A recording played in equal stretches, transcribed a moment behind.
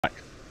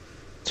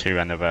to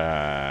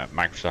another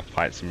Microsoft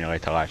Flight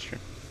Simulator livestream.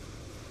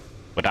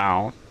 We're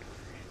down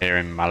here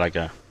in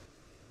Malaga,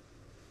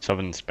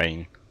 southern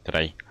Spain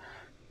today,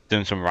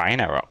 doing some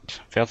Ryanair ops.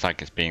 Feels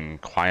like it's been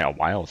quite a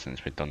while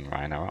since we've done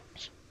Ryanair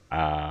ops.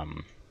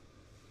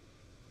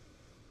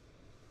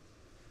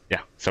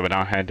 Yeah, so we're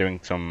down here doing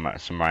some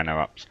Ryanair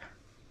ops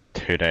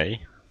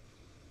today.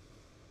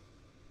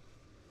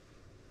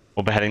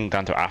 We'll be heading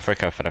down to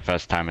Africa for the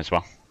first time as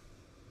well.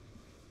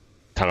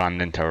 To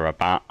land into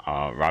Rabat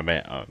or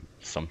Rabbit or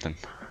something.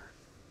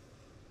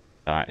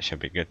 That should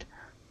be good.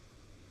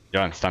 You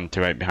understand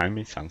 28 behind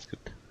me? Sounds good.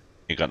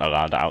 You got the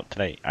ladder out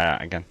today.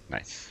 Again,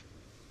 nice.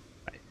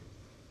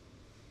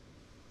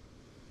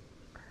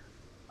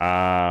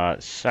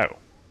 So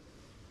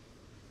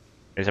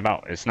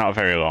it's not a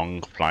very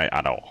long flight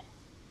at all.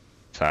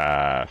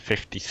 It's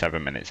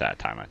 57 minutes at a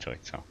time actually,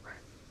 so a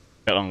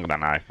bit longer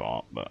than I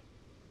thought, but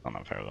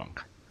not very long.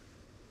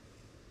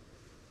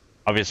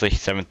 Obviously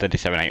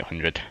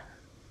 737-800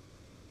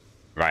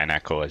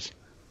 Ryanair colours.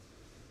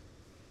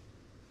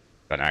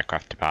 Got an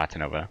aircraft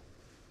departing over there.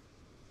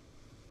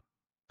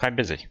 Quite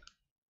busy,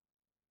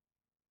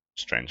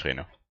 strangely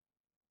enough.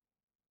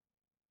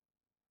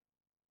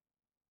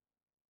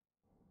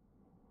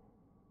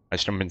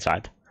 Let's jump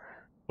inside.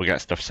 We'll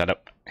get stuff set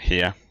up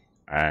here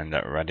and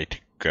ready to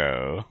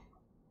go.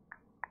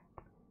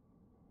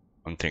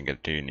 One thing I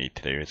do need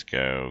to do is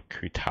go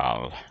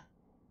Kutal.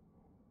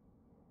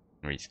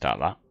 Restart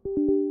that.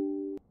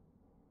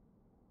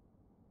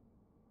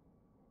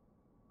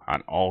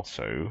 And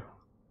also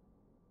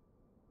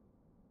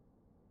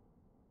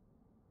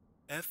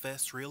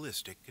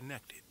FSRealistic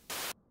connected.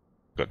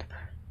 Good.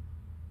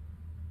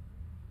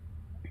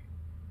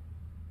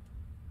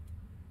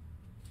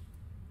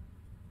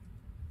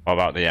 What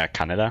about the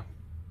Canada?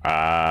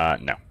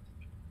 No.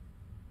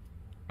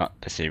 Not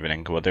this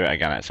evening. We'll do it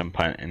again at some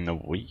point in the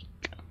week.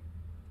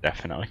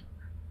 Definitely.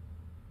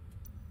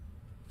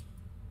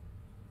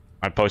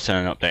 I posted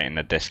an update in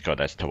the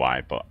Discord as to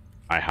why, but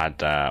I had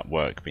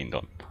work being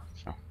done.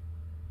 So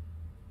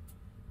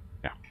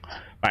yeah.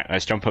 Right,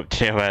 let's jump up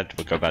to your head.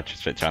 We'll go back to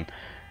switch on.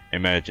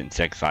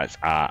 Emergency exit lights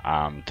are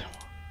armed.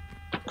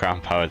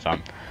 Ground power's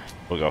on.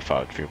 We'll go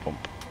forward fuel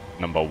pump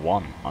number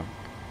 1 on.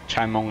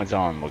 Chime on is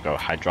on. We'll go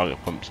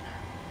hydraulic pumps.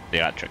 The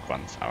electric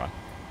ones are on.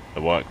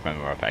 The workmen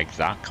were up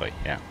exactly.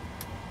 Yeah.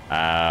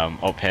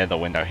 Up here the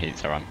window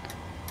heats are on.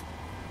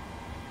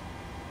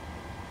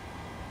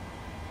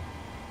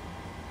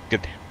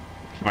 Good.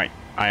 Right.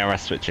 IRS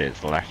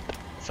switches left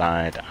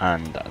side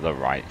and the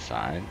right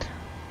side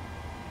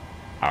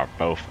are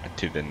both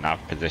to the nav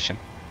position.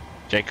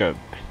 Jacob,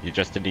 you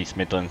just did East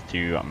Midlands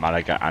to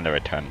Malaga and a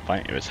return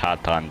flight. It was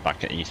hard to land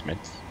back at East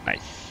Mids.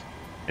 Nice.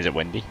 Is it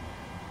windy?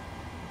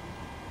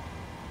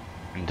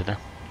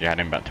 You're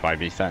heading back to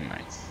Ibiza?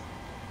 Nice.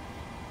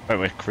 But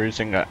we're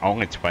cruising at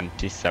only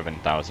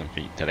 27,000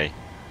 feet today.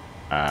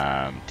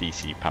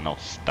 DC panel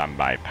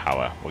standby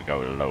power. We'll go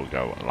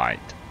logo light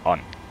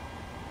on.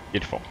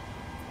 Beautiful.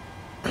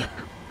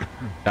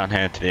 Down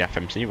here to the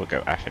FMC, we'll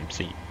go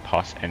FMC.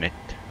 POS in it.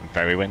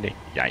 Very windy.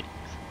 Yikes.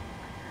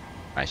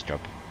 Nice job.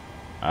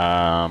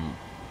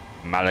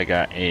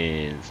 Malaga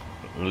is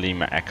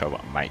Lima Echo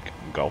Mike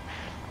Golf.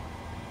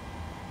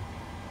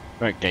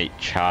 We're at gate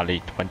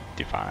Charlie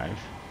 25.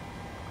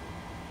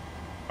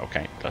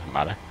 Okay, doesn't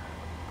matter.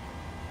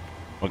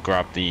 We'll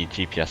grab the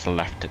GPS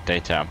left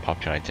data and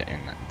populate it in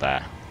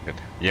there. Good.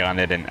 You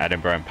landed in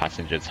Edinburgh and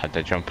passengers had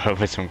to jump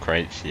over some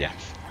crates.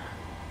 Yes.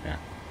 Yeah.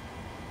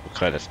 We'll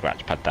clear the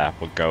scratch pad there.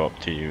 We'll go up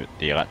to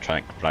the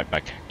electronic flight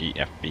bag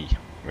EFB.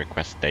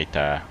 Request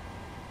data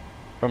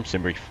from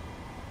Sceneries.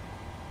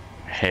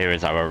 Here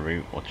is our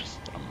route. We'll just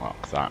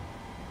unlock that.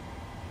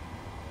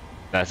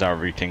 There's our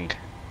routing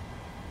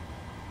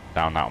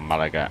down out of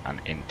Malaga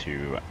and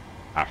into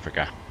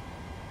Africa.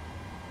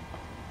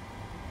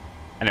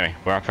 Anyway,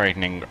 we're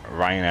operating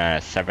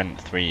Ryanair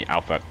 73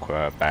 Alpha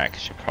Quebec.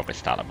 Should probably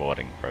start the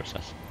boarding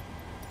process.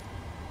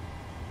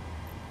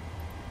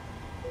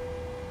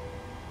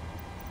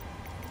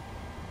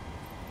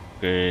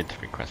 Good.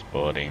 Request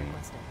boarding.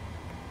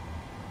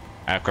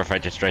 Aircraft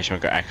registration,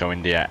 we've got Echo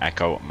India,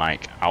 Echo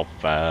Mike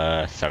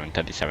Alpha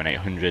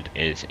 737-800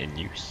 is in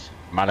use.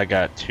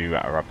 Malaga to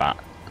Rabat.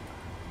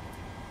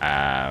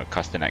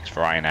 Cost index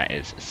for Ryanair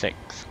is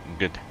 6.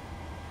 Good.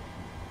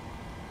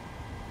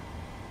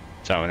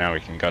 So now we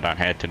can go down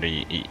here to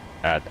the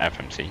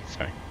FMC,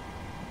 sorry.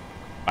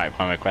 Right,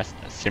 upon request,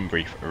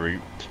 Sceneries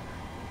route.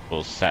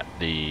 We'll set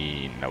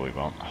the... no we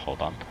won't,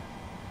 hold on.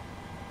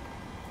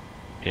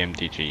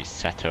 PMDG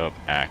setup,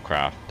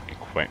 aircraft,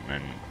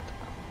 equipment.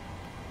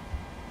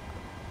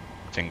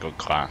 Single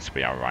class,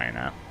 we are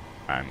Ryanair.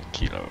 And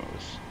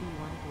kilos.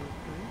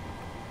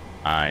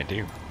 I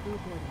do.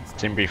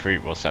 Sceneries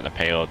route, we'll set the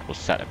payload, we'll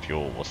set the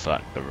fuel, we'll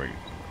select the route.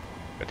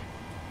 Good.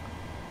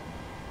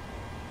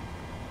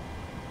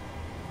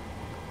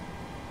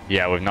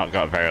 Yeah, we've not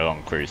got a very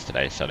long cruise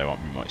today, so there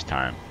won't be much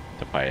time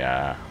to play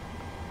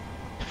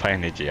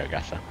in the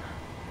GeoGuessr.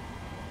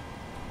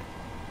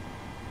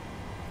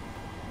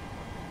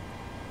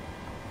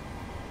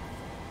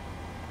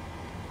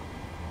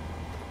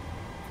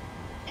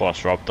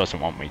 course, Rob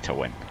doesn't want me to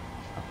win.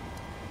 So.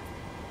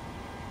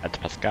 Head to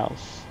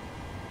Pascal's.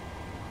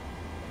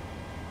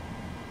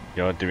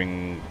 You're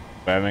doing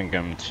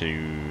Birmingham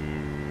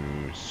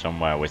to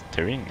somewhere with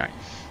touring? Nice.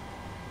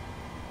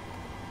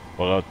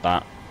 We'll load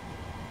that.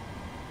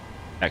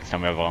 Next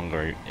time we have a longer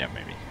route, yeah,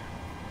 maybe.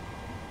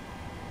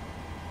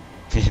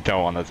 You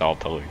don't want us all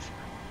to lose.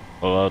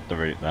 We'll load the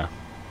route there.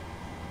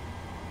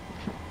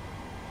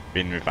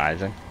 Been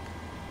revising.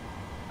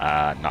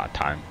 Not a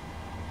time.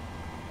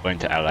 Going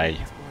to LA.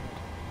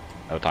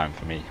 No time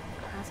for me.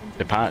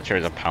 Departure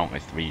is apparently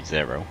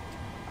 30,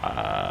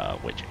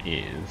 which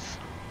is...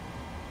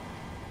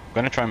 I'm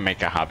going to try and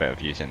make a habit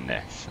of using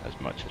this as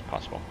much as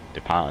possible.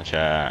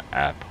 Departure,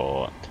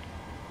 airport,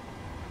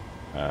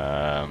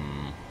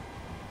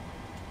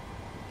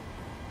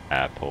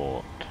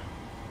 airport.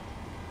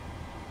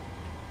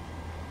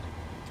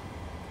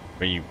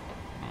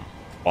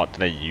 What do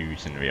they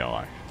use in real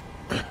life?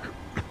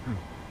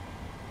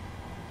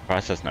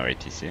 Price has no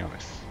ATC on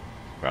this.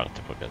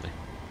 Relatively busy.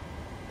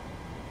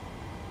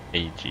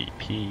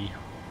 AGP.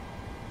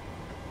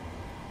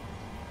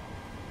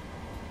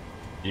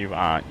 You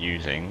are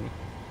using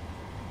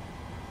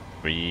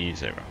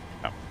 30.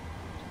 Oh.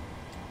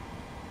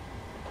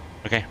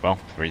 Okay, well,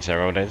 30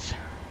 it is.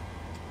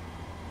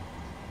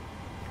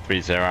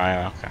 30,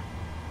 okay.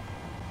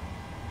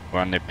 We're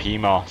on the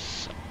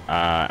PMOS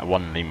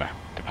 1 Lima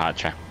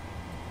departure.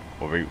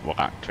 Route will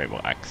activate,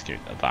 will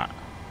execute that.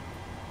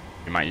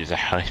 You might use a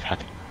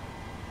helipad.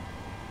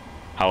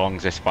 How long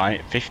is this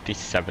flight?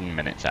 57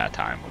 minutes at a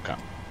time we've got.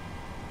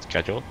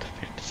 Scheduled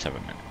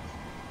 57 minutes.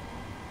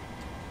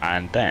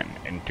 And then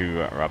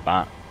into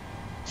Rabat.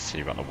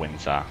 See what the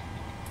winds are.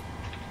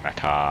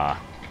 Meta,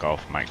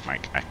 Golf, Mike.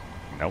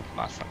 Nope,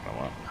 that's not gonna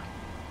work.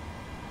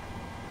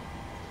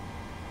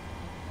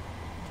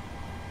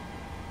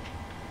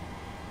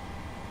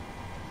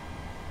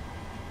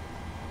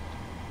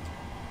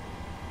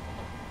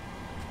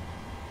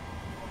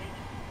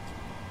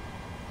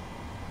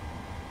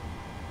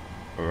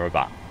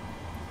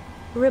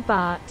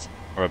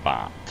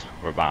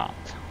 Rabat.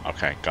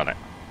 Okay, got it.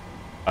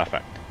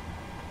 Perfect.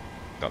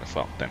 Got this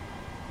locked in.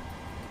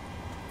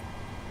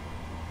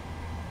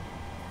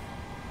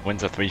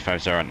 Winds are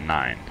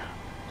 350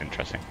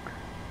 Interesting.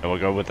 So we'll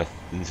go with the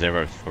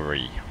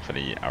 03 for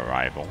the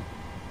arrival.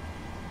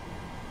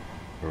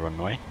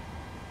 Runway.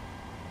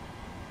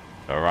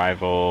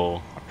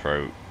 Arrival,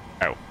 approach.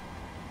 Oh.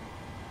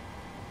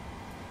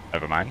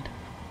 Never mind.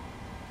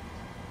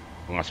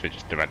 Unless we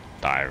just do it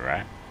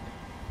direct.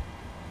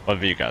 What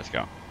have you guys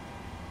got?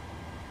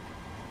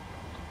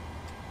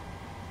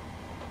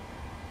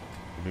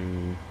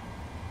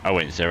 Oh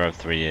wait,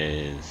 03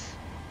 is...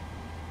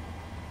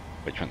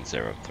 Which one's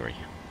 03?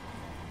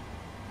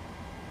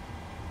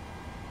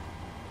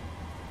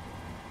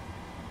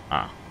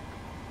 Ah.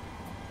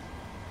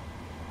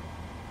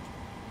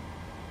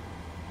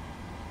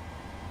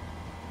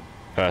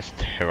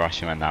 First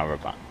Hiroshima, now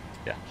Rabat.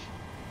 Yes.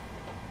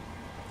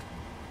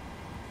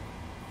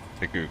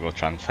 The Google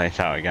Translate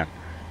out again.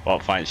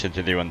 What flight should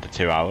you do under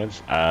 2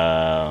 hours?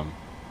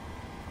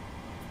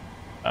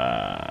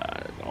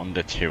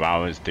 Under 2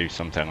 hours, do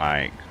something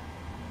like...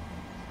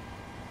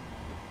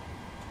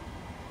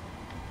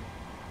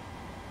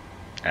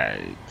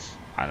 I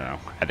don't know,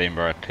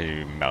 Edinburgh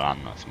to Milan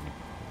or something.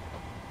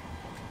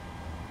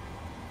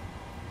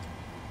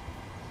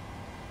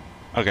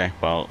 Okay,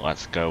 well,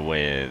 let's go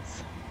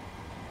with...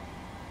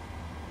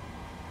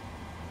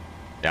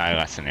 The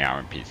ILS and the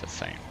RMP is the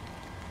same.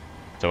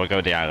 So we'll go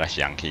with the ILS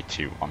Yankee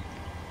 2-1.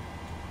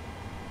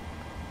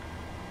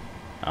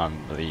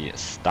 On the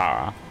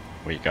star,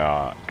 we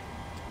got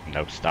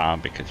no star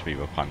because we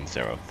were on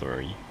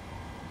 03.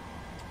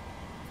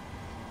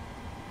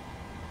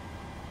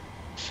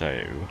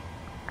 So,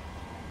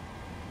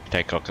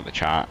 take a look at the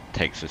chart,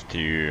 takes us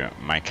to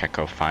Mike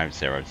Echo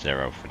 500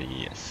 for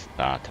the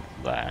start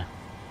of there.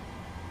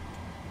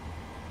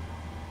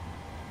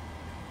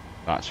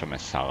 That's from a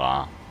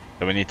Salah.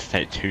 So we need to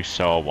take 2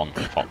 SOAR, 1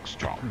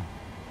 Foxtrot.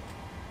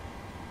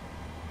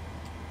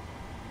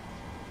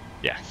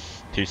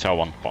 Yes, 2 SOAR,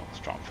 1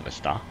 Foxtrot for the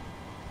star.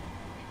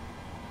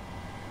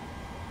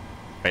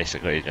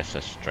 Basically just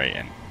a straight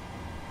in.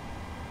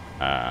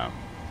 There.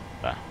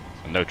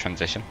 So no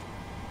transition.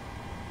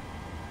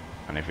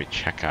 And if we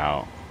check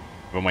out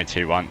runway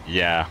 21,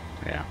 yeah.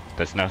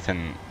 There's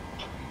nothing,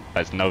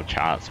 there's no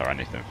charts or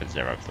anything for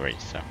 03,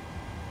 so.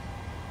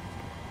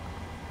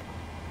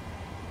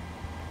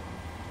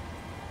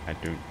 I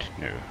don't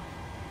know.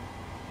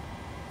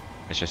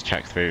 Let's just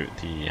check through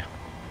the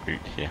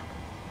route here.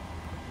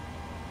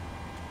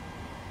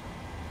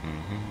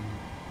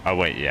 Oh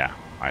wait, yeah,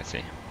 I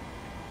see.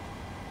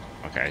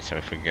 Okay, so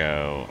if we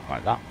go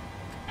like that,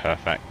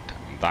 perfect.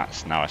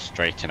 That's now a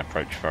straight in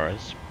approach for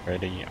us,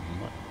 pretty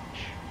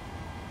much.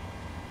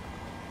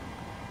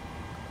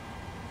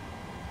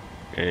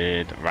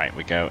 Good, right,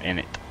 we go in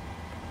it.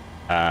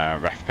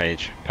 Ref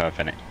page, perf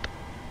in it.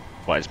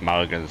 What is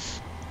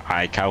Malaga's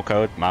ICAO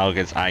code?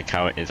 Malaga's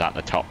ICAO is at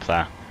the top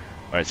there,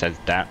 where it says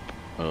DEP,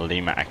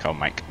 Lima Echo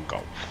Mike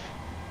Golf.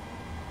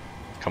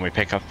 Can we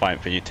pick a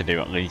flight for you to do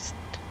at least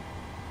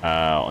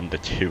under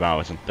 2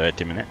 hours and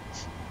 30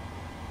 minutes?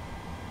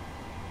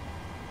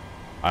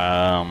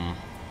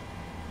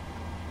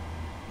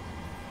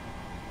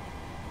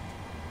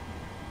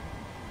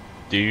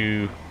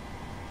 Do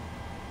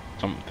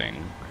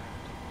something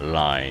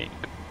like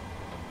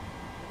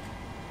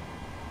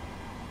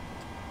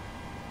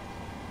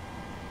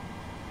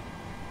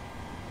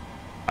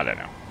I don't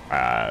know,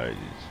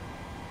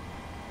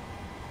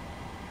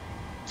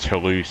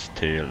 Toulouse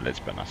to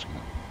Lisbon or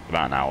something.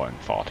 About an hour and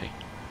 40.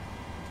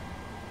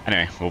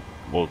 Anyway,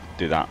 we'll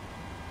do that.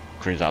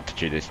 Cruise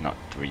altitude is not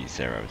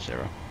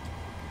 300.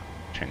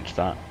 Change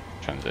that.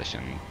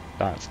 Transition.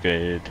 That's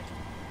good.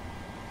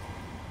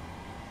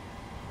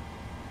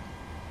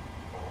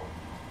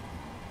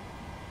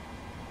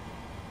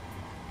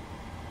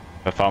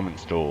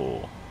 Performance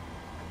door.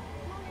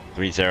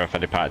 30 for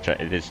departure.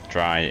 It is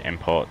dry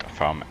import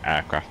from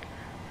aircraft.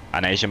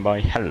 An Asian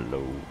boy.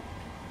 Hello.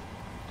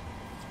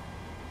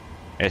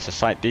 It's a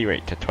slight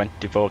derate to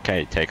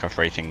 24k. Takeoff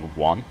rating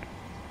 1.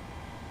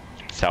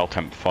 Cell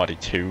temp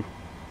 42.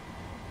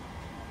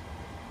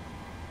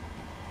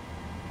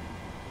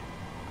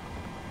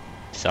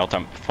 Cell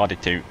temp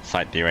 42.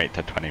 Slight derate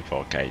to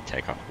 24k.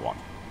 Takeoff 1.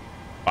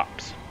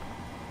 Flaps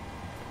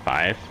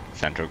 5.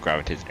 Central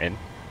gravity is in.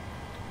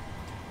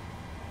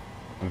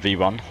 V1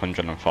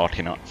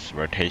 140 knots,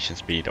 rotation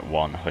speed at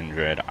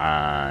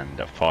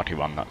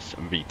 141 knots,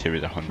 V2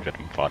 is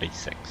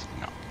 146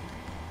 knots.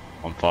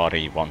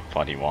 140,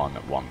 141,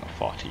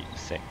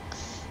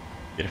 146.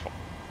 Beautiful.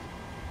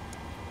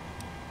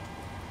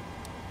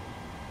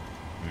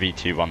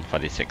 V2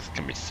 146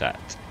 can be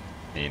set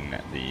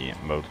in the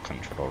mode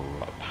control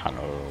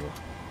panel.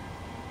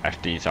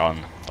 FD's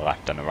on the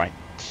left and the right.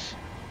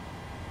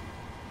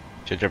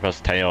 Should you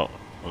press tail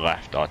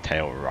left or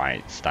tail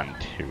right, stand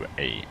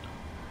 2-8.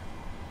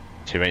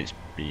 2-8's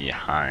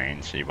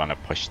behind, so you want to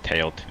push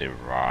tail to the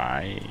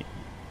right.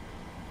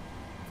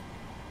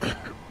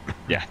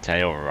 Yeah,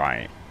 tail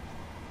right.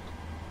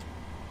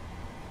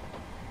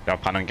 Do I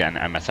plan on getting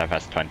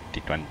MSFS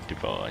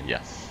 2024?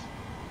 Yes.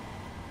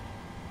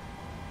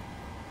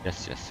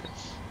 Yes.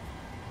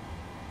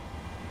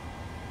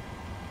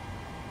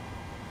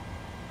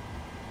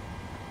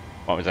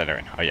 What was I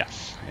doing? Oh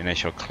yes,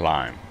 initial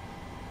climb.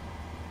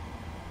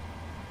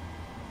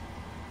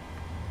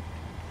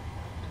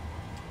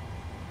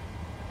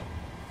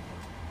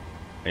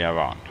 We are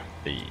on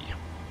the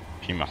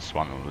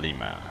P-1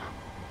 Lima.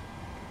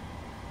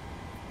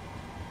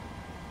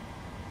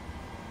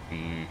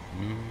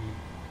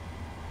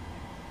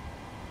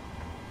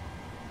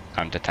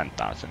 Come to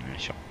 10,000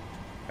 initial.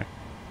 Okay.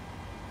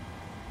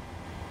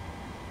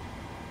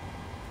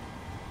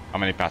 How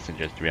many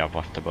passengers do we have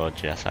left aboard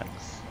GSX?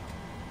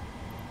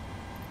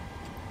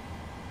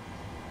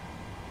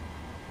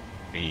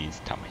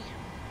 Please tell me.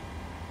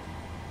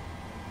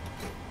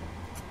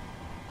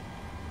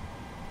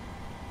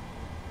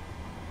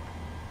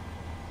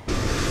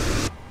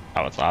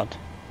 That was loud.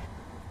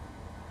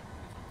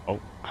 Oh,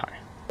 hi.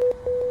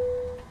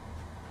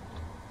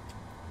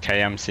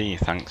 KMC,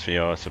 thanks for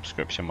your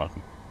subscription,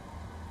 welcome.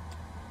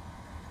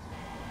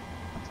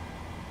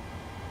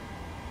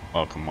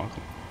 Welcome.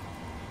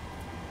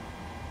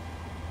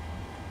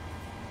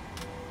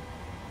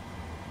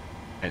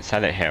 It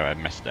said it here, I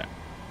missed it.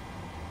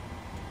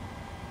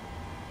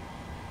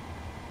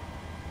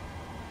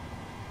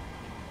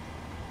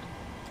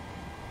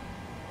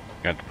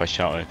 Good, push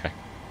out, okay.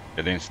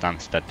 Building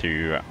Stansted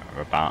to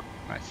Rabat,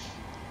 nice.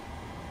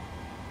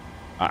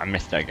 Oh, I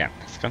missed it again,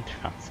 it's gone too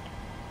fast.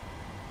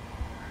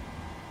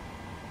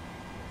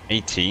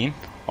 18?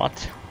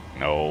 What?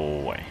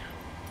 No way.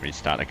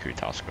 Restart the crew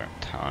task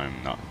script,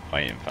 I'm not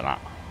waiting for that.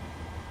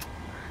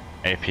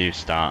 APU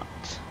start.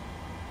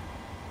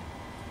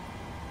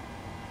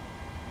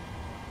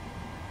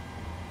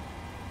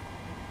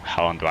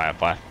 How long do I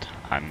have left?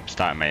 I'm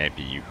starting my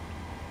APU.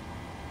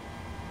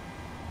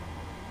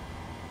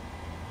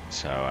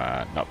 So,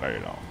 not very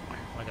long.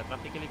 Guarda,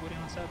 tratti che Liguria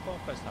non serve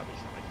poco e sta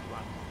vicino a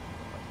 21.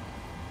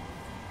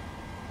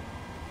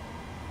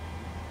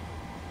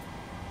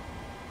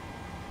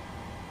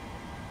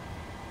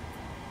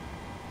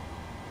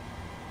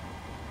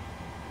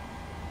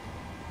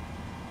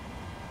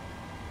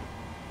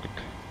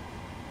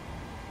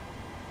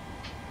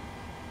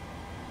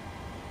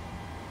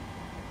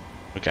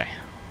 Okay.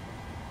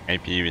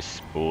 APU is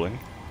spooling.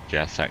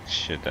 GSX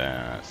should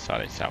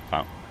sort itself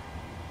out.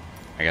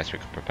 I guess we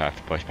could prepare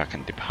for pushback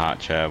and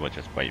departure. We'll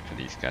just wait for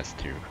these guys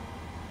to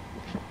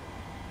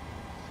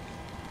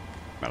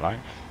come alive.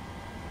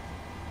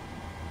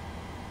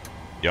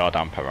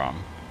 Jordan Perron.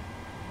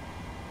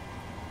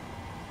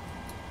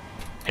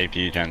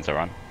 APU gens are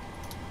on.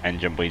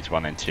 Engine bleeds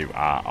 1 and 2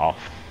 are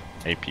off.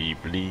 APU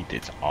bleed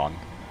is on.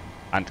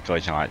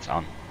 Anti-collision lights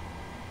on.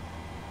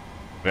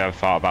 Have you ever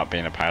thought about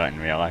being a pilot in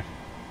real life?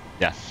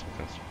 Yes, of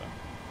course.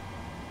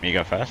 Me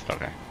go first?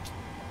 Okay.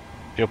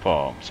 Fuel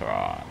pumps are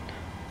on.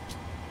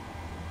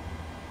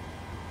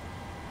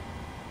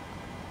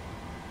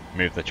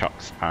 Move the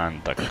chocks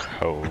and the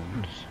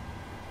cones.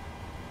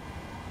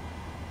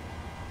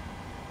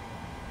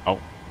 Oh.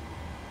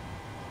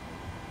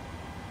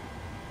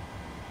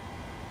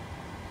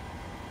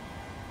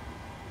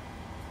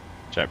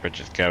 Jet bridge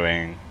is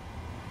going.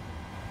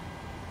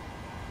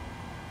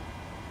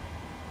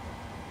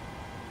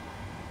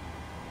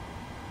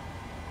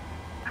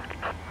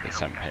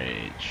 Descent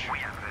page.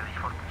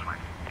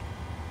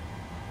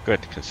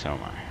 Good, because so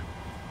am I.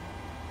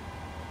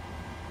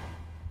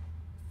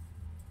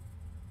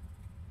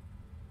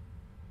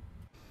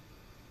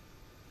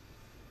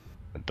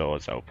 The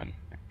door's open.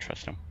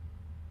 Interesting.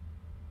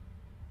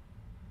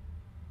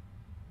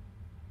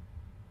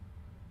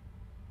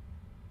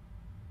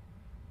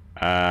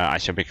 I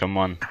should become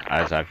one,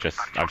 as I've just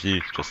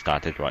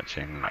started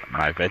watching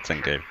my vids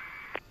and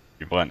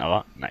you've learned a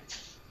lot.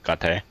 Nice. Got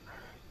to.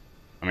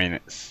 I mean,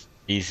 it's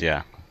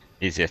easier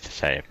to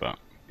say, but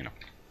you know,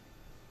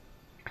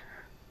 a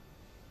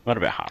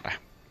little bit harder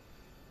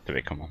to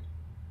become one.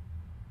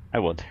 I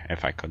would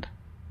if I could.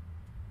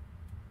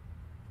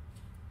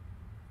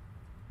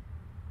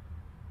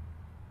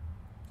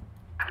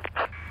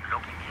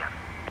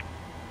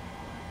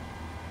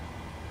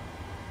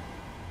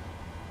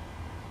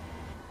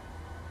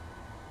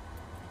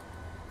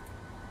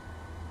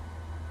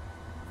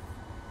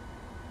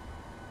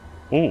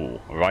 Ooh,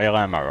 Royal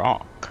Air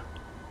Morocco.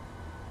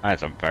 That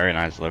is a very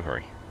nice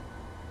livery.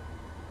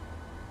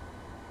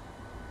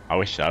 I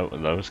wish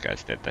those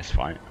guys did this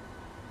flight,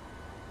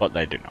 but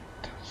they do not.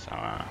 So,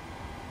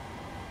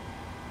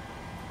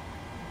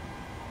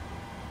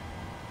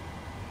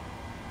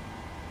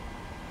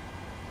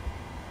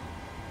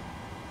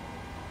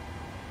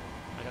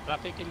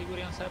 Traffic in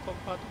Ligurian set of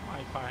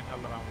my final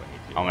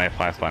runway. only a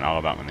 5.0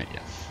 about minute,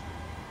 yes.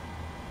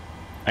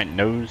 Right,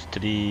 nose to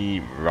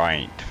the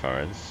right for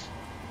us.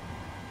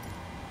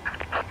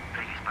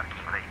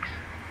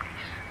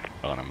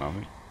 Hold on a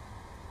moment.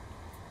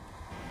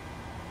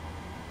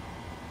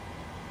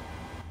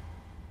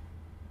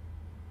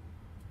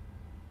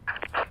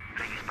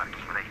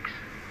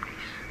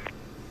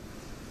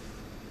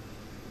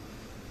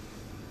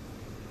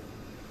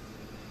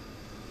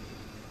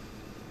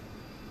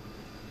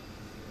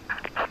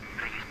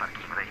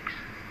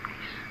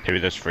 Who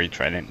does free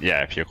training?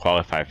 Yeah, if you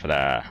qualify for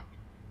that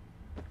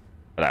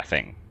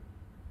thing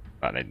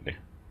that they do,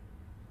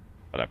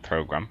 for that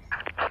program.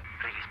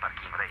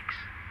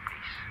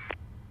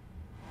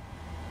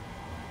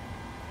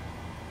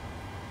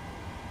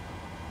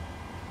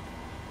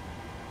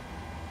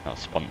 I'll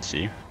sponsor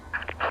you.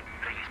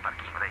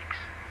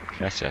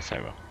 Yes, I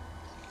will.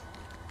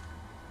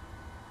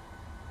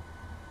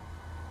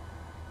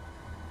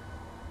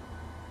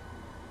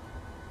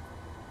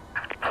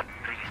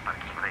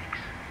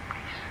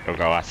 You'll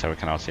go last so we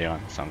can all see you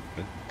on. Sounds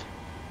good.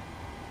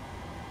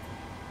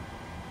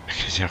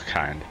 Because you're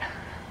kind.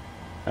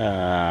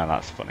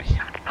 That's funny.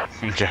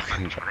 I'm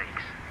joking.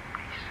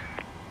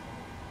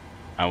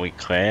 Are we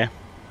clear?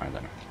 I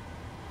don't know.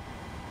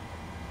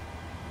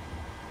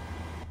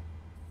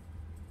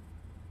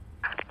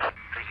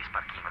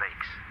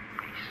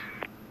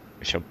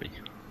 We should be.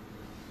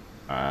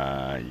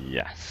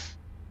 Yes.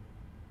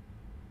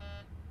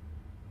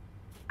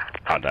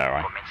 Oh, there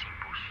I.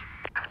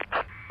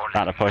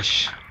 Start the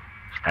push.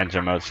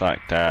 Engine mode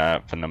select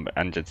for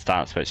engine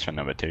start switch for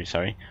number 2,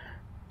 sorry.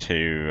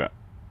 To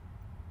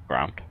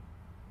ground.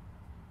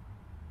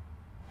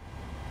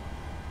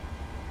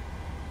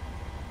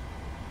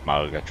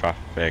 Malaga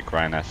traffic,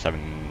 Ryanair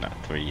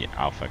 73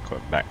 Alpha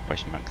Quebec,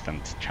 pushing max to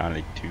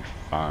Charlie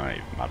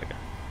 25 Malaga.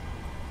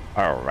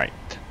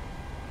 Alright.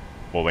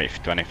 We'll wait for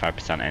 25%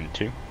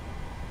 N2.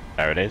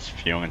 There it is,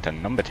 fuel into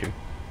number 2.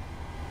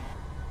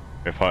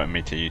 Reporting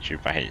me to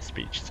YouTube for hate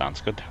speech, sounds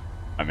good.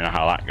 Let me know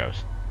how that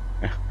goes.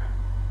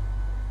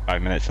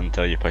 5 minutes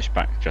until you push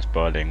back, just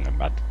boarding and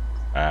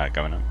bad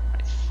going on.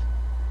 Nice.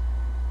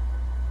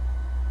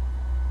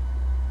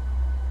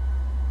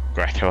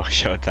 Greta will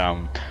shut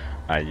down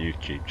our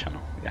YouTube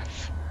channel,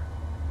 yes.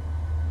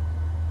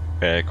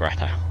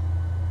 Greta.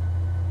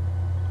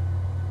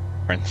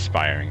 For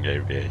inspiring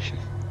aviation.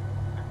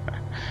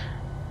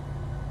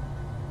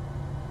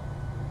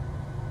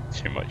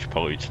 Too much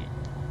pollution.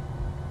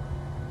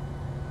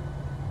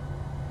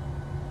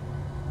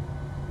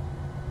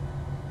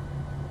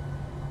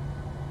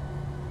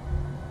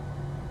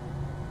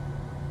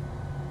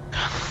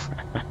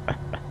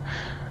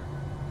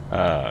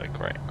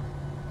 Great.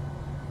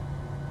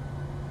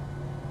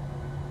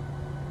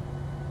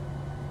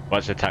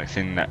 What's the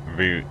taxing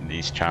route?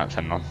 These charts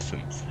are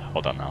nonsense.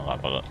 Hold on, I'll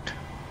have a look.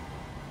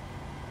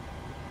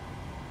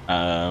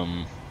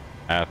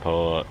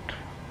 Airport.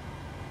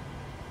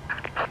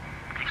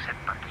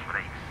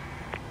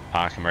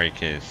 Parking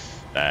brake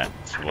is there,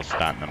 so we'll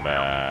start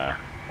number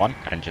 1.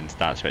 Engine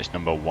start switch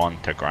number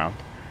 1 to ground.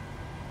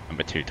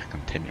 Number 2 to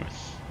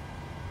continuous.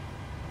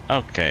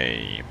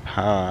 Okay,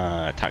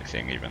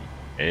 taxiing even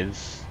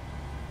is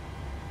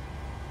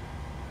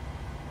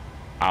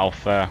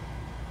Alpha,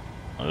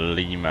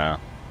 Lima,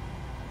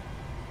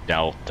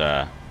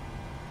 Delta,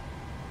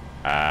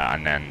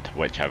 and then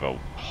whichever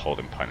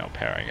holding point up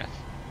here, I guess.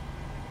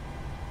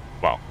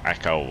 Well,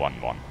 Echo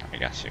 1-1, I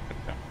guess you could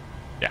do.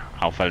 Yeah,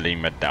 Alpha,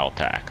 Lima,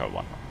 Delta, Echo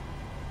 1-1.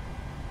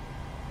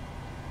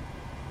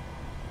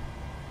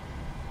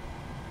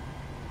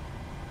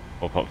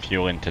 We'll put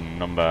fuel into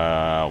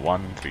number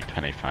 1,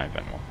 325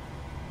 and 1.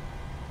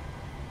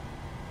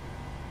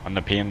 On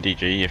the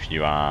PMDG, if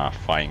you are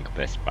flying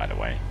this, by the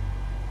way,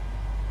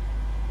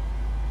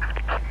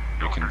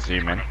 you can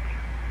zoom in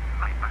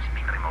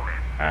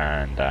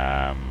and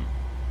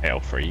it'll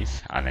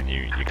freeze, and then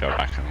you go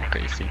back and look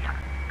at your seat.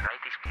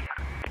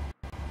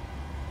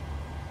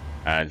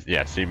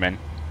 Yeah, zoom in,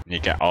 you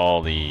get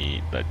all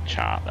the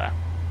chart there.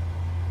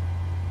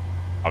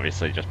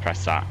 Obviously, just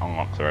press that,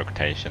 unlock the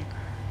rotation,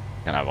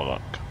 and have a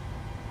look.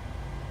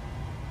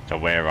 So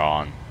we're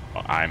on,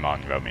 well, I'm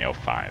on Romeo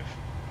 5.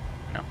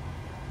 No.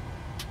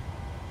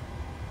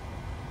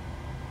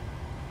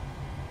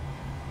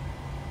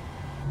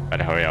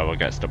 Better hurry or we'll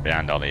get stuck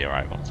behind all the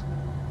arrivals.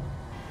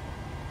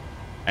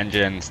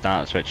 Engine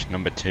start switch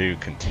number 2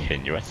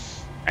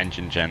 continuous.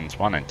 Engine gens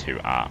 1 and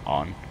 2 are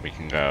on. We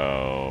can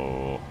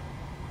go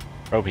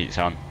probe heat's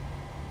on.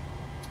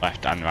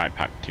 Left and right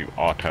pack to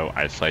auto.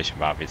 Isolation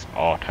valve is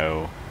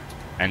auto.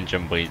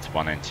 Engine bleeds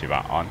 1 and 2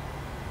 are on.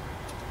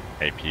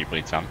 APU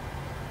bleeds on.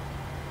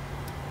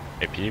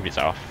 APU is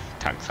off.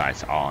 Tank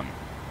size on.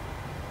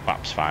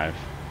 Flaps 5.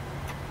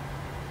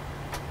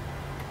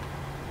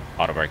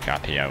 Auto brake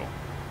RTO.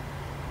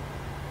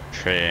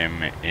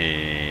 Trim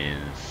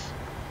is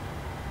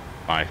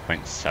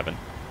 5.7.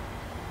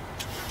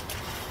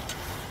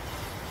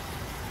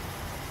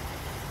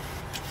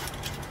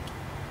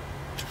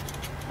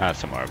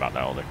 Somewhere about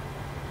that order.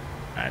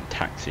 And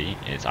taxi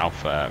is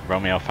Alpha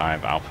Romeo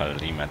 5 Alpha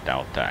Lima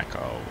Delta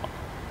Echo.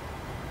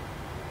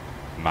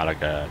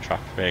 Malaga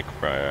traffic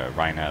for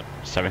Ryanair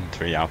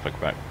 73 Alpha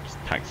Quebec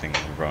taxiing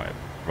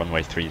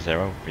runway 30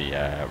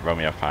 via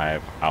Romeo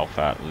 5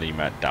 Alpha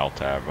Lima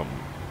Delta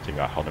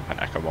to holding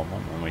point Echo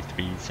 11 runway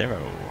 30.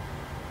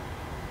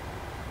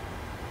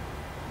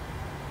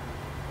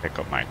 Pick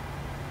up my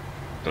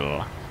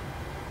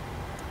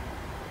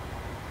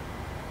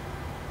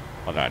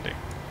what did I do?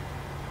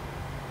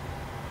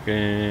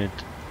 Good.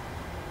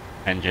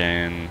 Engine.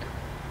 And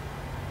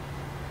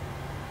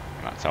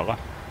that's all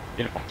off.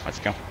 Beautiful. Let's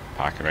go.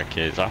 Parking brake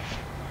is off.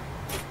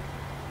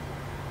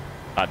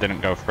 That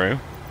didn't go through.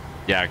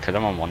 Yeah, because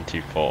I'm on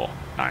 124.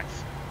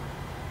 Nice.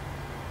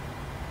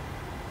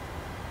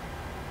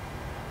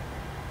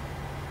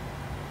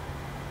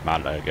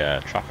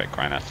 Malaga traffic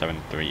Ryanair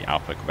 73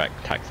 Alpha Quebec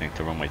taxiing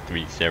to runway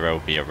 30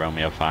 via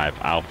Romeo 5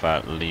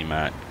 Alpha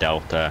Lima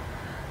Delta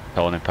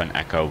holding point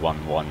Echo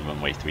 11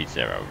 runway 30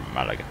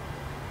 Malaga.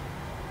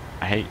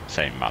 I hate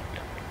saying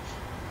Malaga.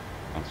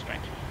 Sounds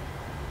strange.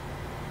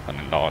 On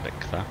the Nordic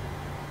there.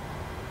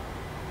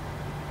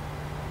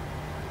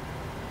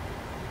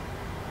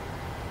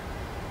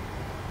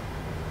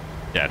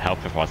 Yeah, it'd help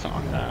if it wasn't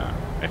on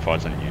if it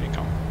wasn't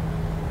Unicom.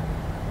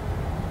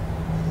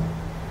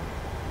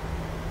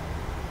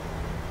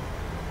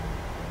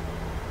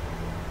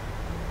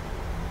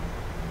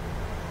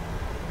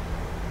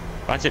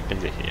 Why is it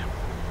busy here?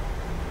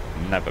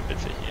 Never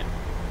busy here.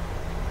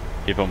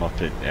 People must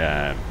be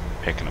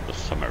picking up the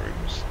summer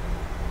rooms.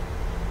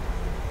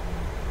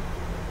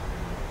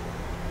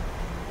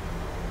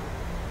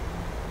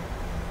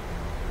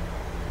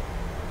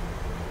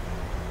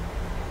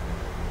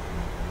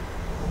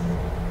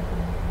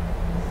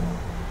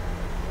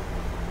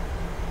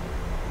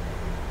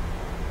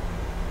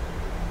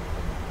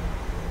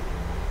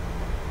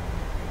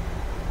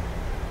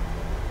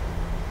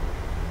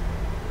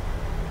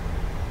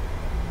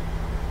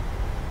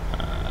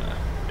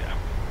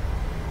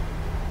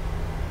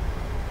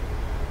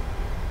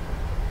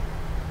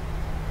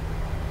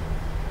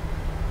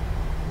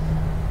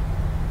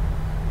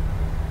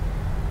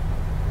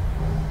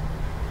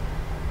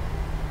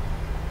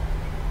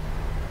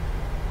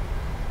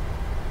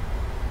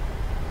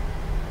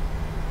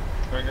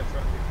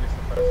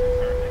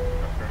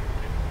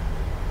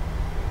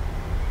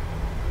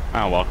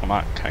 Oh, welcome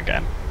back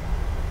again.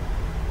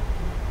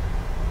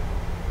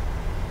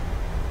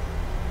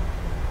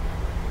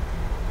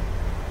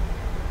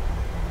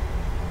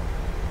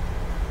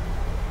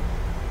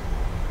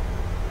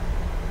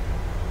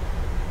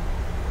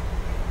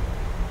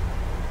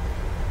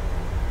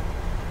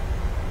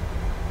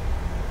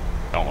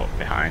 Don't look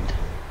behind.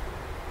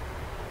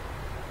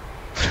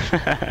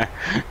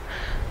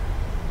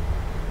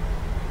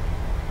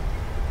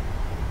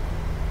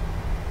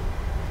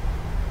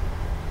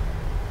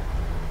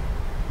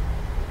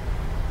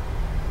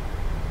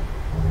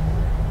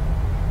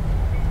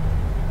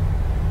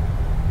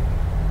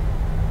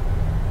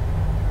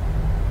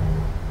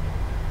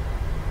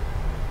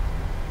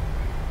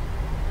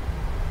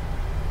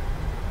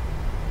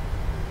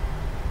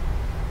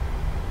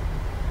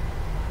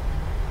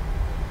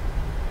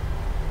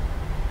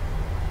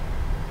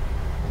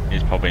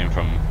 Probably in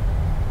from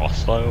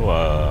Oslo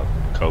or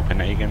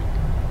Copenhagen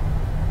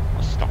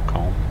or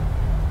Stockholm.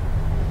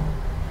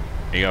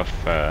 You go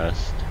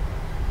first.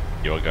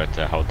 You will go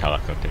to Hotel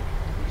Echo 2.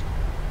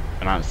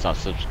 Announce that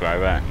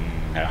subscriber?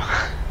 No.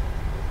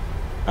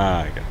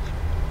 Ah, okay.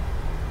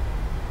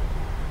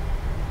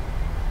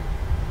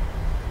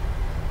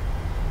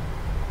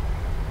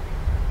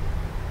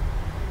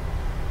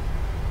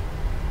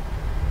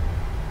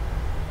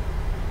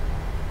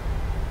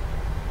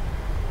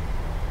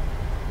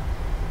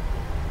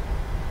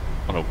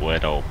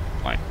 little,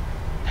 like,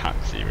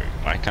 taxi route?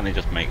 Why can't they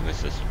just make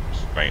this a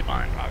straight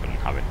line rather than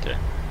having to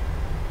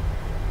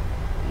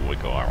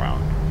wiggle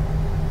around?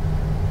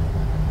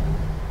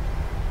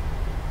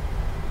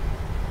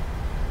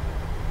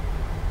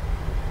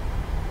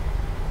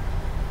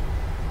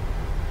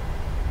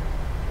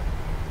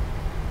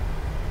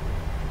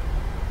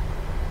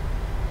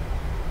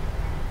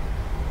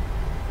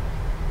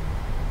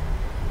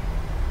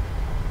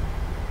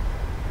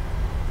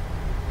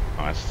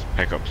 Let's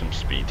pick up some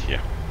speed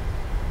here.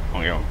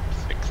 Only on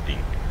 16.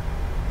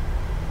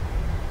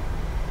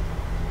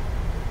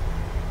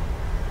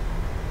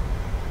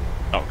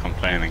 Stop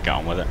complaining and get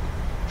on with it.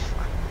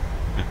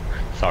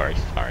 sorry.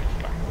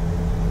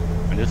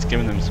 I'm just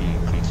giving them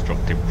some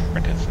constructive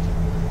criticism.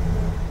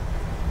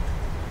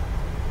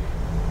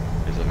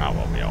 Isn't that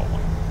what we all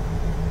want?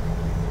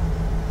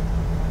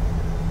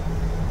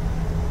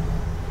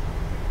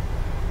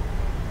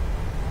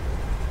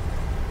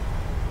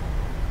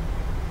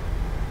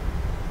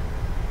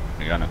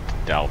 We're going up to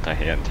Delta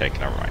here and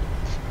taking a right.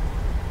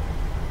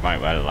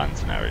 Right where the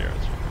landing area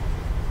is.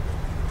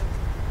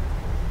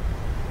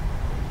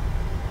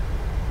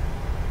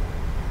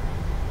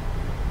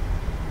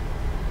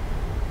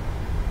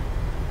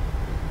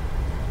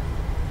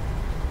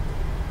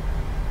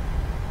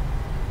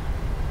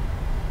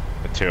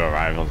 The two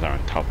arrivals are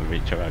on top of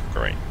each other,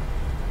 great.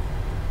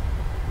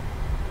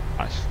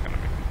 That's just gonna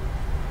be...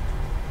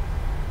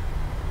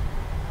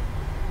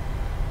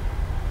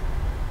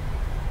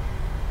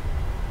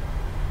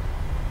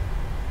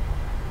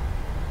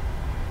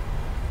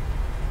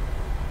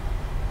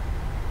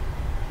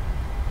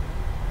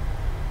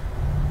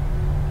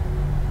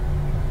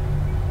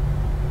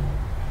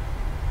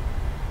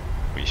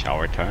 We shall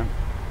return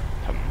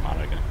to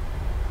Malaga.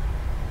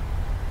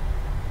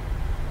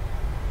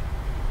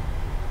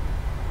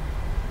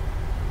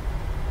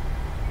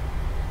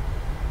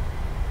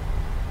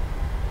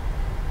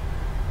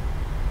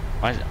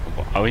 Why is it,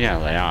 oh yeah,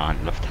 they are.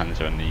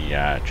 Lufthansa and the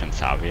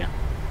Transavia.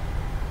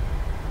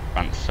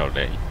 France so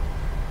late.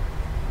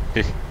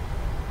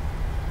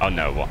 Oh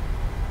no, what?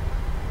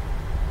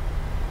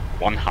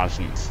 One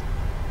hasn't.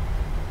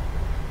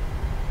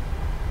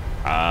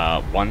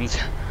 One's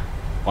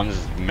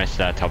missed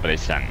their top of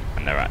descent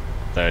and they're at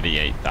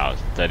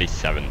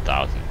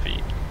 37,000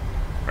 feet.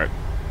 Right.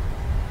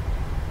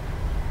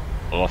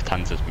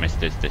 Lufthansa's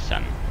missed his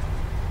descent.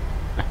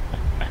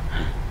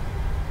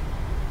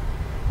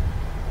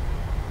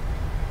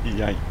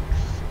 Yikes.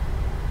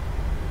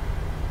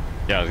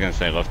 Yeah, I was gonna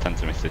say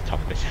Lufthansa missed his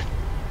top of descent.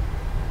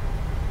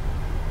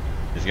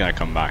 He's gonna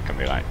come back and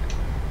be like,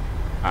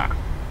 ah,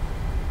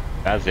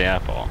 there's the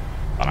airport,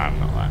 but I'm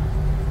not there.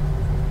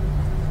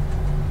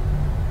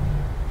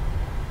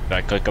 Do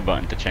I click a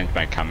button to change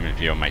my camera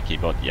view on my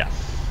keyboard?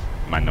 Yes.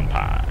 My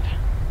numpad.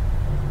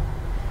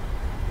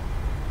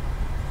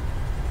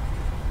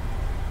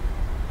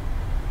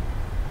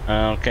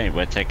 Okay,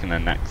 we're taking the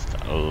next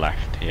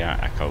left here,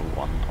 Echo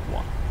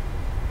 101.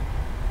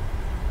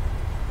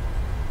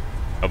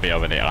 He'll be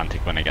over the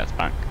Atlantic when he gets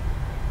back.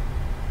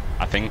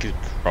 I think he's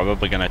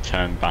probably going to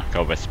turn back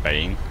over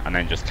Spain and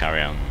then just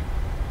carry on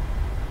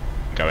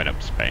going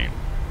up Spain.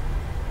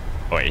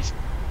 But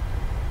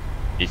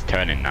he's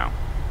turning now.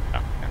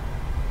 Oh, yeah.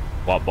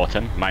 What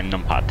button? My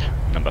numpad.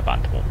 Number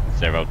pad.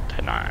 0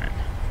 to 9.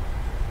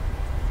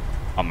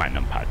 On my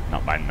numpad,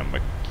 not my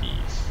number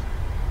keys.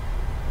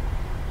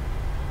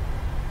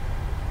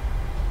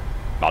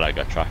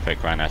 Malaga traffic,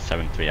 Ryanair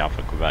 73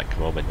 Alpha Quebec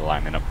will be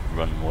lining up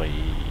runway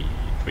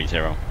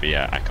 30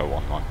 via Echo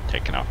 11,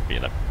 taking off via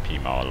the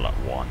PMOL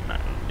 1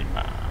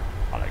 Lima,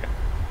 Malaga.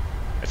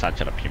 It's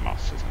actually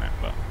PMOS, isn't it?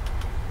 But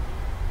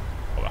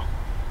oh well.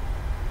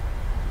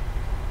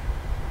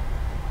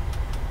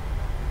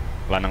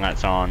 Landing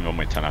lights on,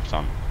 runway turn left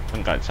on,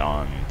 landing lights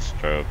on,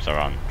 strobes are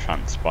on,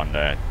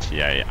 transponder,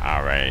 TA,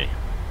 RA,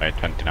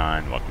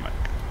 29, welcome back.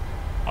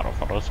 Auto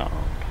photo sound.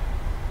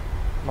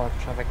 Malaga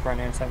traffic,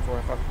 Ryanair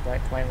 745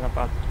 Quebec, lining up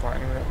at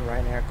departing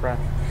Ryanair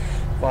aircraft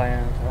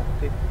via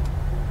Atlantic.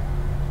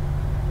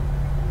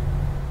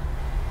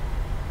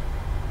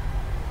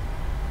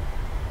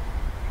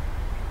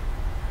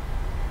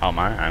 Oh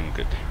man, I'm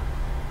good.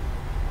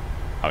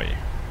 How are you?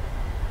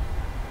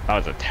 That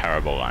was a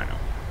terrible lineup.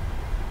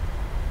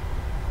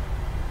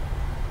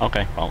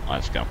 Okay, well,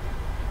 let's go.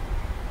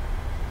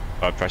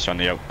 Blood pressure on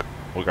the yoke.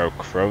 We'll go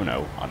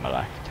chrono on the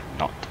left,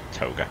 not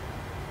toga.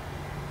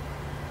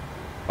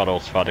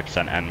 Bottles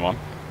 40% N1.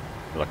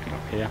 Looking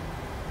up here.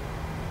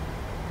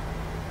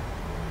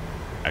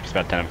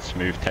 Expecting a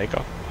smooth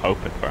takeoff.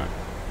 Hoping for it.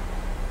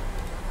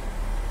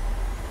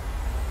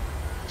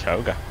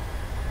 Toga.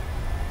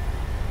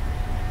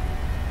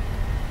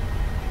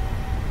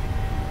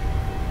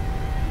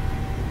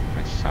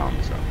 It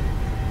sounds so.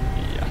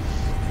 Yes.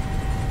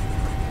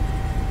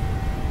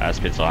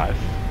 Airspeed's live.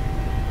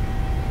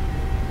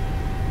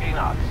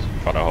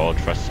 Throttle hold,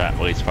 thrust set,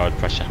 release forward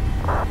pressure.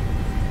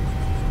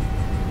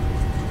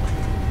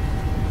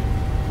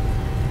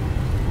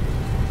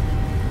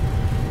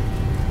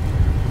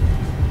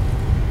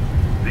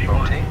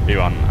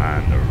 V1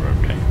 and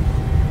rotate.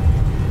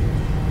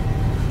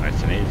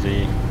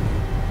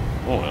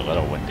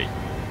 still windy.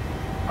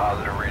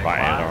 Positive reading. Right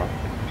hand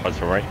off.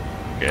 Positive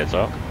right. Gears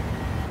up.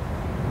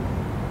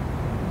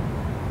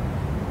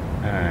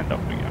 And up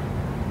we go.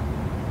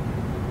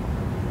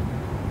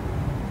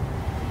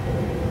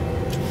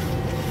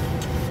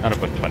 At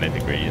about 20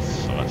 degrees,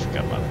 so let's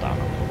get that down.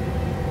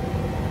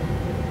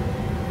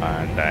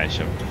 And I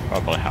should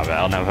probably have it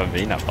on over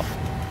V level.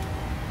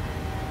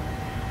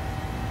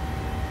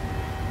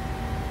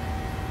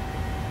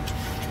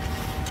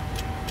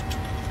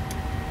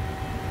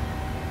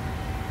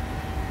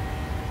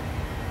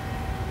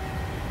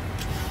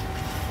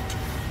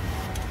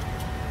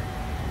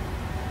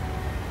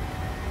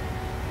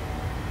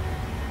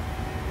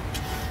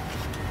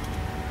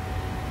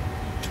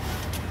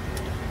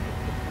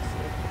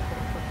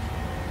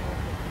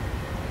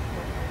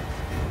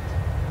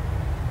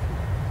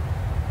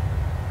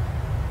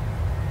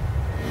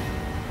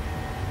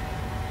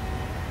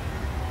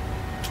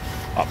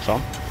 Ups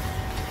on.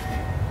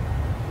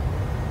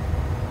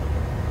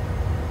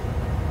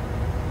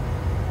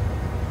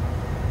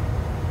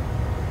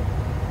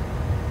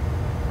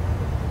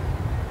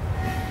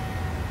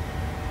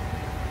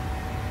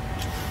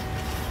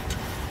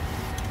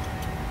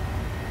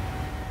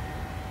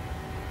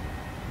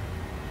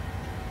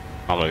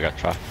 Malaga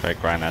traffic,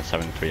 Ryanair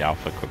 73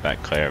 Alpha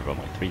Quebec clear of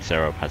runway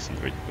 30,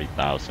 passenger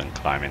 3000,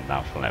 climbing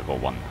now for level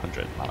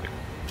 100 Malaga.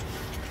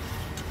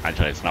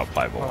 Actually, it's not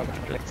flight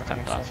 100, it's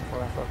 10,000.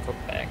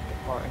 Quebec,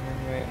 departing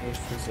runway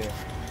 830.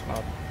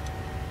 Not.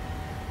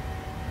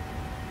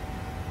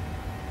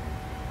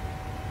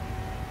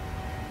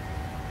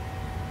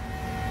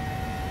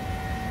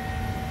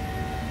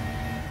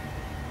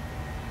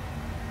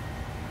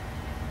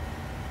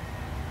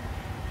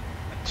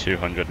 A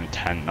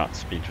 210 knot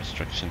speed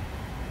restriction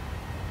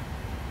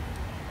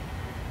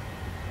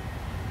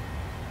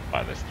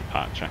by this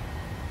departure.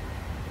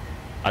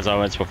 As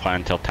always, we're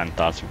flying until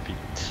 10,000 feet.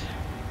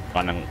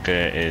 Landing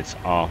gear is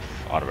off,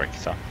 auto brake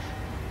is off.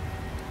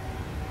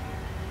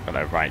 Got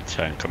a right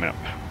turn coming up.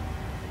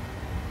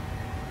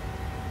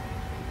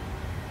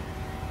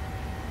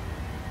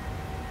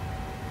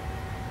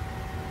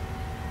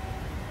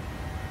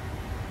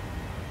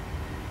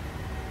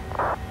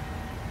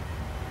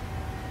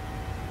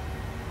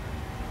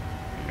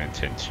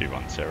 Maintain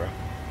 210.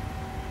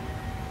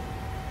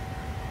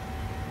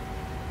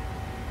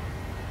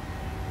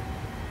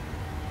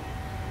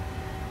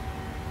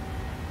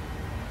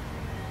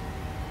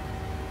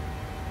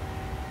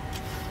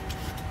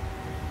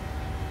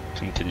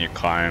 Continue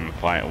climb,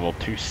 flight level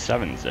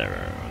 270,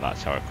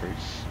 that's our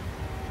cruise.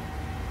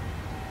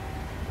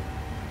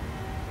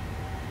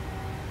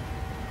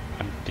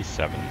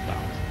 $27,000.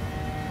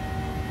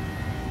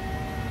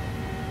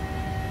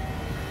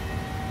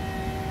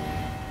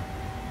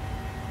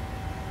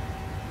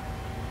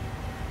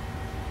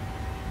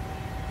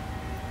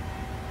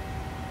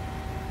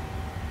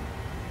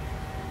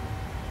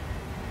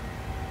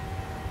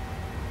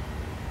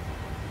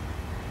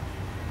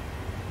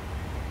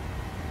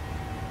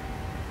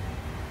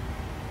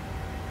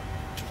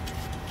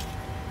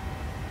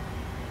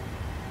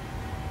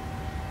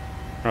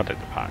 Another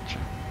departure.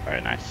 Very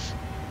nice.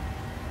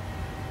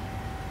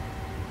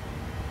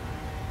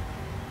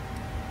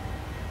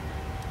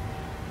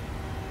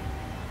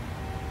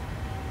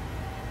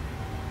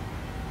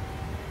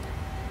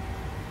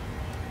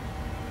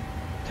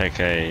 Take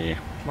a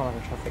Malaga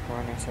traffic,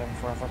 Ryanair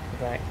 74 Alpha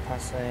Quebec,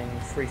 passing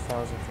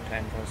 3000 for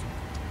 10,000.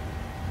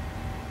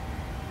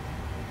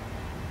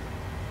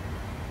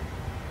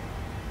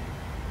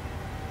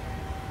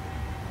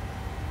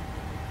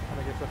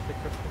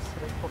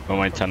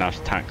 runway 10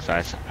 off tank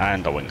size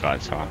and the wing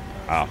guides are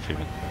off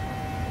even.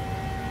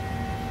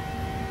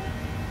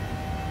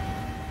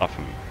 Off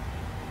them.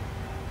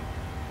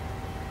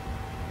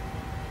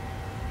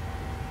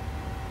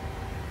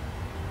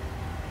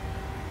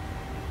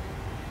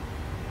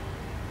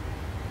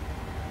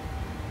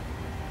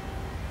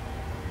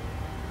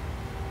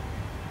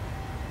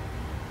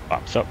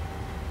 Flaps up.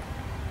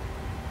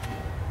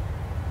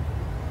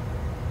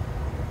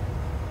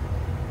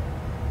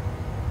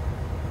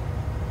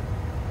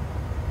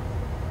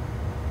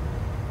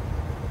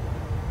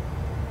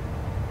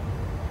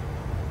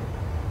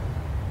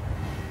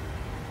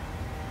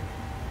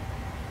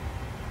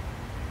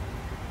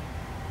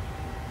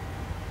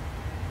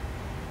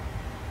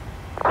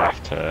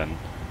 Left turn.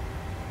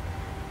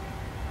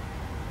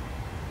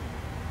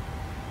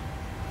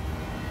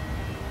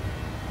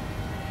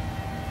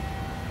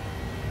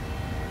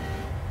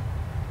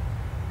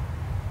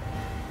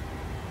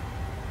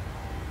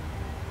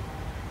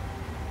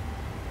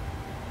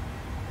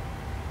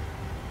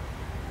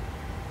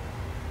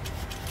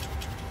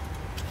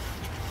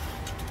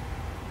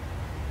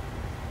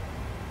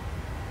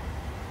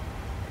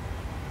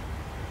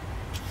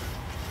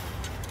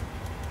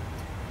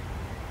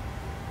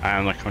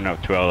 And we're coming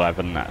up to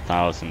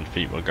 11,000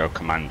 feet, we'll go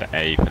command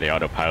A for the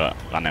autopilot,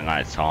 landing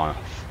lights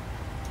off,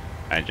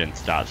 engine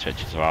start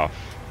switches are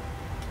off,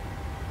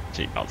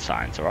 seatbelt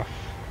signs are off.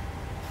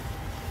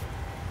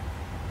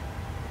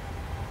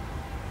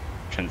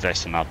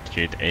 Transition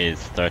altitude is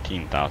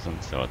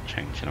 13,000, so I'll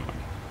change in a moment.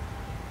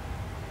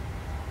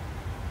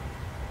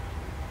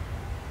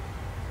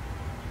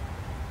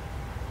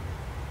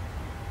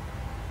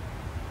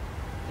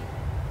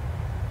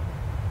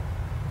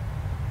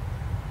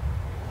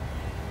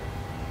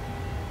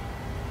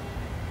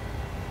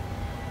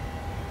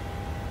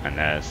 And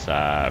there's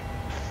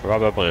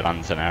probably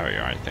lands an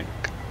area, I think.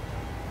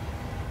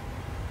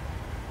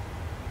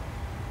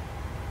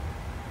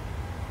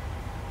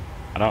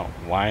 I don't.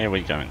 Why are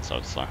we going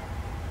so slow?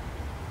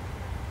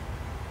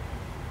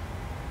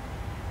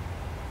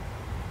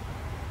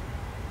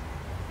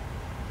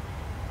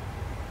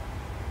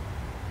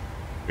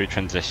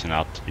 Transition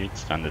altitude,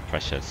 standard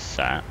pressure is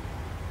set.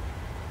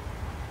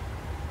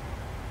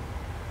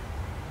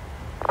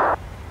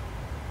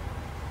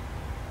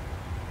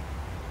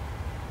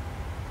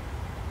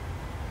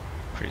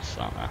 Pretty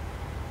slow now.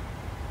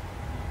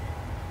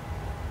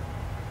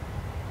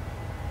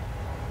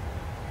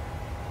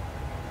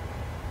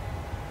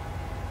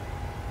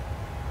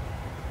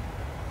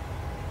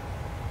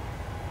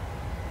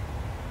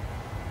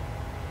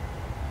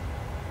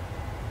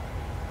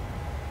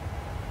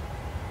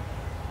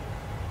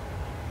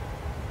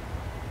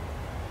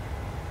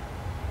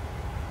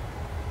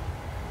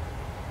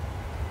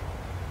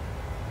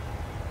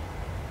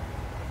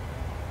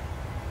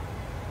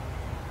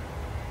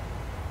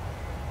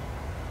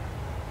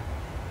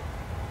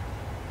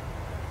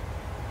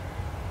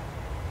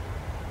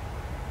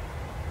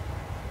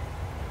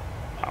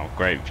 Oh,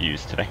 great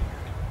views today.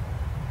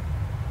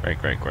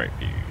 Great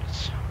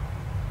views.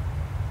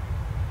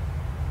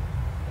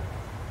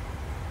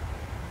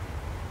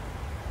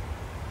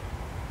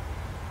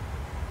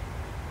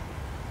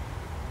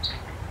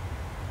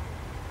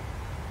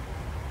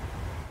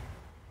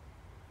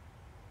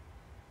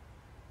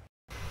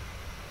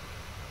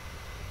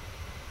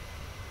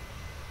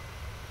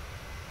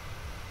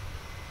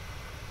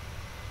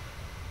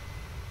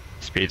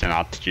 Speed and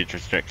altitude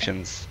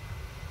restrictions.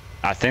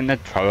 I think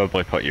they'd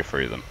probably put you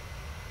through them.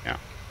 Yeah.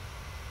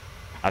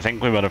 I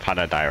think we would have had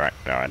a direct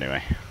though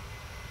anyway.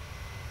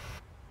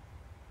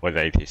 With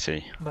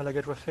ATC.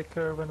 Malaga traffic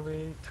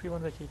runway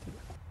 31 vacated.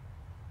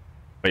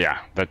 But yeah,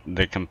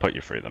 they can put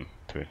you through them,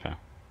 to be fair.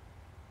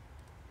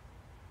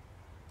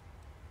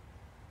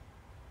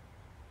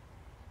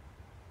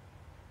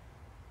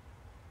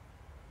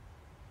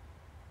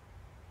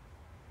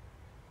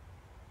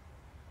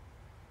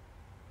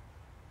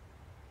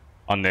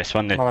 On this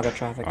one, Malaga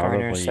traffic,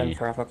 Ryanair probably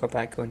 74 go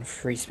back going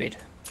free speed.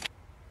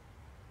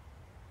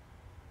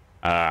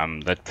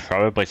 they'd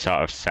probably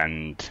sort of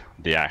send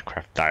the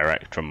aircraft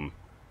direct from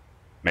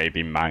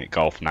maybe Mike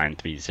Golf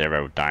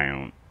 930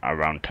 down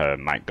around to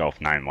Mike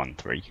Golf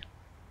 913.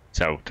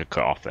 So to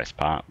cut off this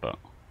part, but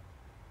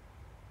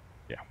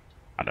yeah,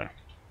 I don't know.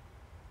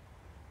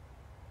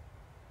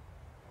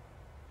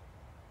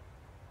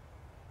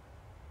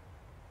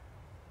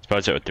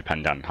 Suppose it would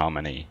depend on how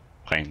many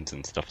planes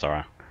and stuff there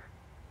are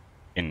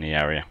in the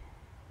area.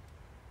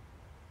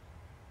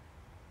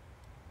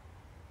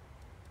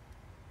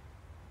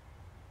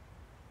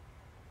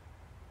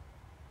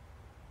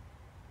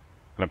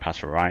 Gonna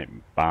pass right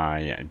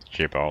by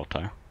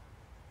Gibraltar.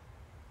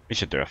 We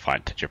should do a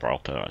flight to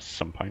Gibraltar at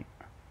some point.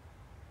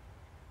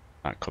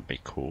 That could be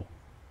cool.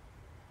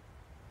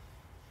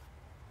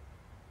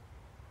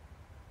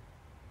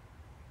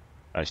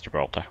 There's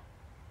Gibraltar.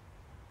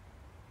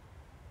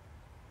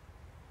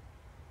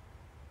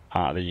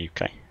 Part of the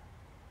UK.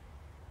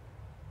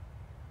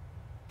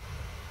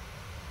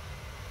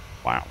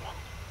 Wow.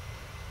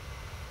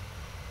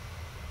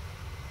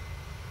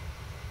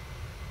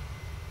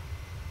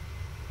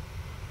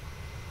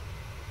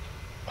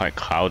 Quite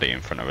cloudy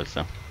in front of us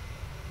though.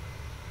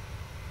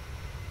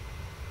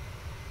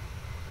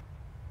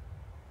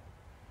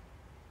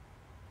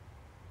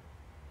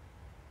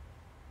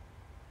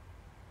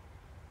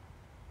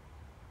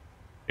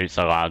 Who's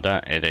the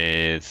louder? It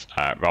is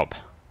Rob.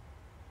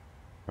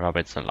 Rob,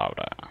 it's a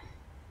louder.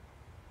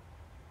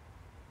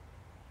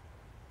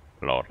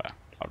 Louder.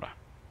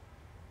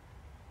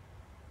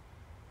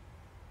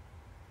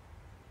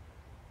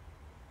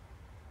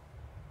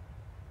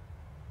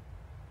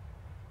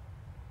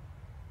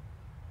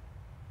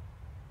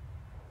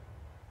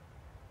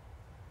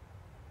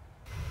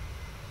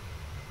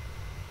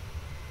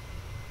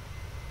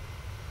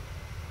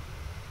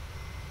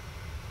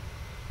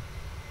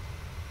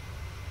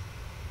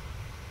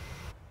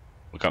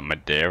 We've got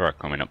Madeira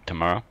coming up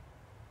tomorrow.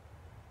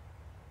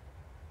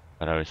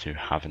 For those who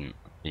haven't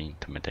been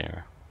to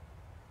Madeira.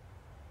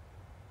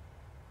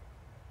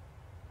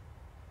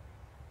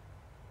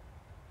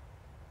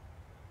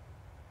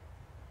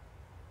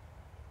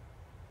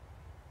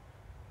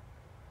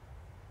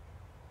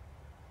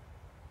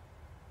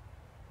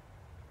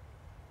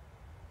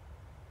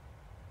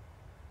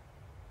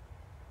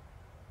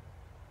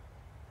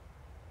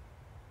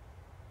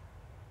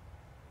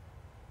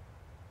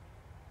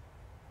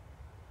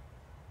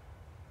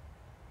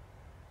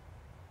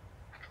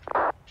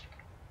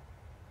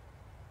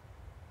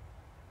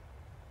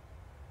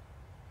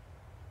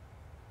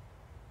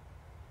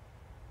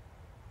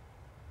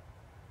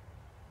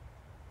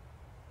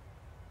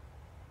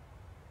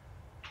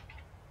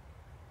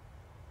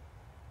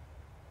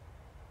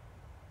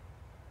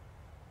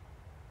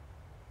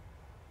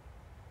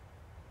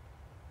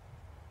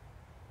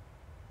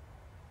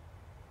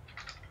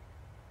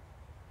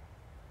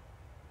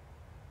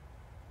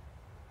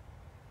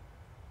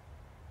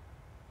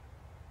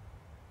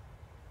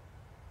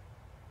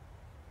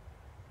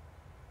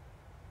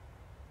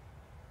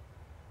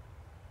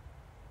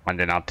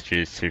 Landing altitude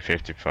is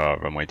 250 for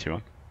runway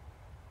 21.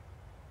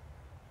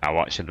 Now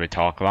what should we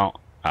talk about?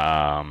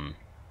 Wow,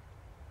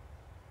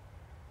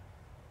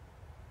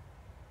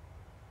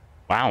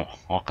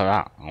 look at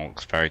that. It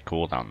looks very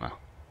cool down there.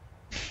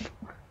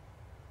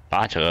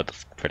 That actually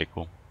looks pretty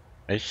cool.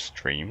 There's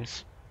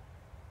streams.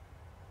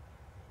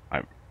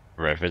 Like,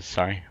 rivers,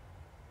 sorry.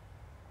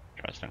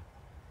 Interesting.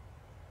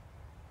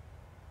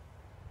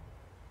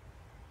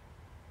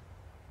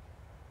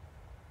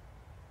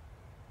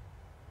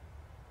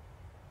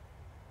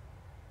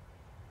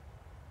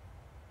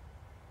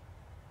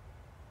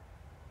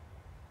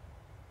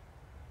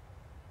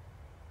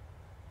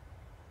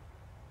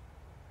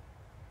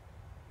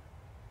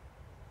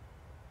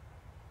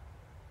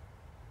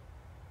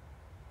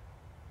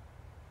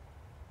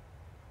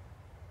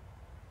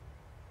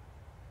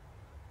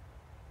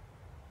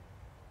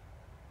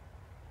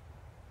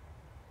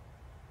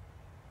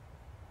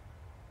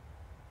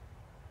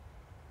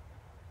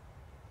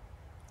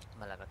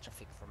 Malaga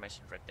traffic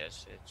information right there,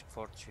 so it's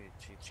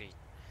 4223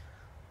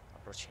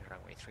 approaching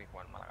runway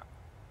 31 Malaga.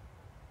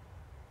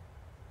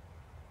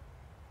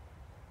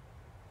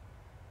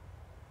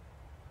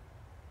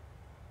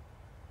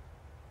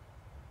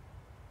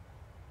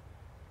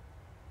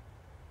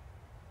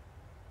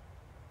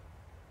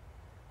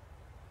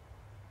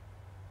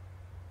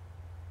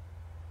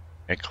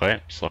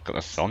 Eclipse, look at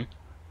the sun.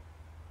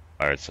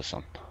 Where is the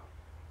sun?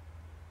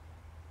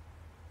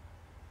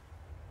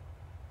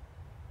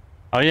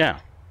 Oh yeah,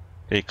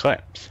 the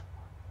eclipse.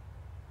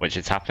 Which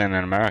is happening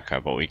in America,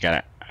 but we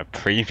get a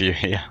preview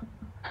here.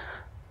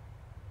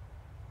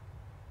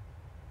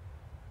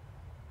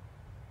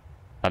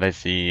 That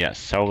is the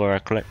solar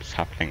eclipse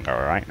happening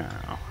right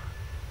now.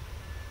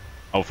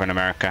 Over in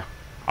America.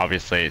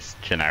 Obviously it's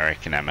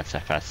generic in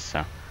MSFS,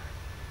 so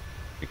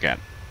you get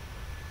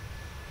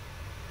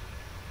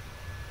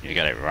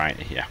it right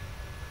here.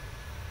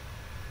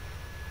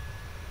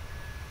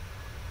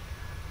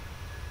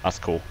 That's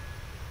cool.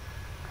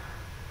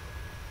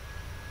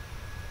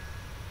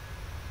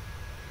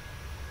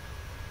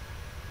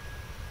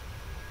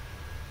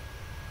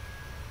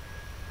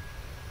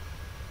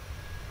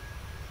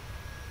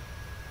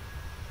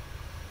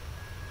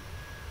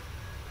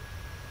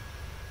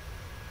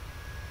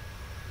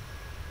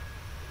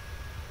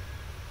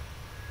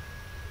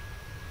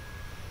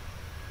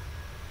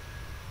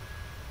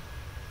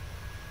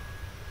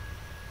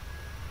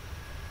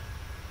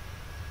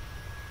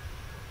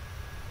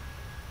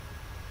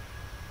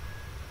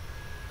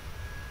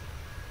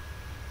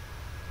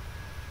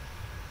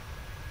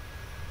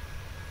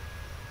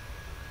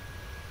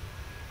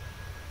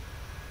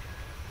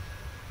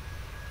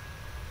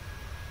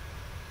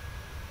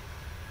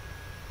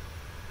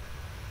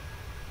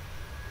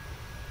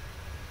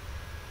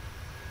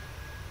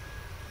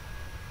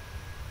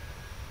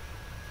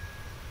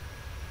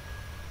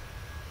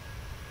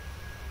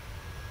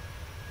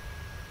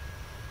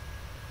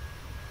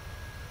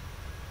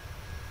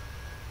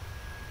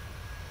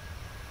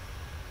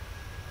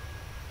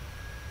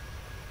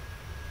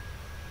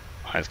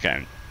 It's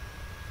getting...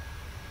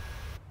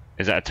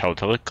 Is that a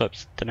total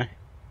eclipse today?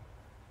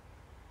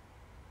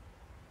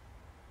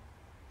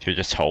 Should we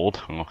just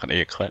hold and look at the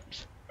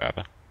eclipse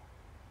forever?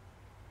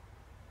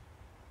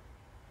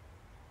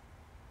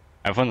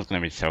 Everyone's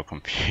gonna be so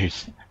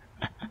confused.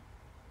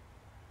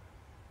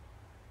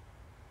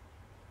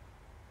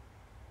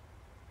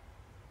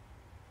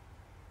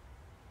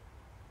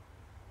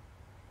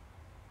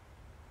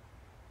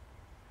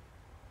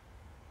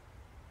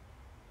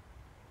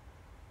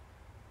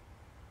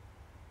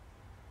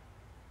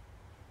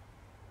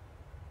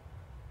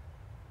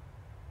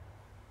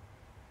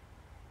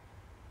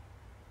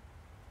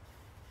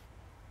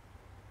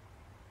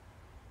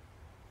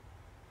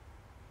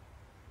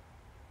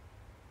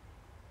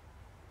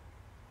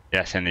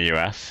 Yes, in the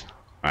US.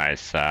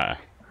 It's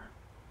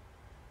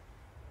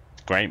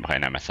great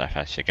playing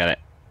MSFS. You get it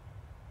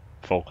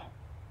full.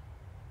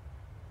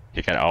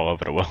 You get it all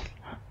over the world.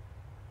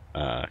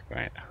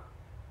 Great.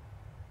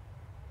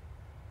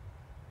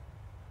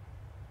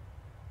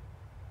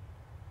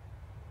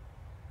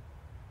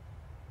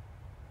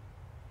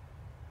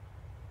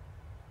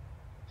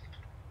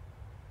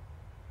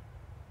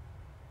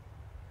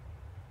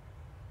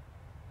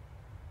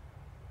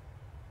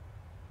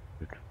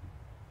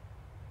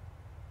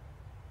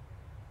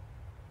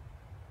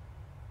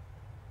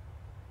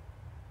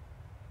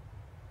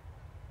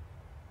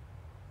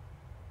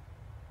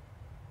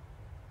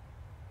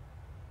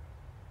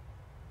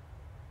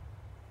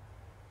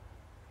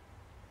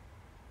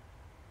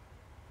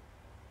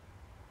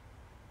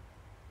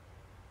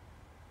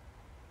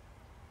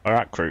 We're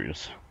at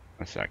cruise.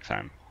 That's the next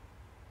time.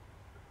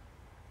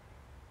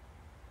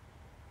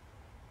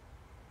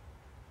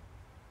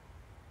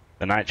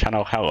 The night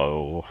channel,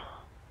 hello.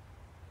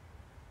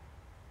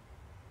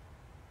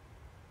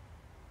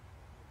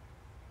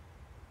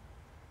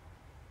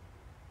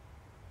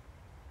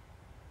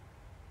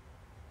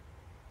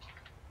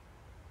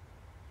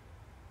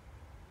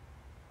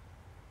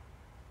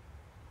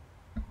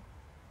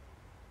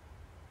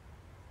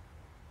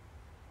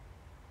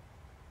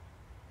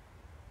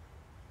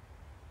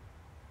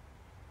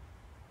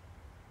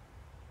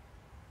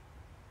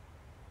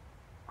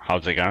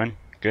 how's it going?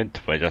 Good.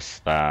 We're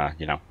just,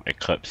 you know,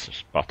 eclipse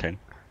spotting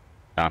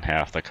down here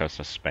off the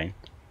coast of Spain.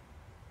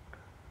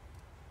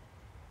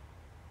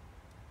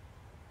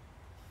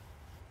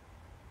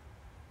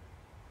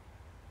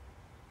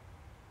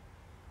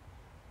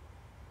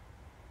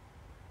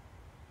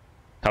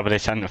 Top of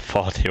descent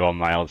 41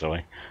 miles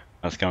away.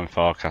 Let's go and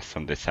forecast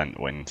some descent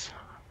winds.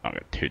 Not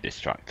get too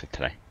distracted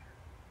today.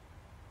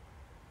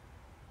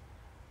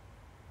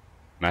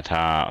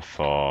 Meta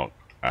for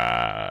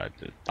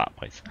that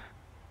place.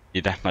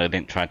 You definitely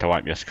didn't try to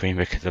wipe your screen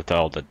because of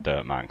all the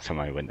dirt marks on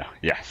my window.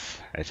 Yes,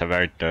 it's a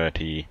very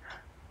dirty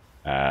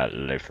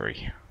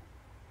livery.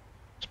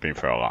 It's been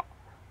through a lot.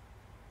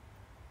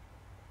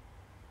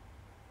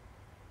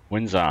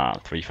 Winds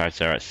are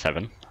 350 at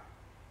 7.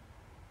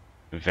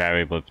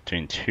 Variable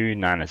between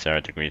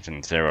 290 degrees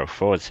and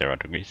 040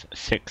 degrees.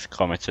 6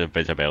 kilometers of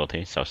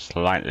visibility, so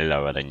slightly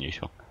lower than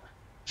usual.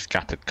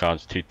 Scattered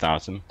clouds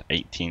 2000,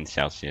 18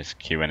 Celsius,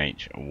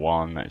 QNH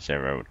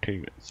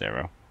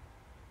 1020.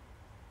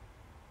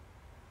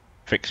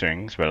 Fixed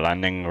wings, we're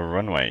landing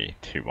runway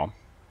 21.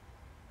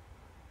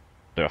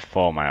 There are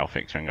 4 mile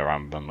fixed wing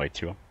around runway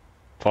 21.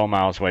 4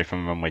 miles away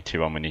from runway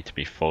 21, we need to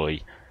be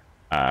fully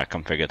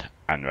configured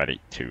and ready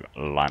to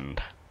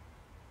land.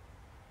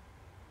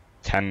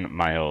 10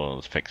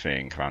 miles fixed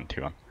wing around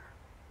 21.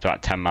 So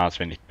at 10 miles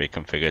we need to be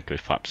configured with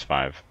flaps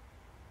 5,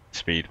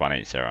 speed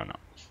 180 knots.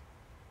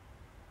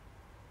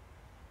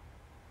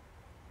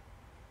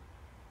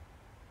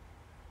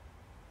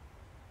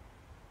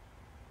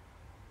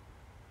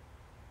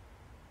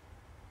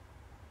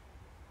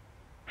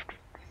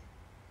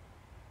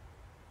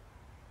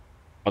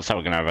 Also,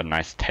 we're going to have a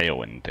nice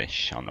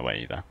tailwind-ish on the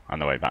way there, on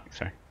the way back,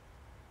 sorry.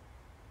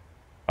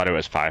 Thought it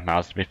was 5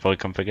 miles to be fully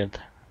configured.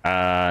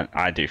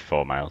 I do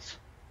 4 miles.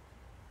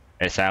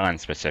 It's airline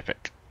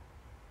specific.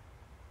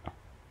 Oh.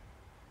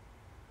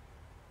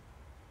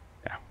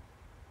 Yeah.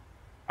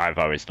 I've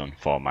always done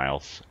 4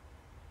 miles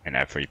in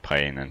every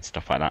plane and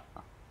stuff like that.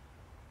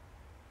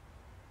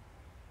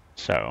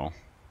 So,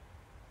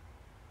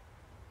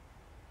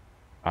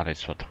 that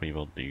is what we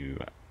will do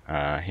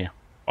here.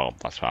 Well,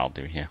 that's what I'll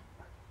do here.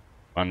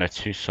 On the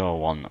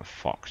 201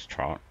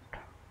 Foxtrot,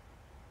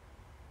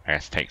 I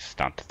guess takes us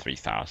down to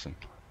 3000.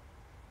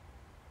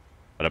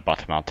 At the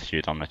bottom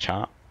altitude on the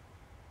chart.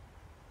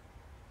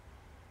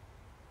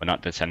 We're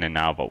not descending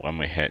now, but when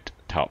we hit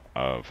top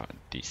of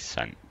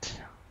descent,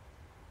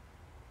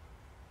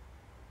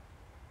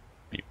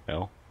 we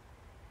will.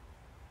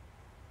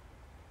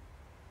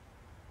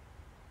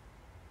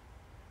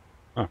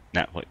 Oh,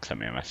 Netflix sent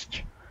me a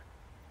message.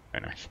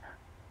 Very nice.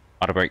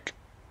 Auto brake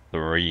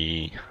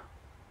 3.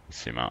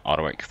 Sima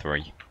Autowick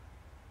 3.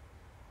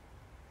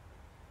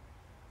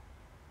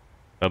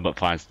 Robert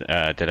Flies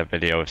did a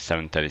video of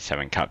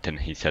 737 Captain.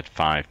 He said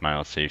 5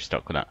 miles, so you've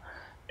stuck with that.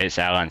 It's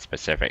airline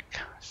specific,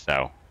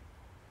 so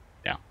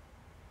yeah.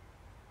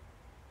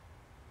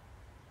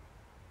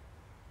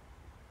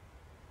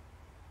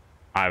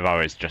 I've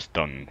always just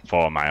done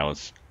 4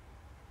 miles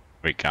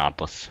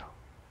regardless.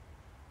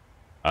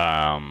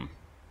 Will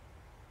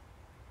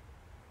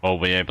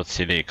we be able to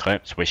see the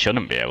eclipse? We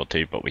shouldn't be able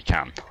to, but we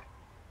can.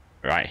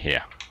 Right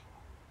here.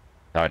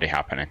 It's already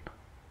happening.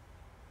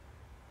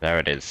 There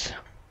it is.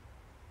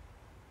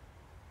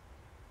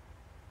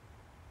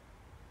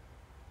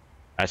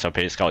 SOP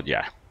is called,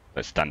 yeah,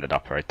 the standard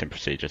operating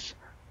procedures.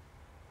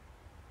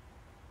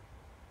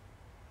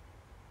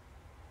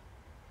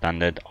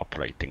 Standard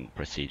operating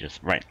procedures.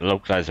 Right,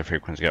 localizer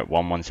frequency at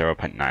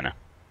 110.9.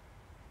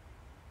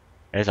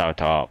 Here's our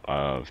top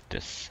of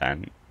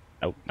descent.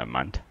 Oh, never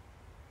mind.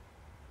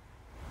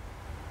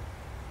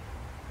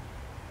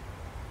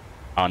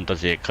 How long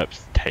does the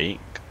eclipse take?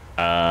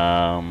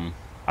 I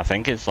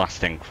think it's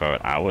lasting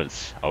for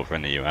hours over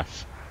in the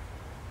US.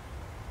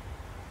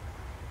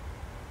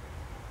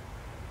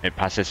 It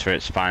passes through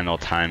its final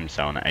time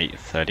zone at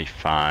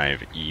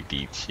 8:35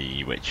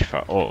 EDT, which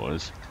for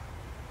us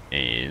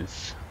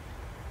is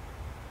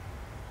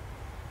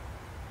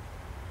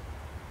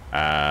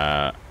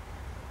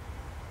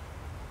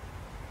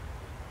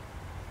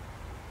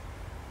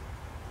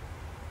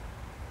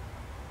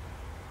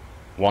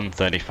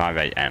 1:35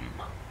 AM.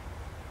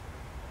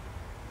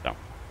 So.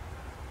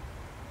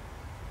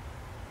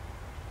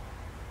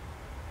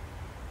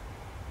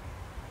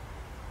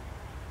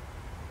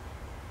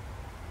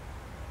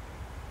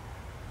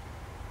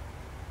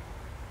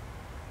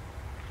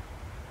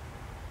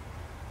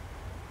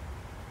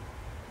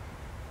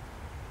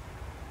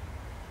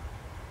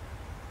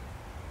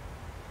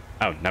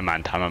 Oh, never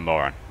mind, I'm a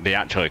moron. The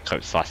actual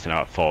eclipse lasting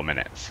about 4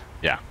 minutes.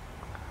 Yeah.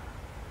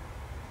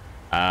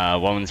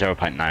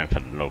 10.9 for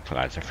the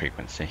localizer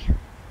frequency.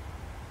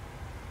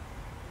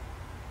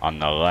 On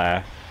the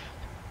left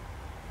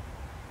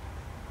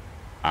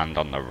and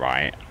on the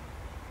right.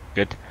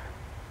 Good.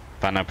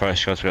 Final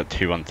approach goes, we've got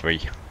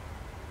 213.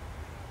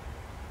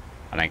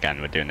 And again,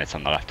 we're doing this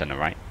on the left and the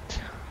right.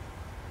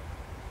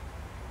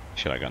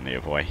 Should I go the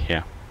other way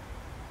here?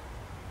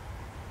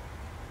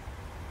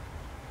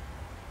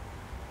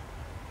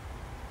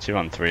 Two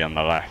on 3 on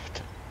the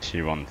left,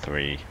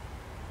 213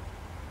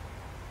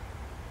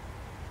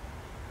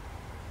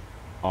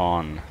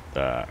 on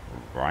the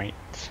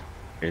right.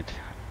 Good.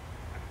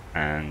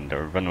 And the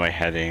runway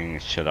heading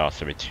should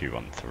also be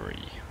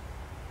 213.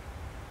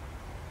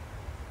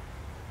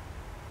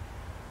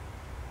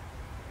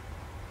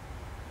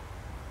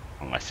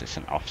 Unless it's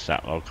an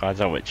offset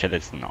localizer, which it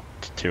is not.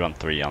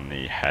 213 on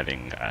the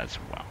heading as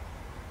well.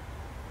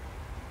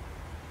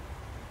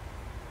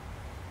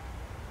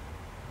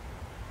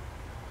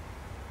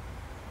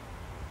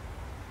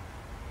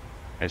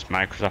 Is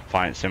Microsoft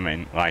Flight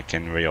Sim like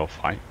in real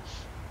flights?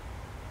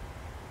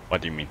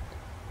 What do you mean?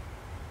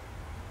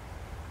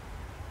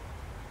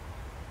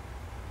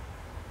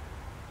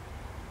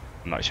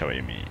 I'm not sure what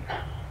you mean,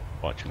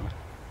 fortunately.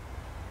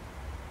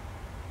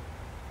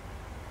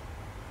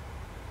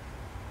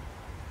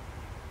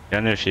 The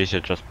only issue is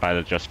just buy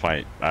the Just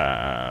Flight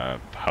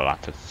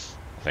Pilatus,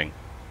 I think,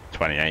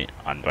 28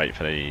 and wait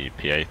for the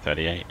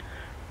PA38.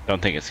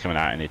 Don't think it's coming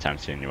out anytime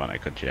soon. You want a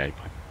good GA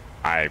plane?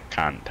 I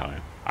can't tell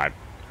you.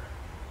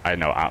 I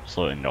know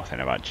absolutely nothing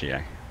about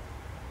GA.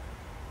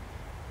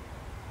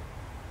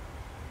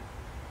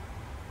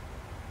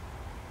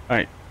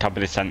 Alright, top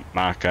of descent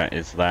marker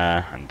is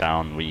there, and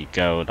down we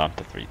go, down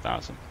to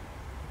 3,000.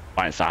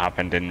 Flights that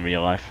happened in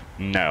real life?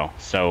 No.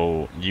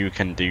 So you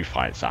can do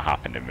flights that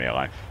happened in real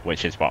life,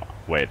 which is what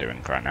we're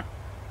doing right now.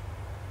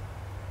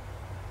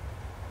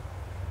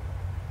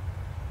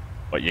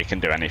 But you can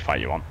do any flight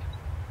you want.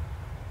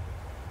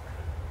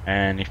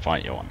 Any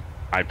flight you want.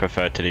 I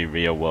prefer to do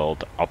real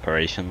world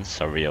operations,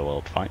 so real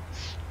world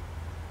flights.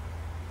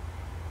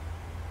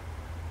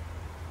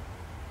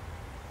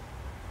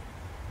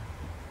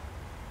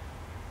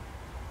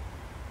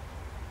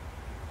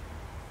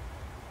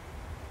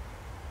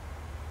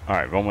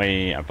 Alright,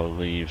 runway I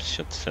believe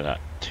should sit at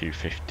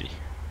 250.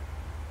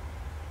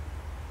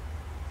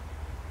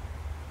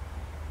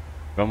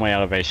 Runway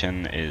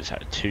elevation is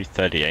at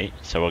 238,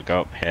 so we'll go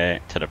up here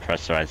to the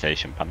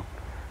pressurization panel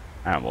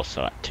and we'll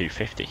set at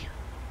 250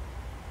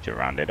 to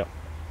round it up.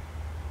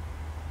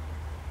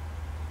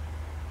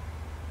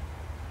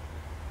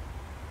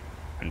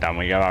 And down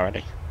we go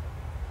already.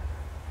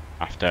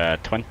 After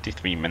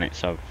 23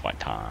 minutes of flight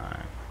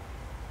time.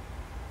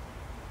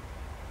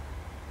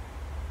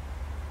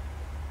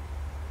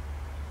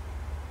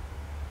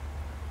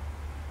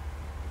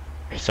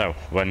 So,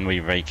 when we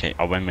vacate,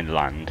 or when we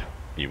land,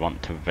 we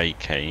want to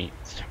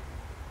vacate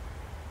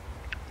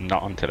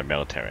not onto the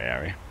military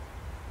area.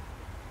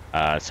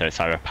 So it's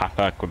either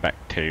Papa, Quebec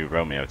 2,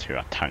 Romeo 2,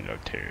 or Tango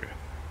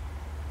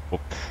 2.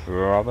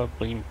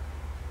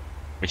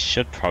 We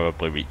should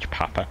probably reach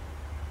Papa.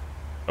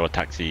 So we'll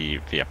taxi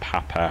via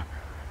Papa,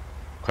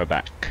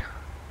 Quebec,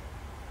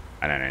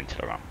 and then into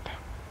the ramp.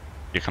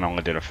 You can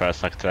only do the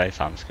first leg today,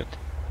 sounds good.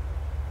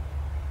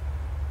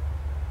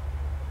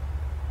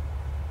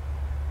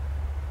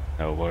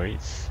 No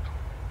worries.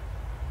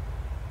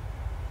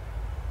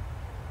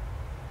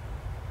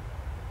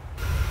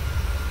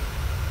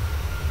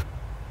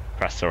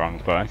 Pressed the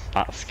wrong button,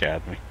 that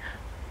scared me.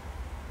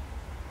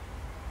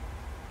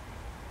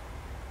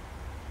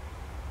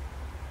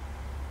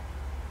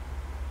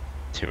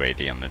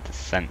 $280 on the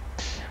descent,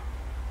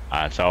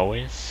 as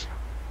always.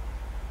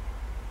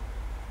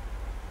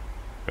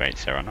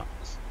 280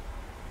 knots.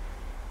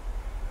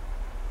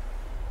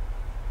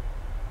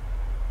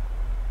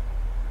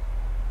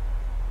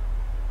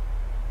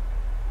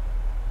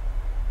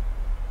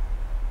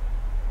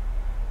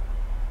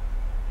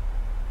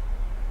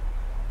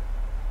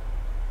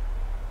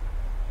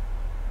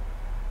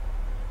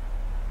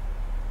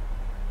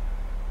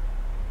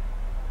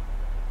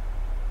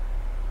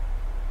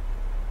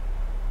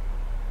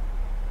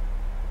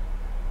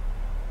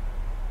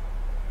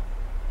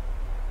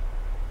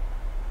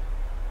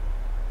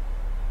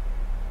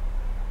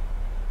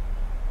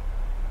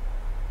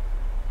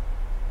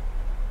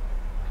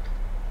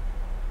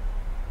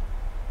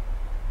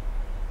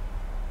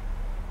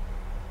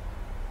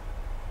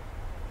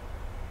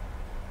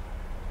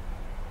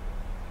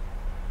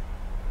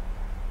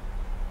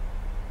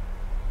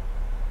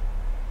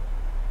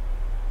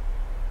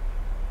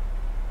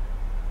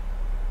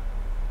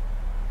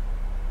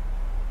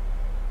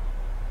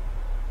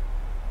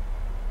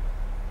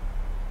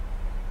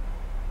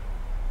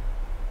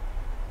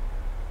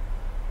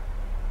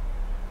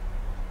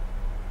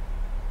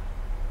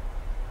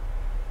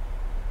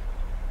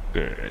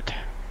 Good.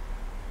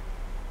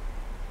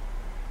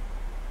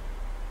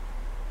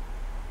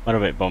 A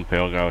little bit bumpy,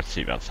 we'll go with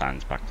seatbelt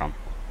signs back on.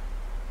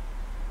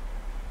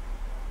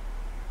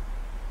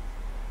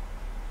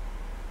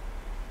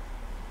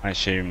 I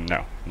assume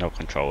no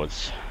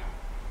controllers.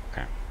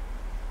 Okay.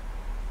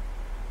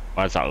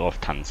 Where's that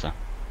Lufthansa?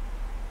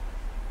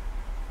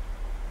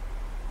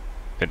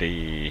 Did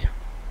he...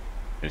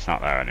 He's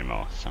not there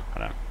anymore, so I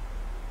don't...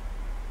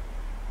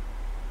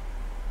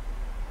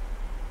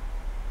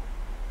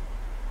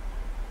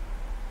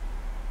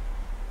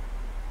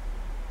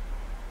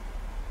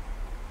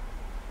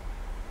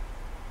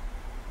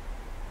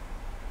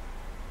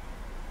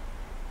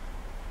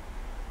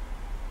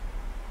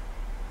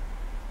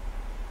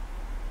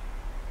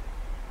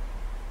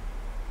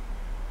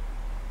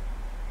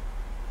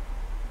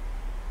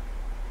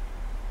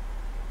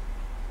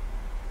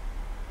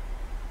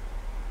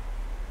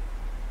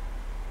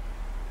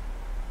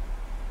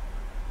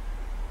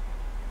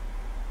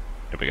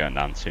 It'll be going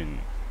down soon.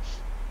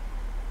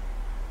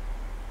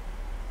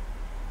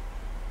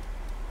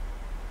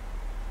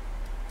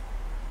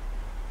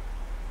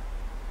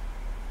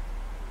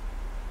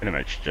 Pretty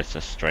much just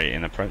a straight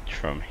in approach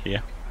from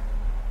here.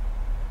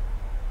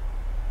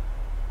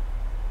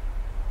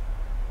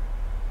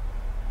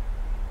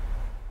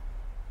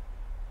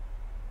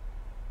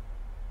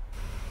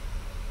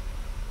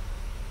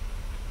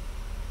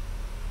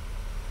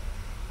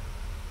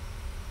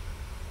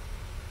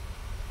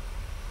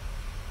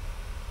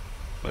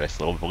 With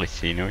this lovely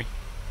scenery.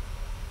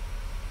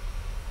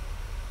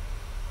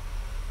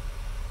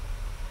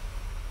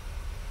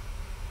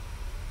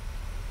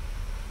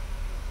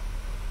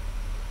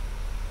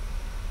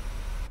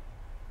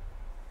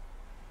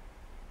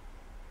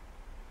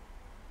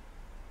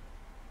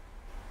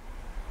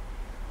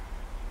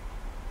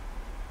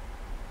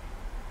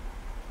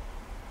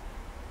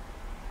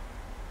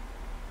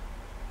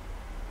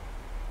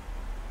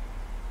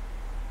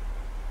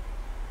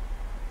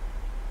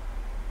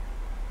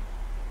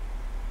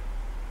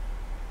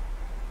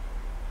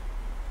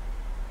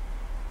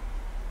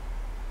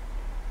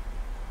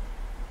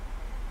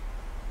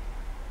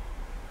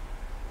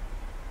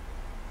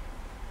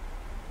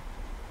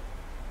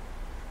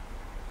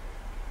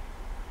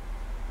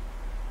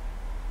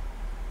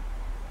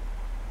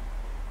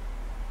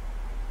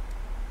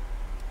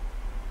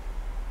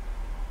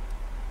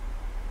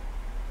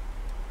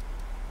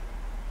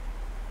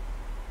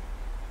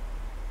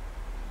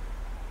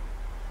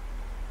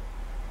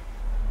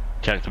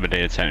 Check the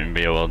video sent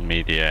via World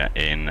Media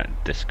in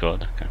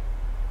Discord. Okay.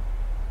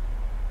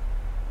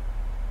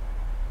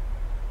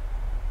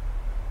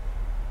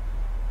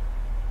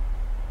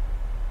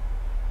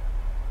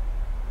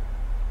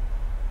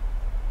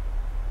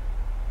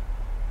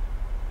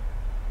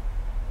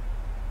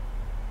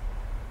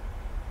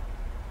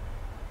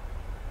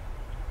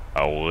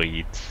 Oh,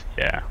 Leeds,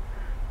 yeah.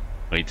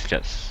 Leeds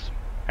gets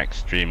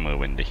extremely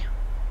windy.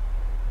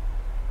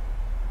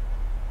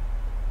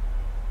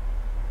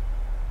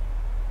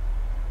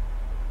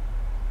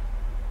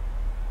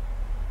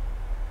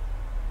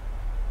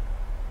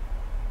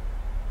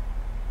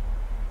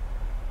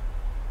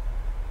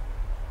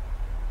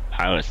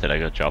 Pilots did a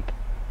good job.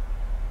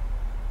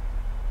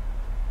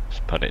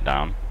 Just put it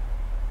down.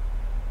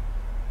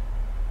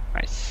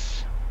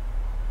 Nice.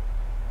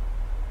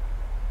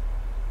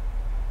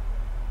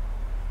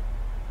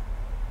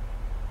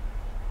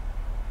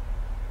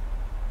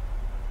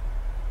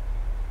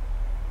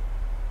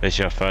 This is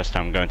your first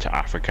time going to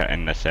Africa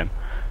in the sim.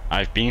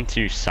 I've been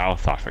to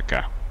South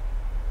Africa.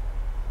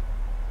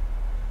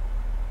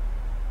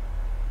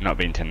 Not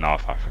been to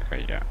North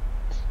Africa yet.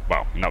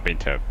 Well, not been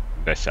to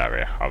this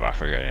area of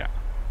Africa yet.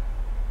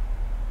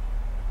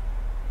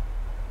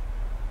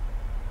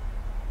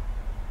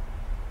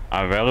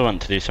 I really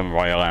want to do some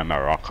Royal Air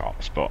Morocco,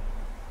 but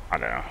I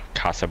don't know.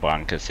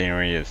 Casablanca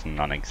scenery is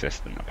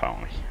non-existent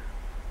apparently.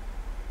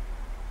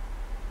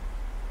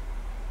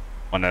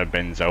 One of the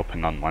bins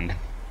open on London.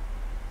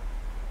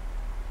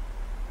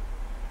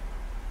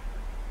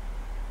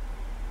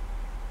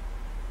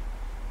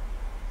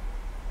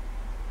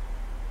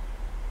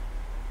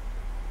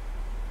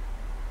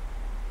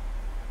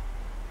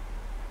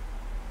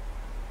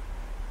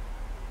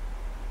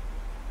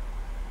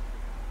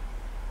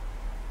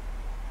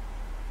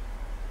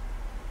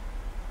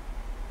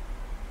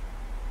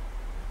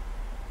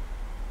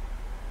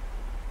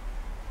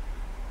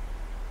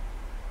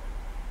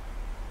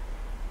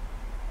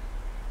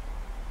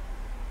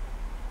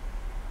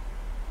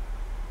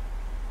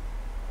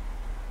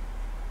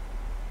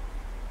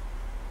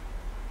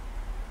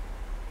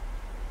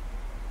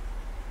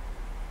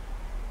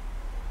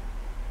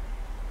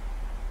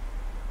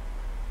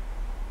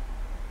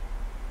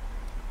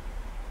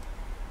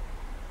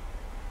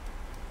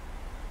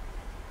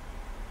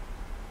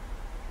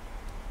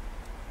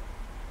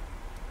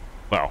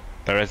 Well,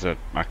 there is a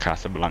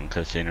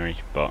Casablanca scenery,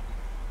 but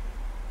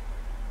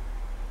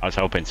I was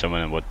hoping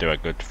someone would do a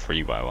good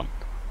freeway one,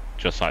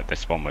 just like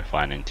this one we're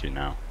flying into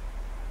now.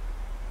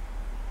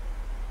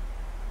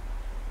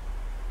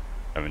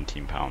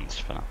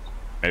 £17 for that.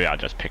 Maybe I'll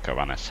just pick up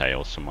on a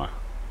sale sometime.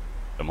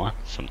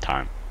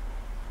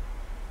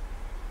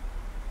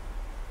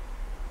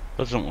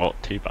 Doesn't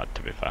look too bad,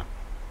 to be fair.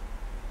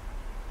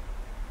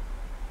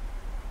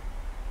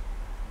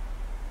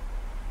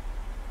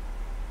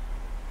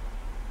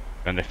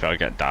 And if it'll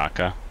get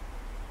darker?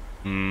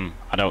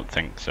 I don't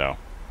think so.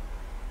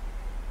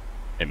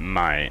 It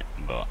might,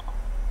 but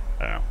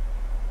I don't know.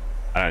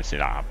 I don't see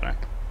that happening.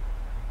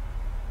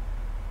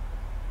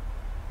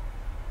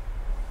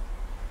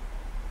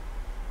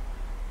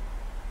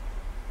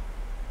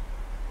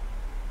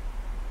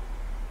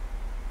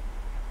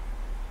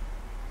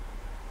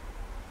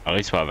 At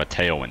least we'll have a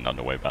tailwind on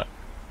the way back.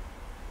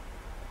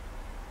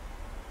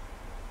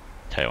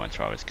 Tailwinds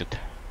are always good.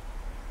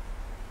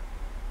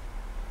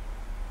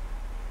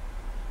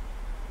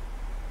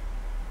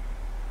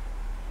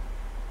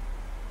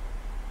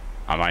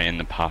 Am I in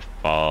the path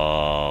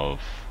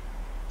of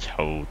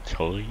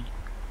totally?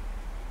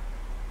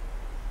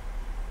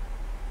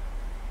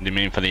 Do you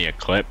mean for the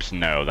eclipse?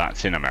 No,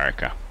 that's in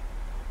America.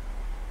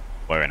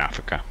 We're in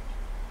Africa.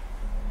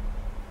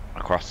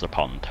 Across the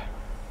pond.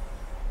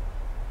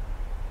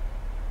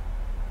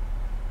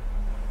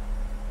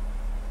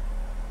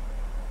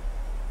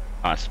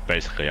 That's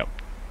basically up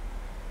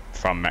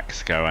from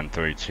Mexico and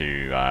through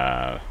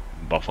to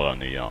Buffalo,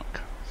 New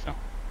York. So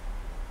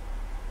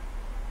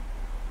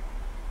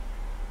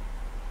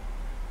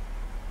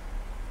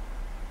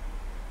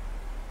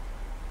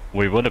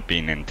we would have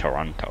been in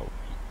Toronto.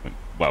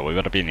 Well, we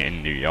would have been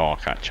in New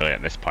York actually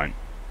at this point,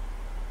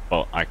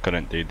 but I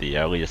couldn't do the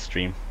earlier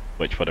stream,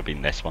 which would have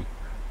been this one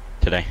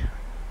today.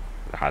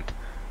 I had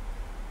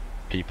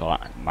people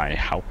at my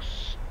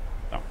house.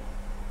 So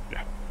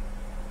yeah,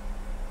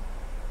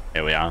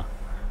 here we are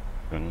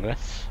doing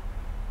this.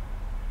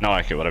 Not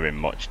like it would have been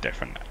much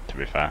different, to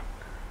be fair.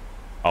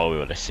 All we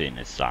would have seen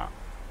is that,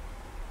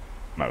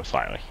 most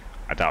likely.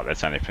 I doubt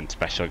there's anything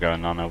special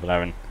going on over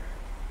there in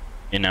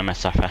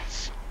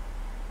MSFS.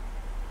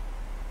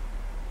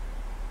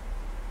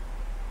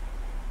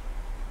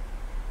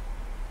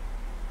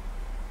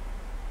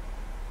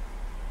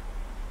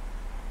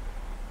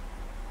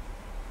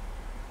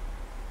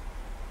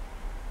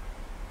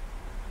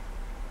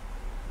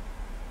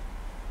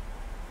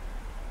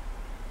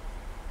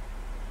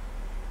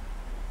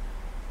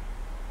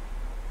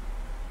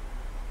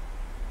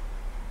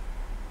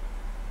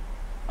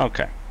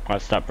 Okay,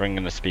 let's start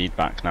bringing the speed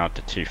back now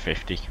to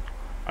 250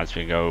 as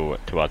we go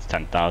towards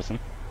 10,000.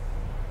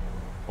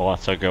 We'll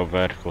also go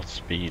vertical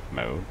speed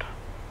mode.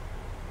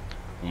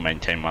 We'll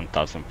maintain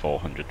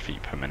 1,400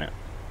 feet per minute.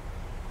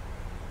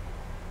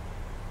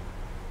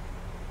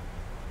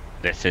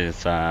 This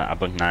is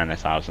above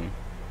 9,000.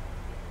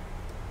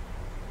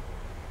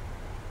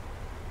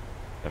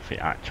 If we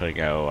actually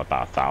go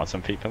about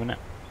 1,000 feet per minute,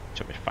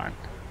 should be fine.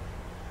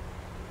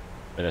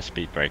 Bit of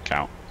speed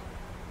breakout.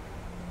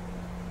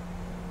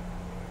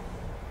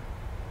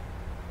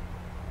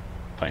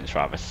 Plane's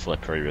rather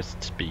slippery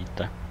with speed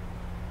there.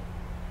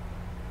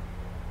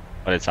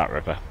 What is that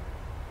river?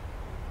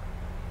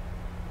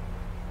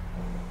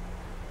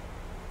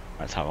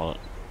 Let's have a look.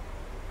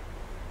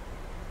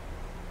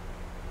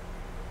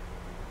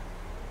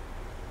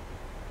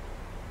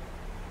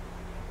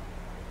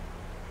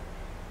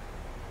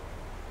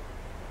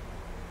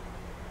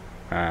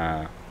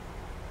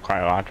 Quite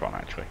a large one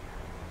actually.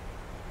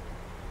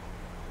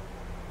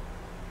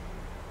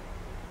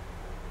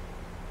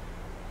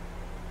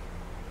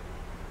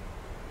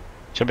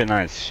 Should be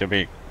nice, should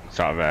be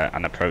sort of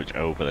an approach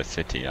over the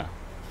city, yeah.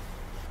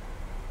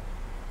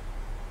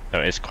 So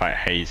it is quite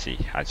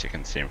hazy, as you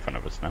can see in front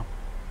of us now.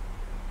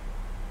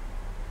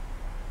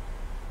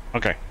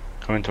 Okay,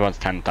 coming towards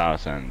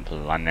 10,000,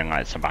 landing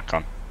lights are back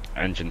on.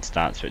 Engine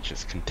start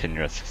switches,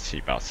 continuous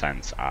seatbelt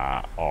signs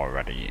are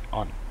already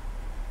on.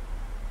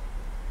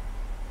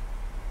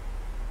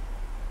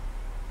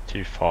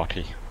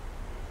 240.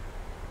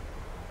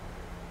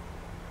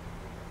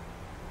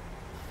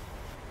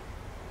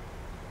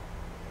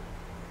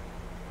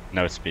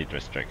 No speed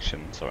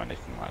restrictions or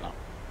anything like that.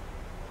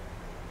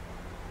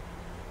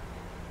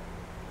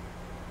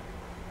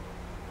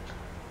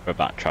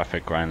 Rabat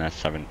traffic, Ryanair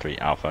 73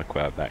 Alpha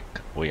Quebec.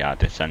 We are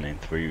descending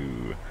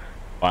through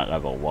flight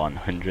level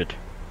 100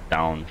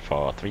 down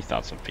for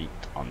 3,000 feet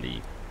on the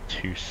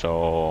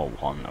 2-1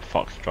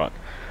 Foxtrot.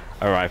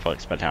 Arrival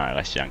expecting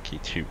ILS Yankee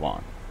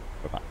 21.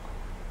 Rabat.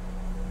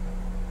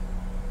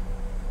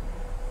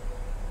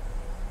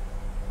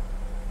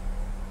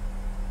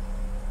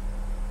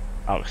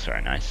 That looks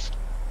very nice.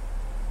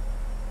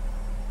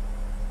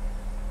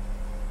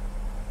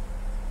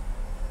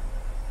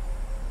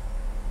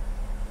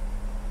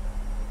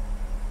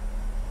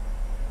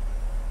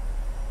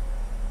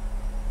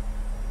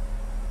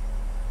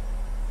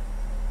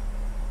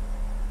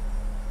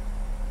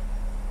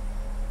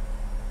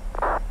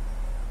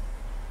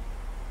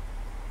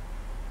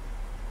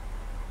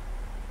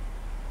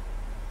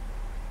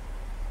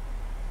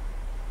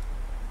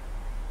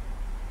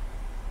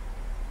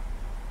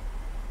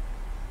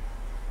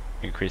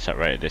 Increase that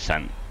rate of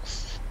descent.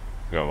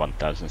 Go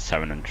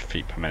 1,700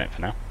 feet per minute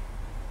for now.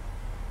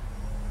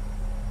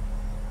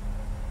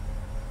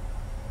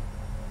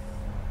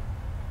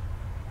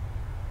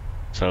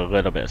 So a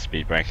little bit of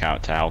speed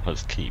breakout to help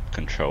us keep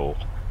control.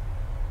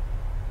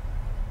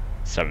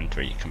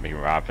 7.3 can be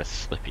rather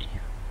slippy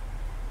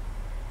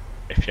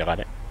if you let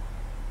it.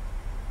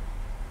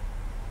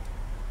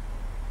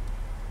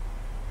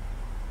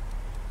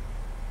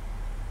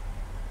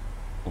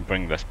 We'll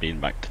bring the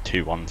speed back to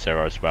 210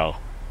 as well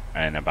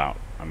in about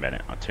a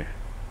minute or two.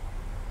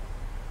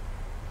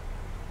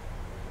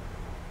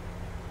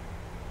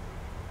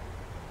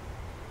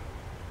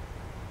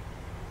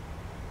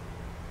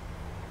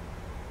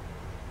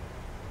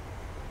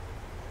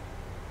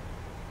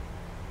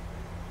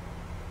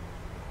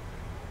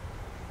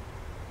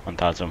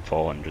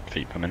 (1,400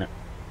 feet per minute).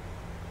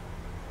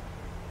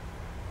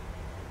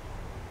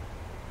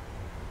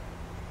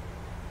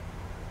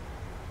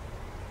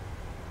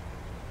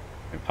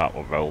 In fact,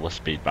 we'll roll the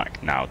speed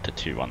back now to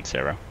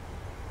 210.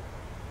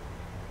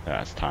 So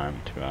that's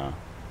time to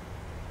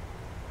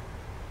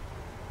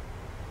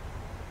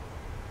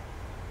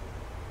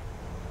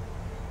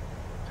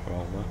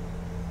control there.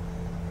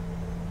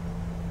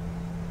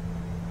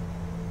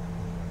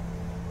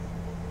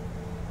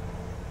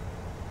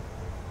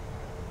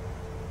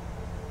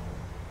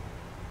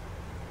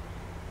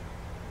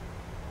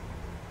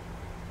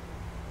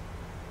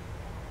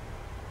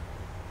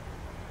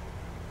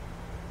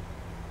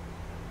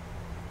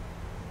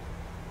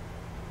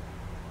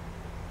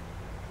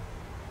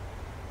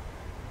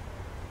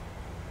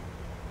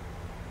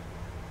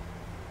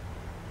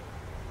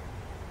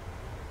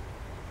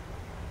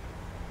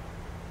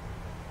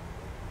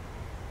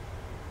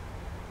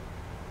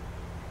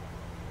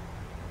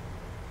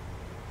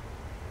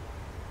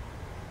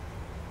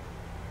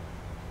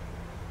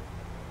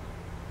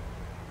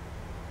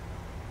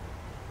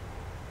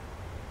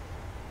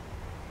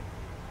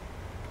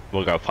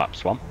 We'll go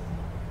flaps 1.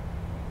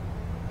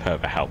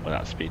 Further help with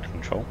that speed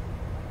control.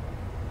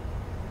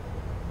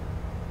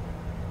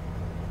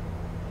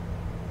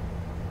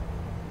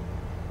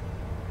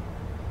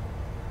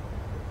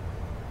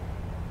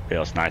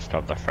 Feels nice to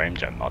have the frame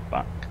gen mod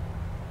back.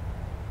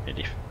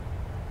 Really.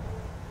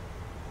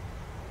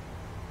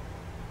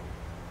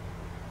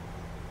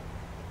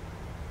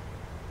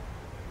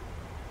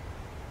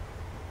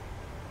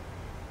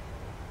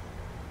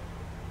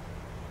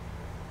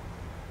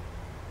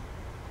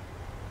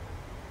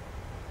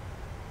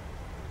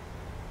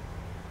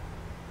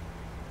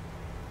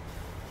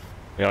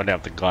 We already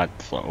have the glide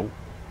slow.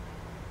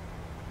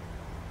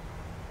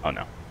 Oh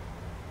no.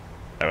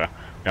 There we are.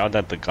 We already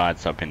have the glide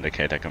stop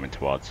indicator coming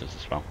towards us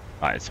as well.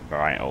 That is a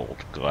bright old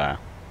glare.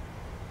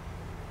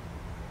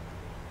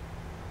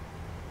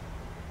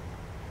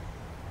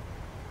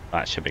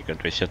 That should be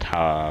good. We should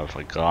have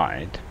a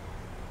glide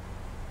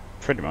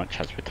pretty much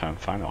as we turn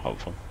final,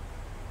 hopefully.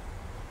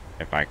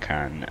 If I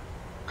can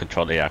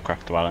control the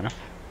aircraft well enough.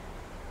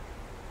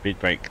 Speed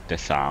brake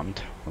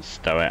disarmed. We'll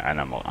stow it and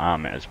then we'll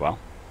arm it as well.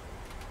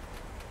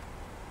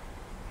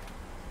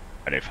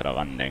 Ready for the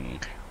landing.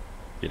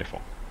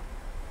 Beautiful.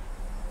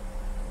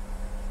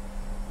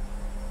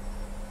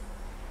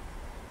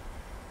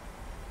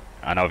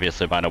 And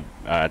obviously by the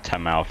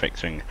 10-mile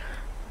fixing,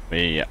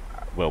 we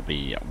will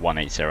be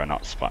 180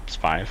 knots flaps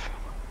 5,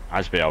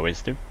 as we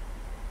always do.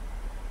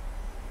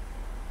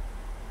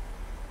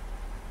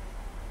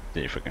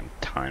 See if we can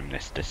time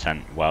this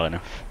descent well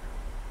enough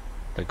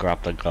to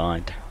grab the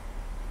glide.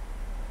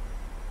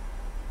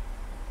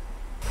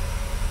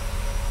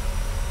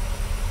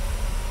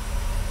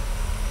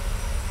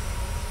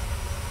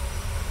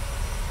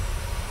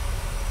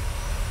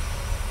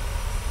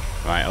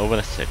 Right over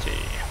the city.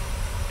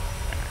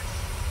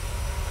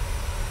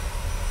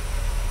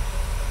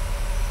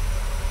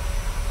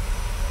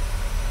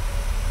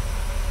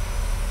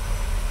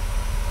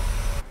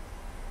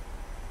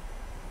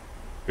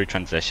 Through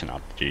transition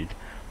altitude.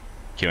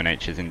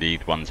 QNH is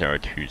indeed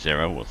 1020.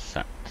 We'll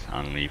set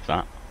and leave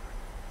that.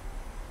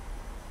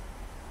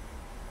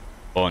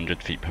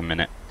 400 feet per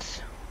minute.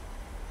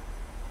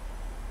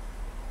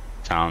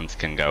 Sounds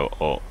can go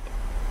up.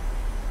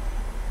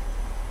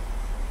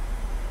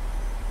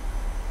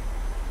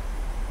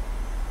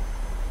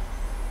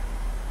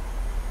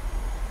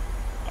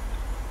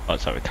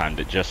 Looks like we timed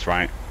it just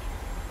right.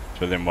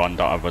 So within 1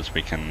 dot of us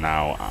we can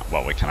now,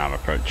 well, we can have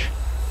approach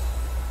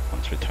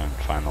once we turn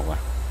final there.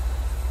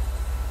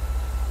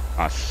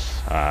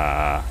 That's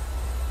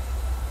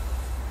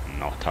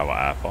not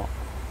our airport.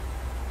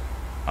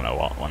 I don't know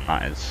what one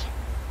that is.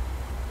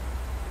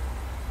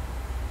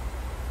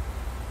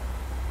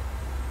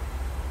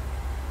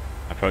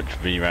 Approach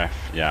VREF,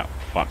 yeah,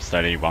 flap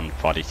steady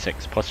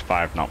 146 plus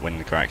 5 knot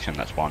wind correction,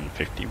 that's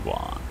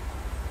 151.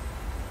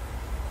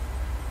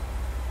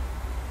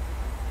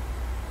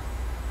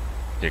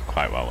 Did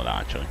quite well with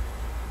that actually.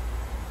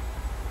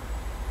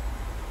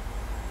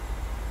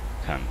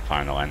 Turn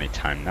final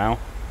anytime now,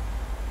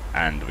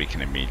 and we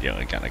can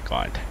immediately get a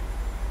glide.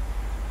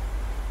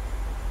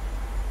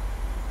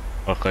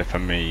 Luckily for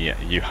me,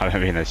 you haven't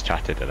been as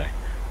chatty today.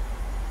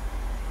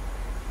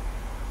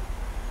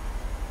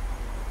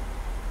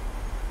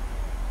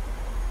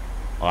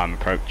 Alarm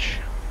approach,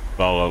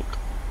 Roll Oak,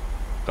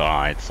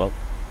 glide slope.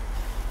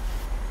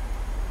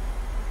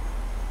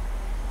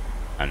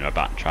 And we're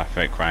back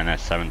traffic, Ryanair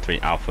 73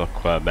 Alpha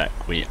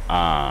Quebec. We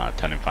are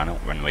turning final,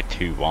 runway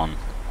 21,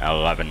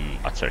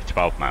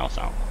 12 miles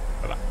out.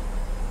 Over.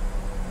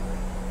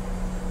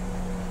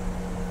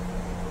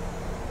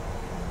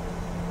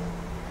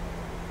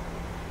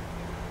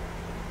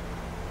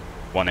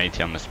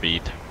 $180 on the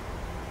speed.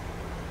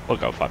 We'll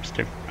go flaps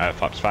 2,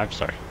 flaps 5,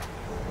 sorry.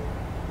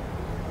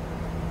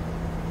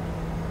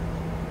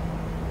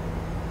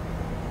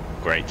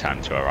 Great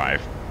time to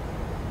arrive.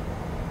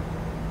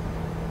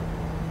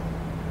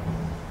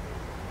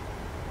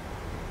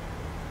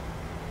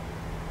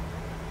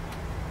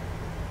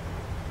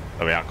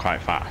 So we are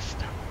quite fast.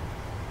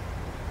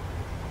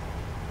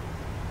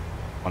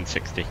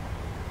 160.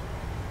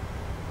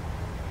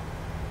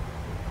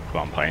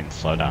 Come on plane,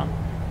 slow down.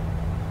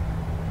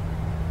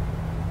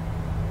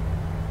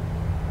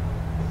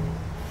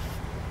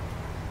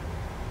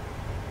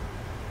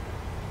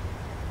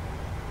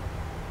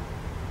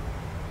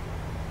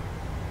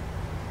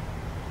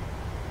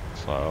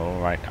 Slow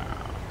right now.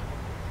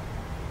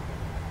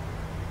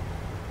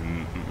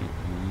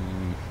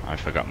 I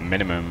forgot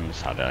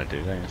minimums. How did I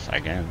do this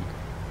again?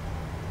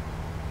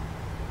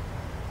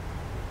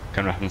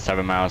 Coming up from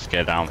 7 miles,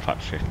 gear down,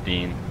 flaps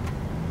 15.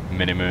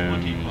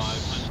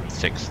 Minimums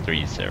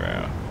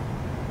 630.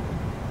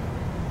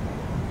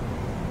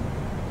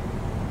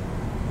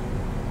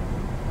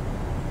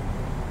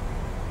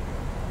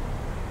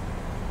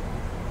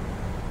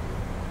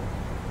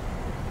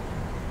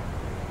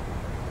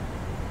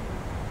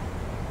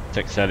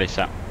 .630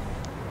 set.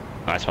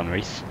 Nice one,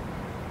 Reese.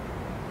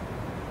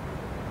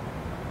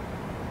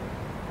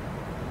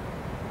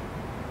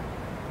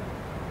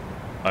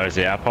 There's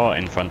the airport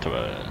in front of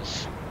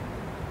us.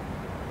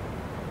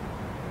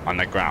 On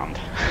the ground.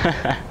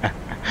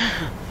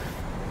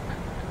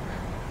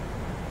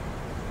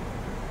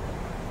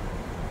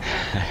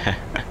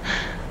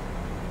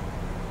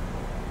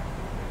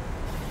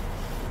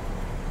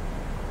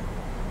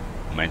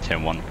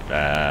 Maintain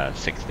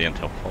 160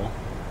 until 4.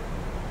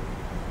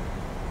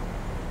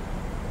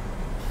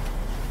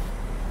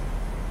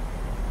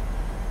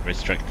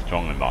 Restrict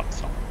strongly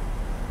box on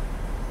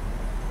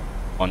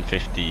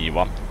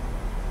 151.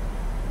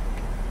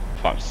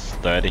 Flaps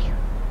 30.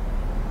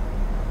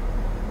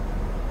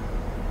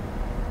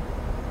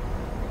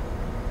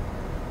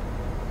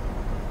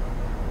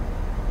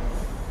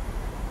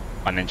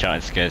 Landing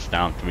chart skids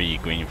down 3,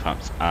 green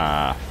flaps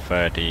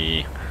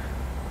 30.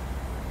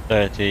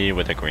 30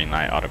 with a green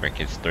light, auto brake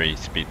is 3,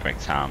 speed brake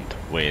sound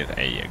with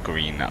a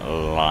green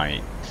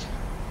light.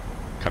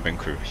 Cabin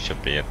crew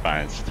should be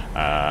advised.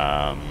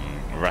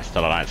 Rest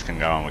of the lights can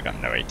go on, we got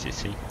no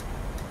ATC.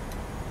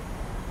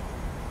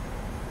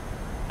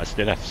 Let's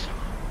do this.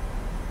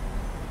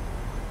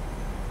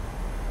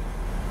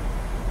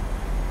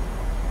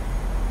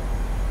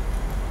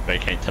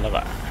 Vacate to the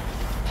left.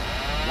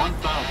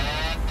 1,000.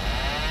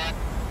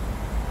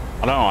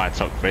 I don't know why I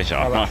took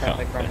visual. I've not got.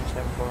 I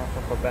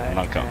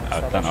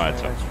don't know why I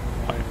took.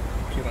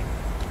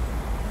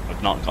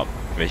 I've not got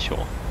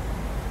visual.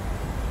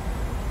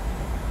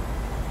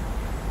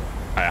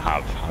 I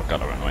have. I've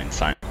got a runway in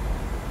sight.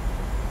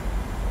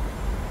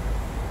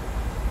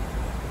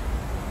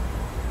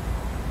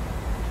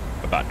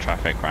 About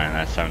traffic,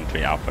 Ryanair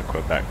 73 Alpha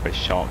Quebec with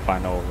short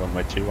final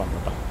runway 2 on the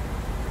dot.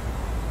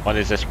 What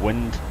is this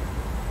wind?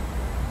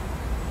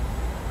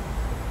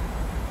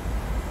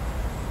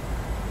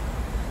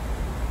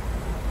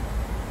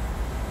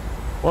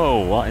 Whoa,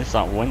 what is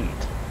that wind?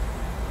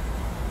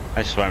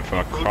 I just went from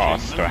a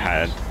cross to a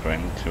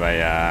headwind to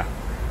a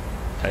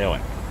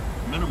tailwind.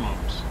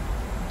 Minimums.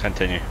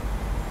 Continue.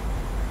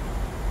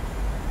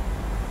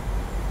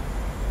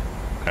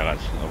 Okay,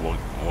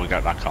 we'll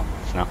get back on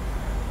this now.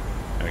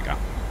 There we go.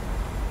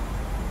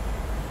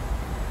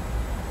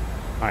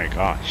 My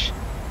gosh.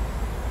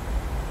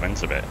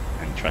 Wind's a bit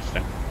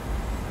interesting.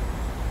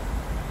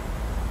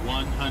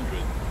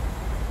 100.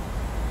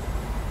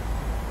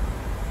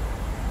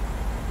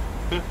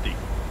 50.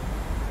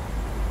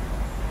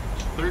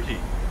 30.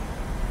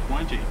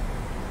 20.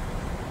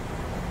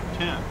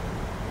 10.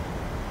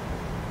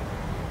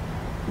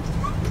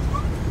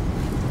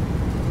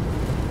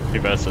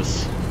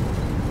 Reverses.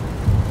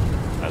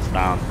 That's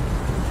down.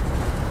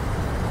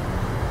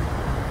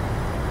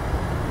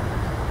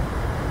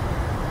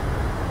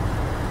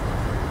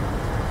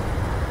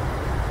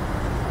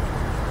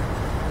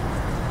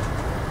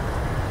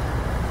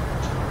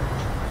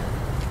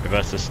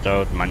 Reverses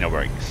stowed, manual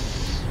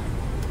brakes.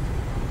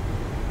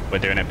 We're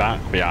doing it back?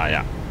 We are,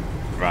 yeah.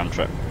 Round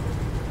trip.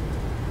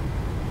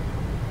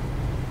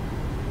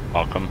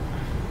 Welcome.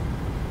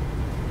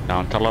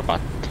 Down to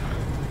Rabat.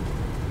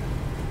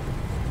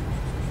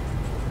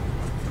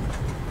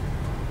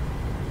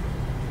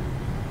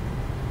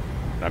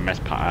 I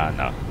missed part,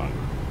 no, wrong.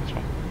 This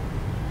one.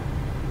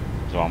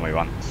 This is the one we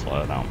want.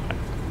 Slow down.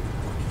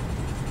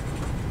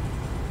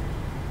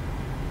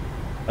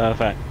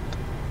 Perfect.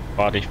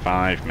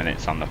 45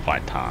 minutes on the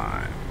flight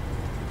time.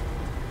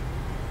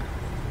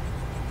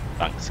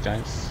 Thanks,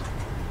 guys.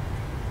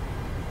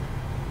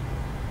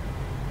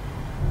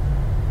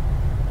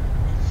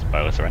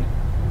 Spoilers are in.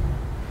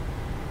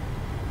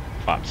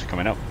 Flaps are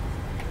coming up.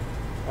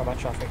 About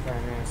traffic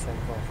right now,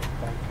 74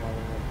 back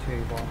to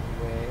 1,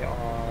 we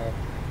are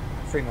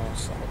 3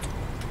 miles out.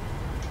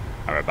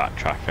 Rabat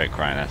traffic,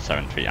 Ryanair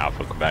 73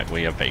 Alpha Quebec,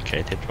 we are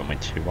vacated runway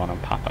 21 on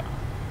Papa.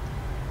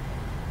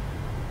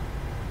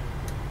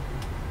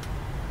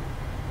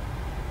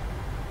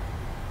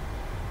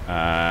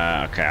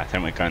 Okay, I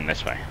think we're going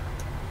this way.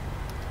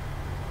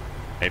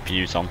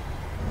 APU's on.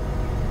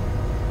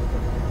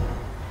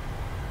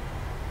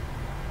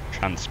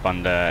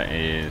 Transponder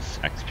is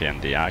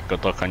XPMDR.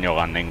 Good luck on your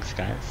landings,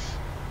 guys.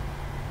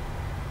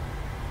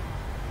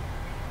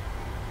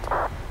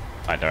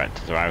 Flight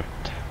directors are out.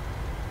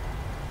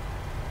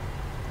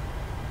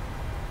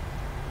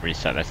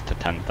 Reset this to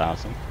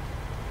 10,000.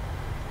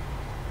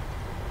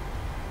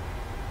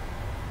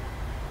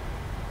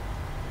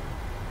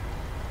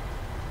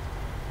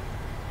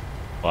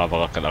 We'll have a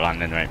look at the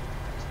landing rate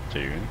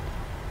soon.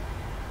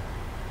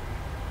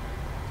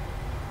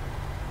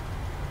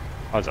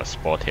 That was a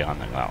sporty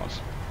landing, that was.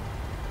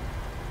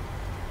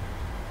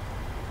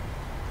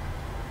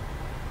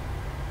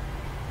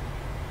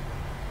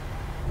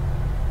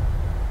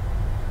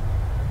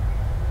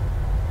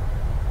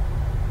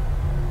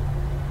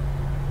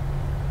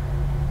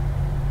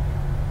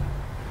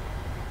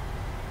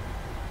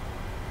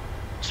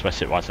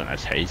 Wish it wasn't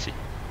as hazy.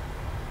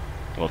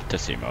 Love to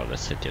see more of the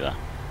city there.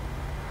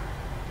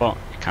 But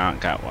you can't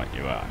get what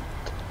you want.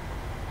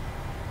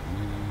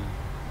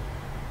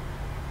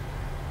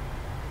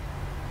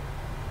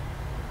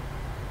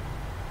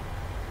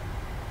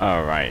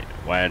 Alright,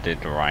 where did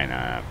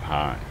Ryanair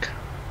park?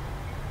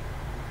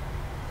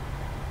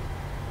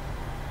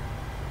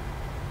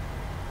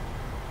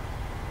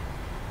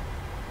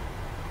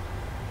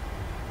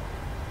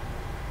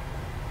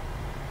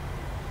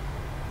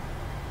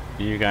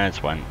 You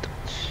guys went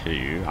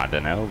to, I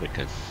don't know,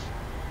 because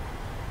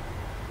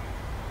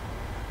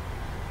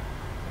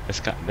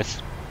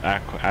this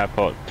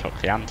airport took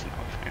the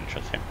Antonov.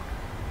 Interesting.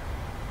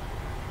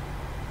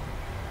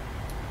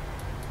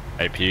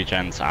 APU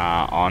gens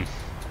are on.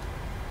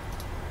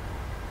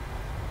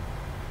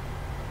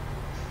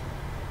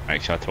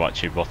 Make sure to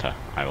watch your butter.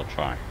 I will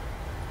try.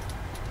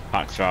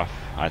 Parks are off.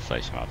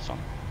 Isolation mode's on.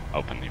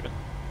 Open even.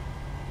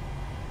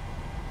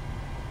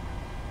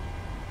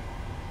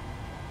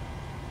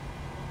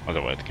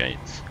 Other word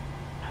gates.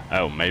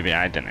 Oh, maybe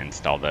I didn't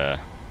install the.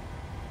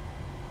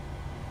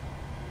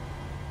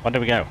 Where do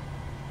we go?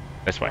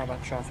 This way.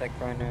 Rabat traffic,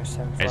 Ryanair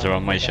 75. Is there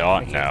only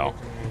short? No.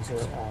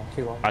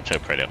 Actually,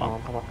 pretty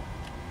long.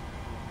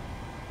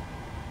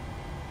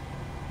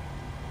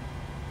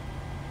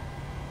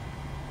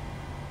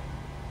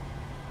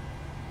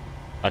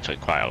 Actually,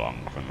 quite a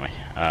long runway.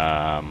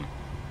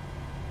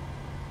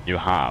 You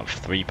have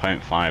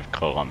 3.5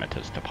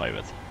 kilometers to play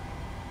with.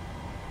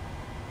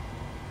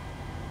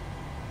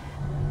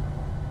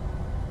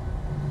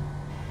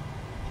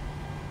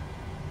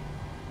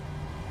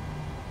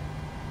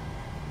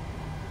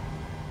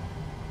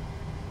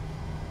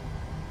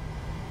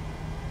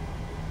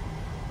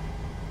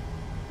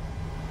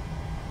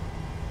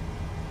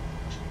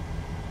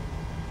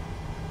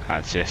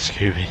 That's it,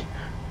 Scooby.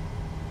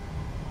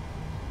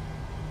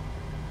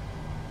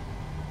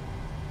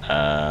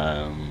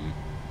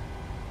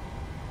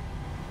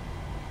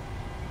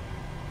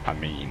 I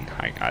mean,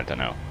 I don't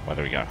know. Where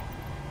do we go?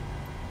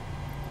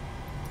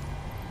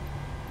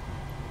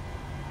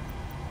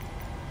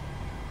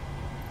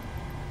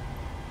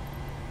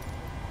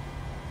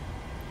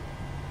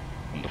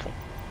 Wonderful.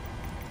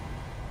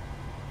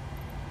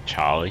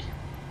 Charlie.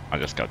 I'll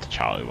just go to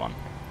Charlie 1.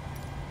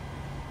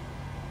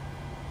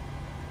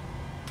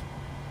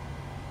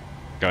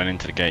 Going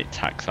into the gate,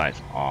 tax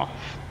lights off.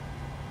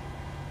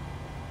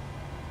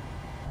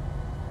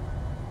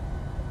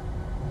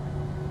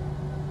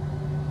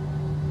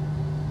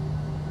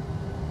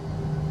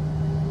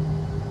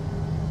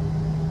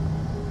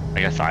 I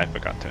guess I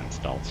forgot to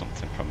install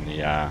something from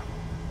the oh,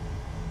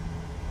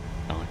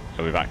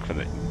 you'll be back for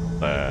the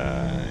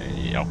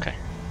okay.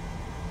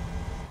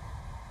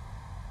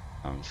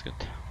 Sounds good.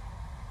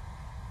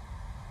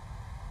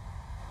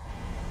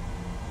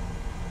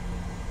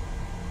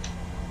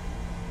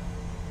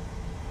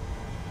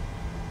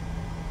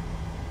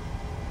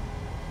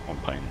 One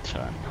plane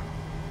turn.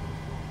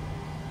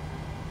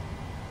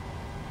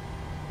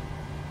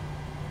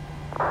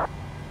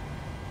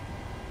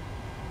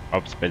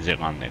 Oops, busy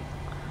landing.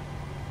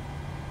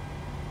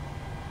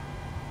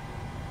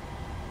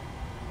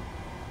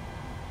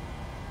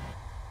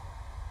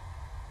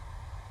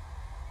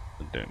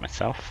 I'll do it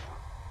myself.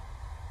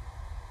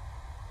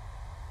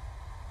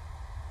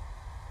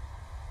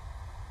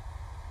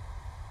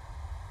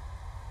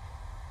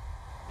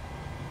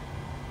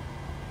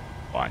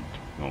 Fine.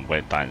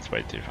 Wait, that's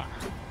way too far.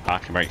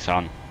 Parking brakes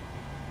on.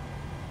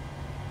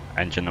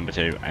 Engine number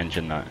 2,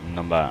 engine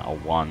number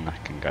 1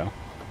 can go.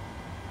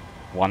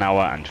 1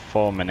 hour and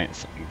 4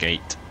 minutes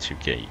gate to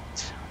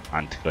gate.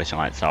 Anti-collision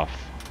lights off.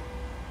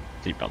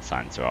 Seatbelt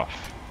signs are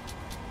off.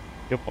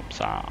 Fuel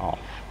pumps are off.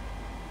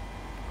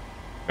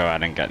 Go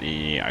ahead and get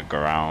the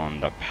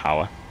ground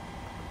power.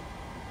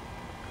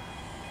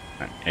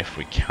 And if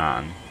we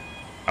can.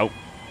 Oh!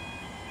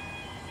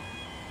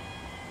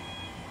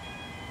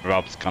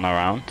 Rob's gone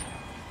around.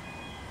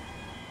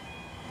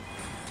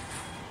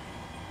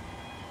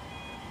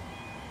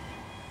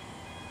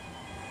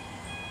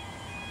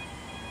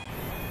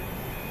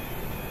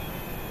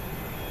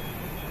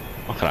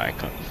 Look at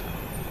that.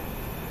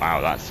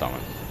 Wow, that's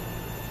something.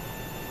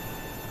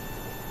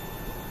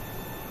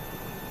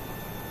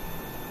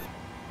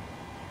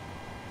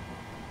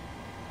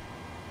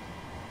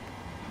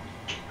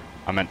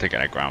 I meant to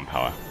get a ground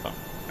power, but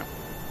no.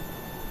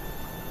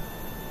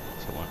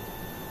 So what?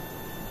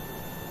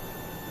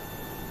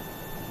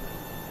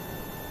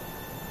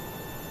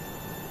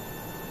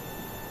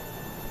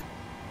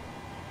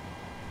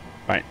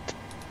 Right.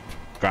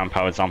 Ground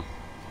power's on.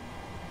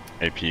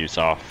 APU's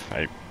off.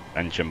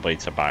 Engine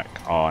bleeds are back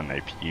on.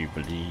 APU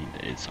bleed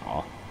is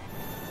off.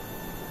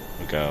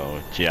 We'll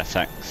go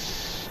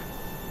GSX.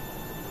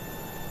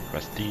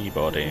 Press D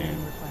boarding.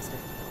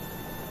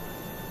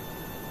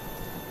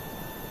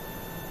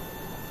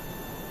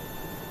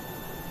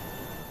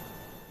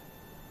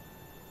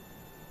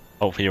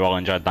 Hopefully you all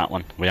enjoyed that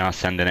one. We are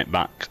sending it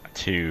back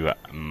to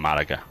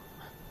Malaga.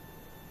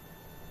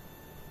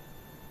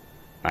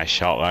 Nice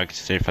short lag to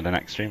see for the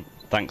next stream.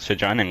 Thanks for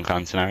joining,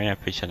 Clan Scenery, I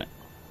appreciate it.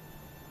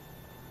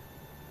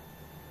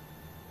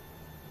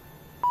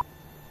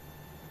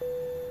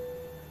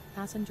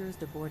 Passengers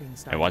to boarding It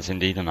starting. was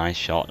indeed a nice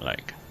short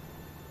leg.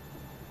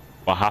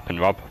 What happened,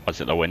 Rob?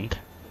 Was it the wind?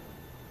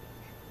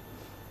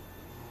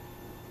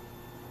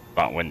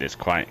 That wind is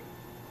quite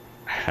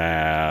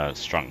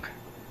strong.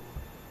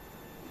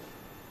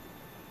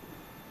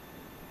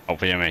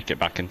 Hopefully you make it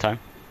back in time.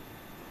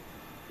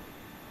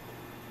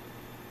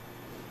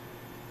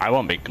 I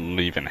won't be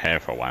leaving here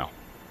for a while.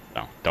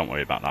 No, don't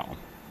worry about that one.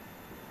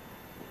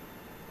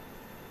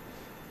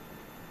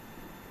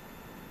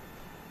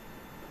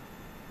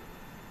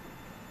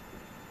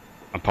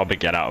 I'll probably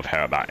get out of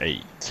here about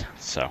 8,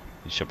 so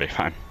you should be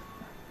fine.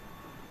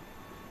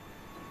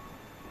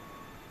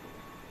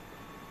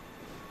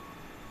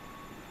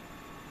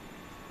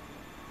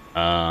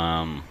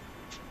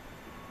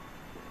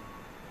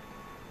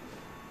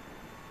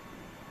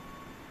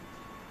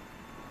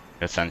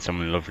 I'll send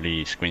some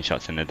lovely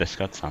screenshots in the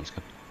Discord, sounds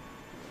good.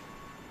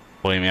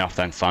 Pulling me off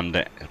then slammed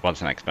it,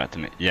 wasn't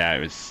expecting it. Yeah, it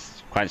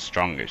was quite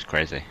strong, it was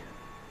crazy.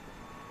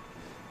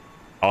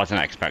 I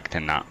wasn't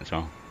expecting that as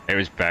well. It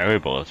was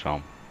variable as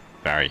well,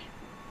 very.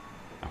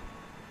 Oh.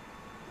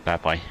 Fair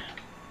play.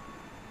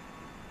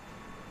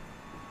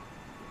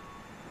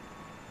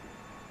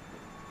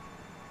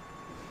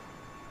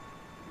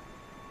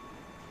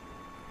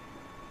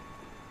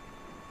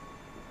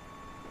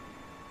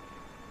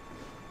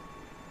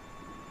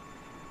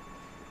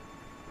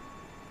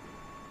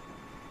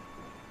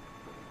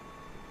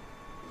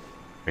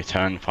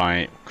 Return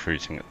flight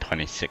cruising at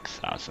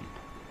 26,000.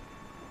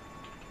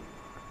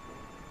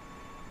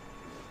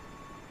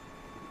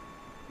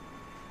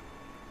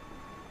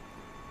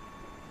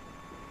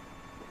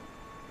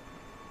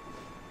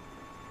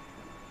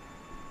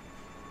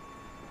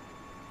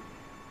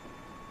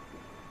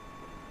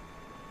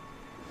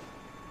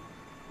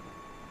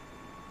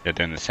 You're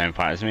doing the same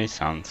flight as me,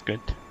 sounds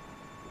good.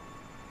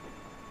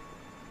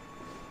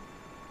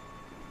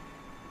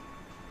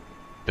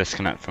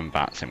 Disconnect from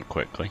VATSIM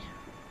quickly.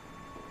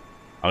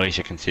 At least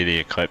you can see the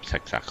eclipse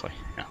exactly.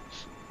 Yes.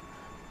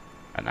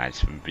 A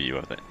nice view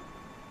of it.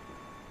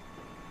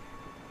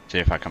 See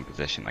if I can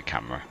position the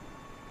camera.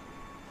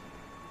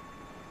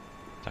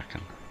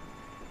 Second.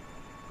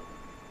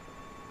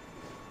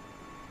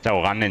 So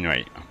landing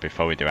rate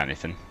before we do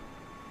anything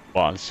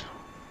was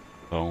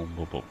boom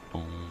boom boom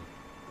boom.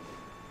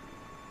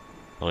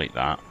 Delete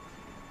that.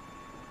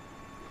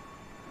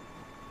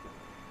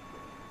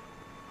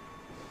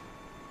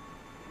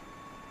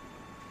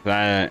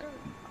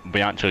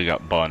 We actually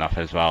got blown off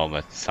as well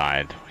the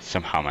side. We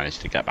somehow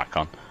managed to get back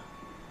on.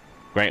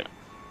 Great,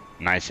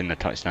 nice in the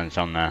touchdown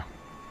zone there.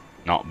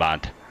 Not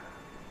bad.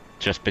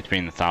 Just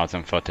between the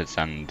 1,000 footers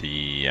and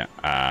the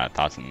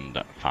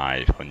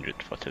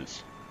 1,500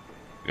 footers.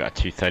 We got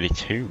a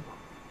 232.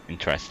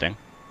 Interesting.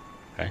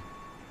 Okay.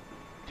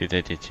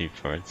 232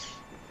 for us.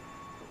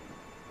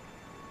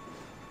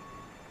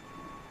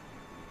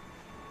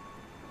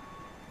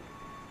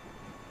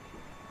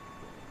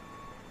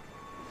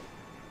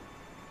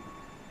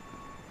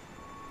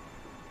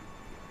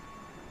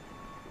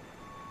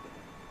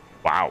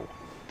 Wow,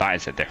 that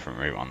is a different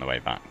route on the way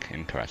back.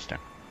 Interesting.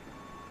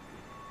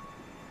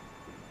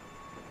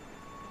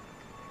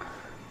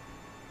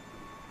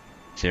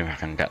 See if I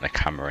can get the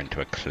camera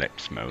into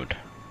eclipse mode.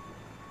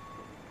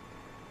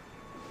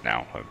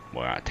 Now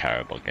we're at a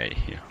terrible gate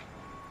here.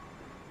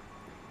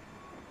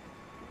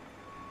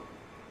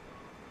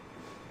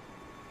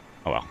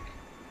 Oh well.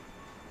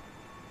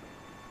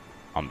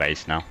 On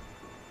base now.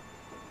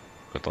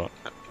 Good luck.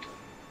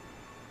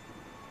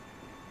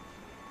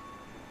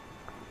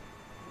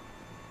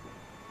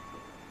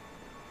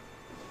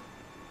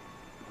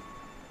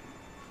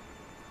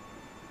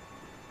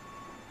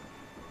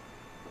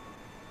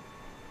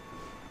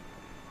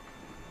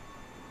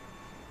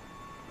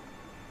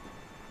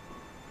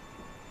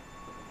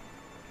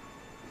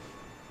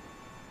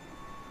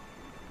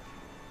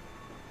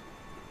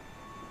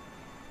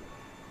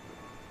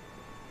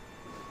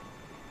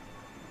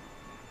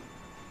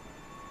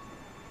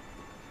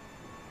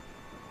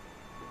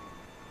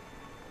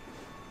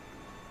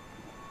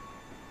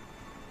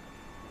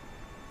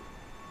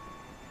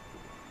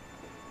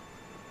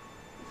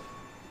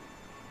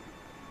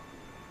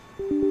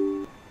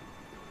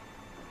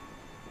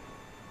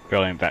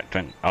 Brilliant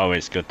vectoring.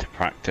 Always good to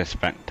practice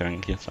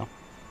vectoring yourself.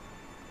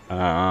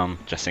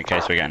 Just in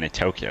case we get any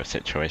Tokyo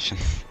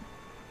situations.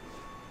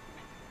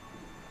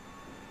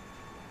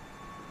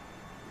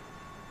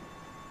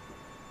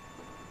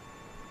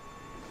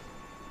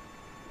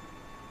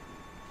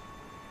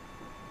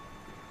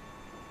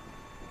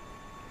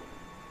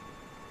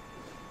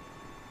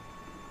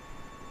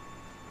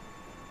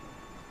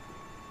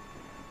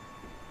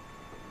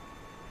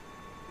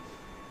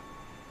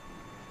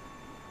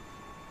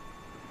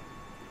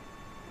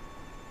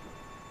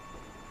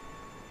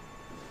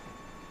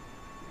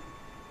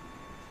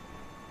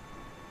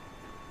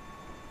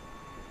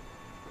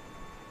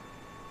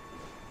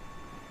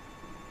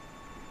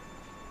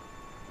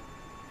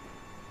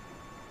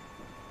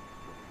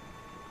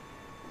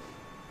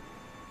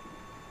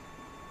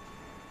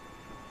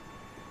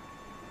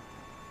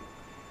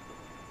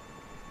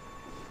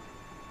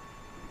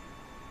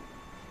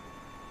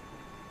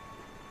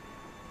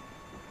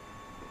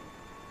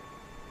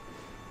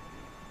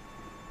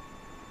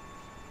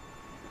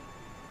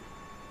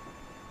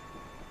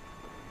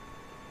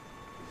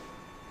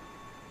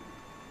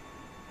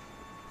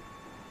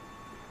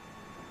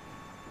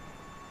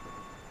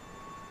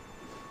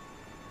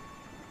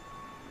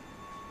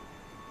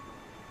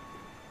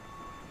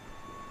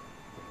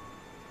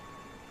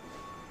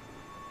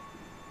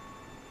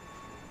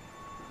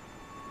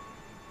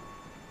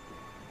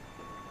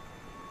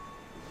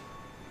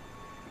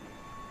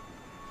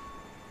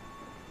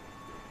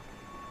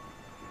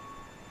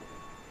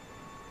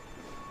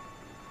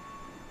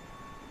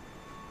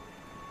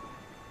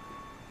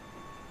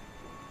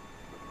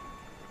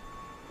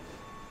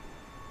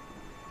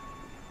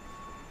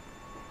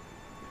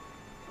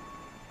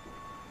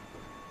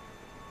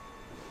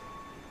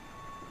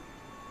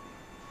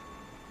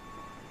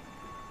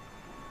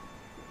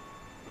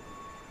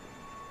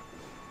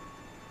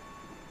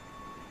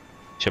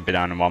 Should be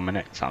down in 1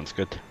 minute, sounds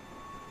good.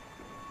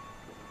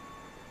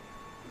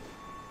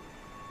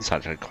 It's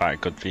actually quite a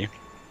good view.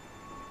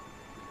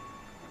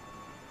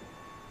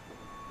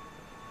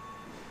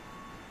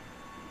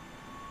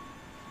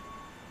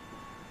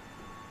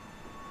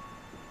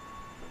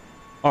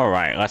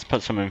 Alright, let's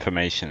put some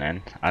information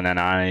in, and then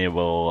I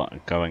will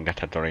go and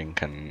get a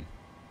drink and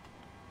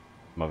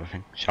some other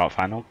thing. Short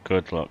final,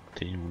 good luck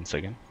to you once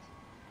again.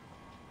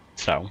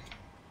 So,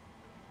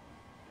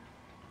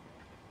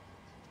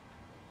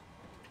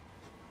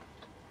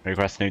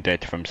 request new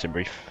data from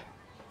Sceneries.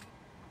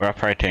 We're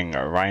operating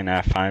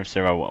Ryanair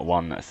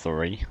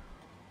 5013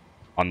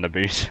 on the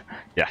booth.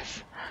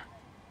 Yes.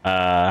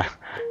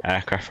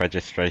 Aircraft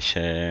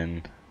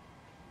registration.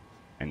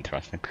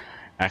 Interesting.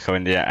 Echo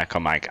India, Echo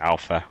Mike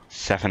Alpha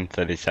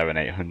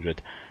 737-800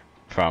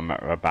 from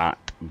Rabat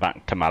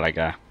back to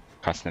Malaga,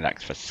 costing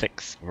X for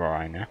 6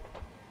 Ryanair.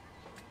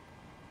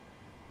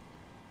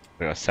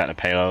 We'll set the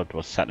payload,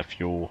 we'll set the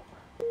fuel,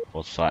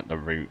 we'll select the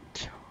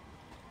route.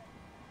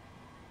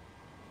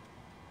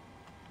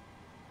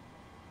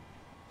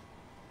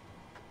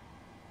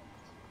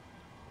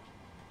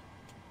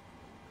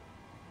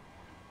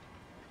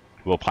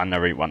 We'll plan the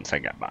route once I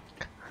get back.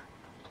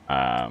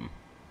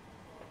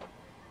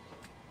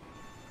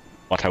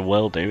 What I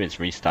will do is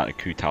restart the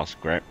Qtile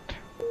script,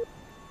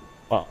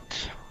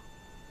 but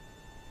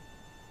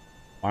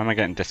why am I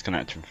getting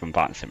disconnected from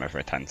VATSIM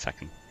every 10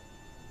 seconds?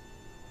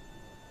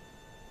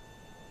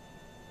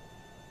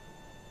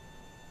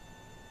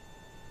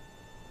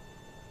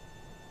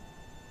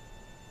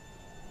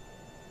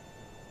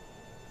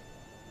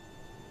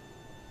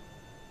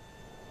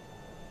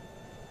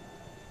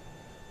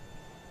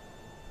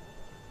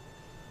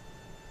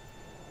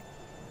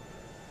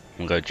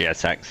 We'll go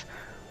GSX.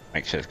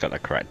 Make sure it's got the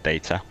correct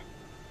data.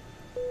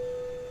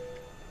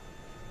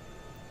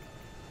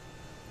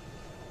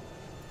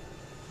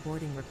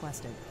 Boarding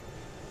requested.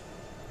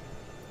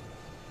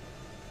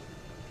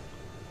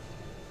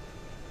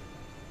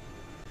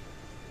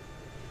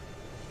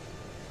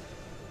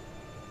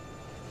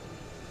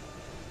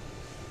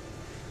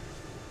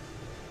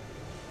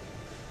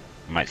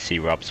 Might see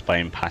Rob's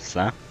plane past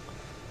there,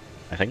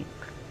 I think.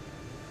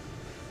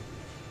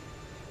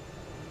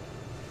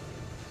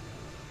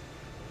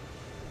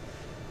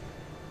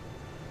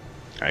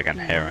 I can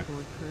hear it.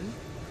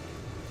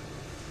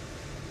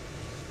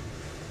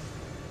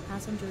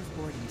 Passengers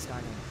boarding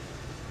starting.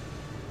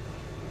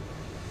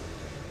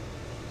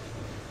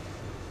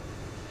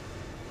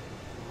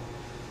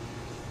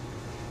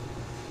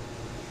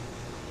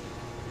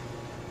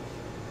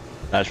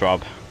 There's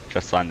Rob,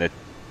 just landed.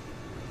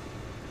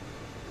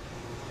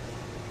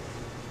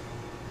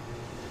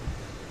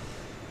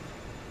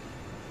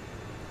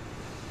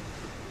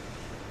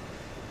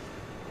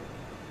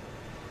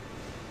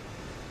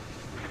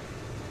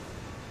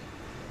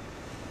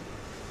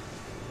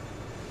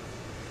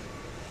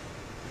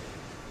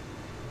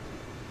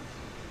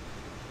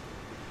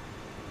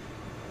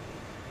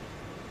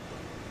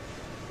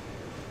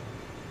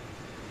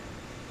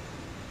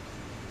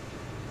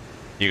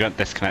 You got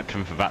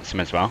disconnected from VATSIM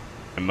as well?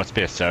 It must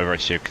be a server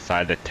issue because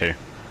I did too.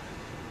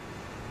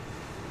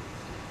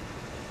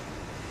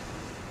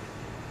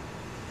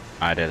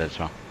 I did as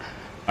well.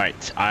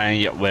 Right,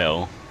 I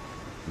will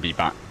be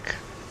back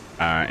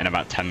in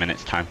about 10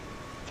 minutes time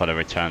for the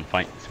return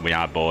flight. We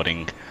are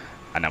boarding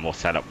and then we'll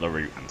set up the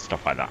route and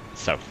stuff like that.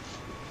 So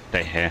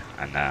stay here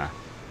and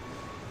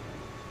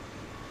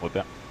we'll be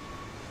back.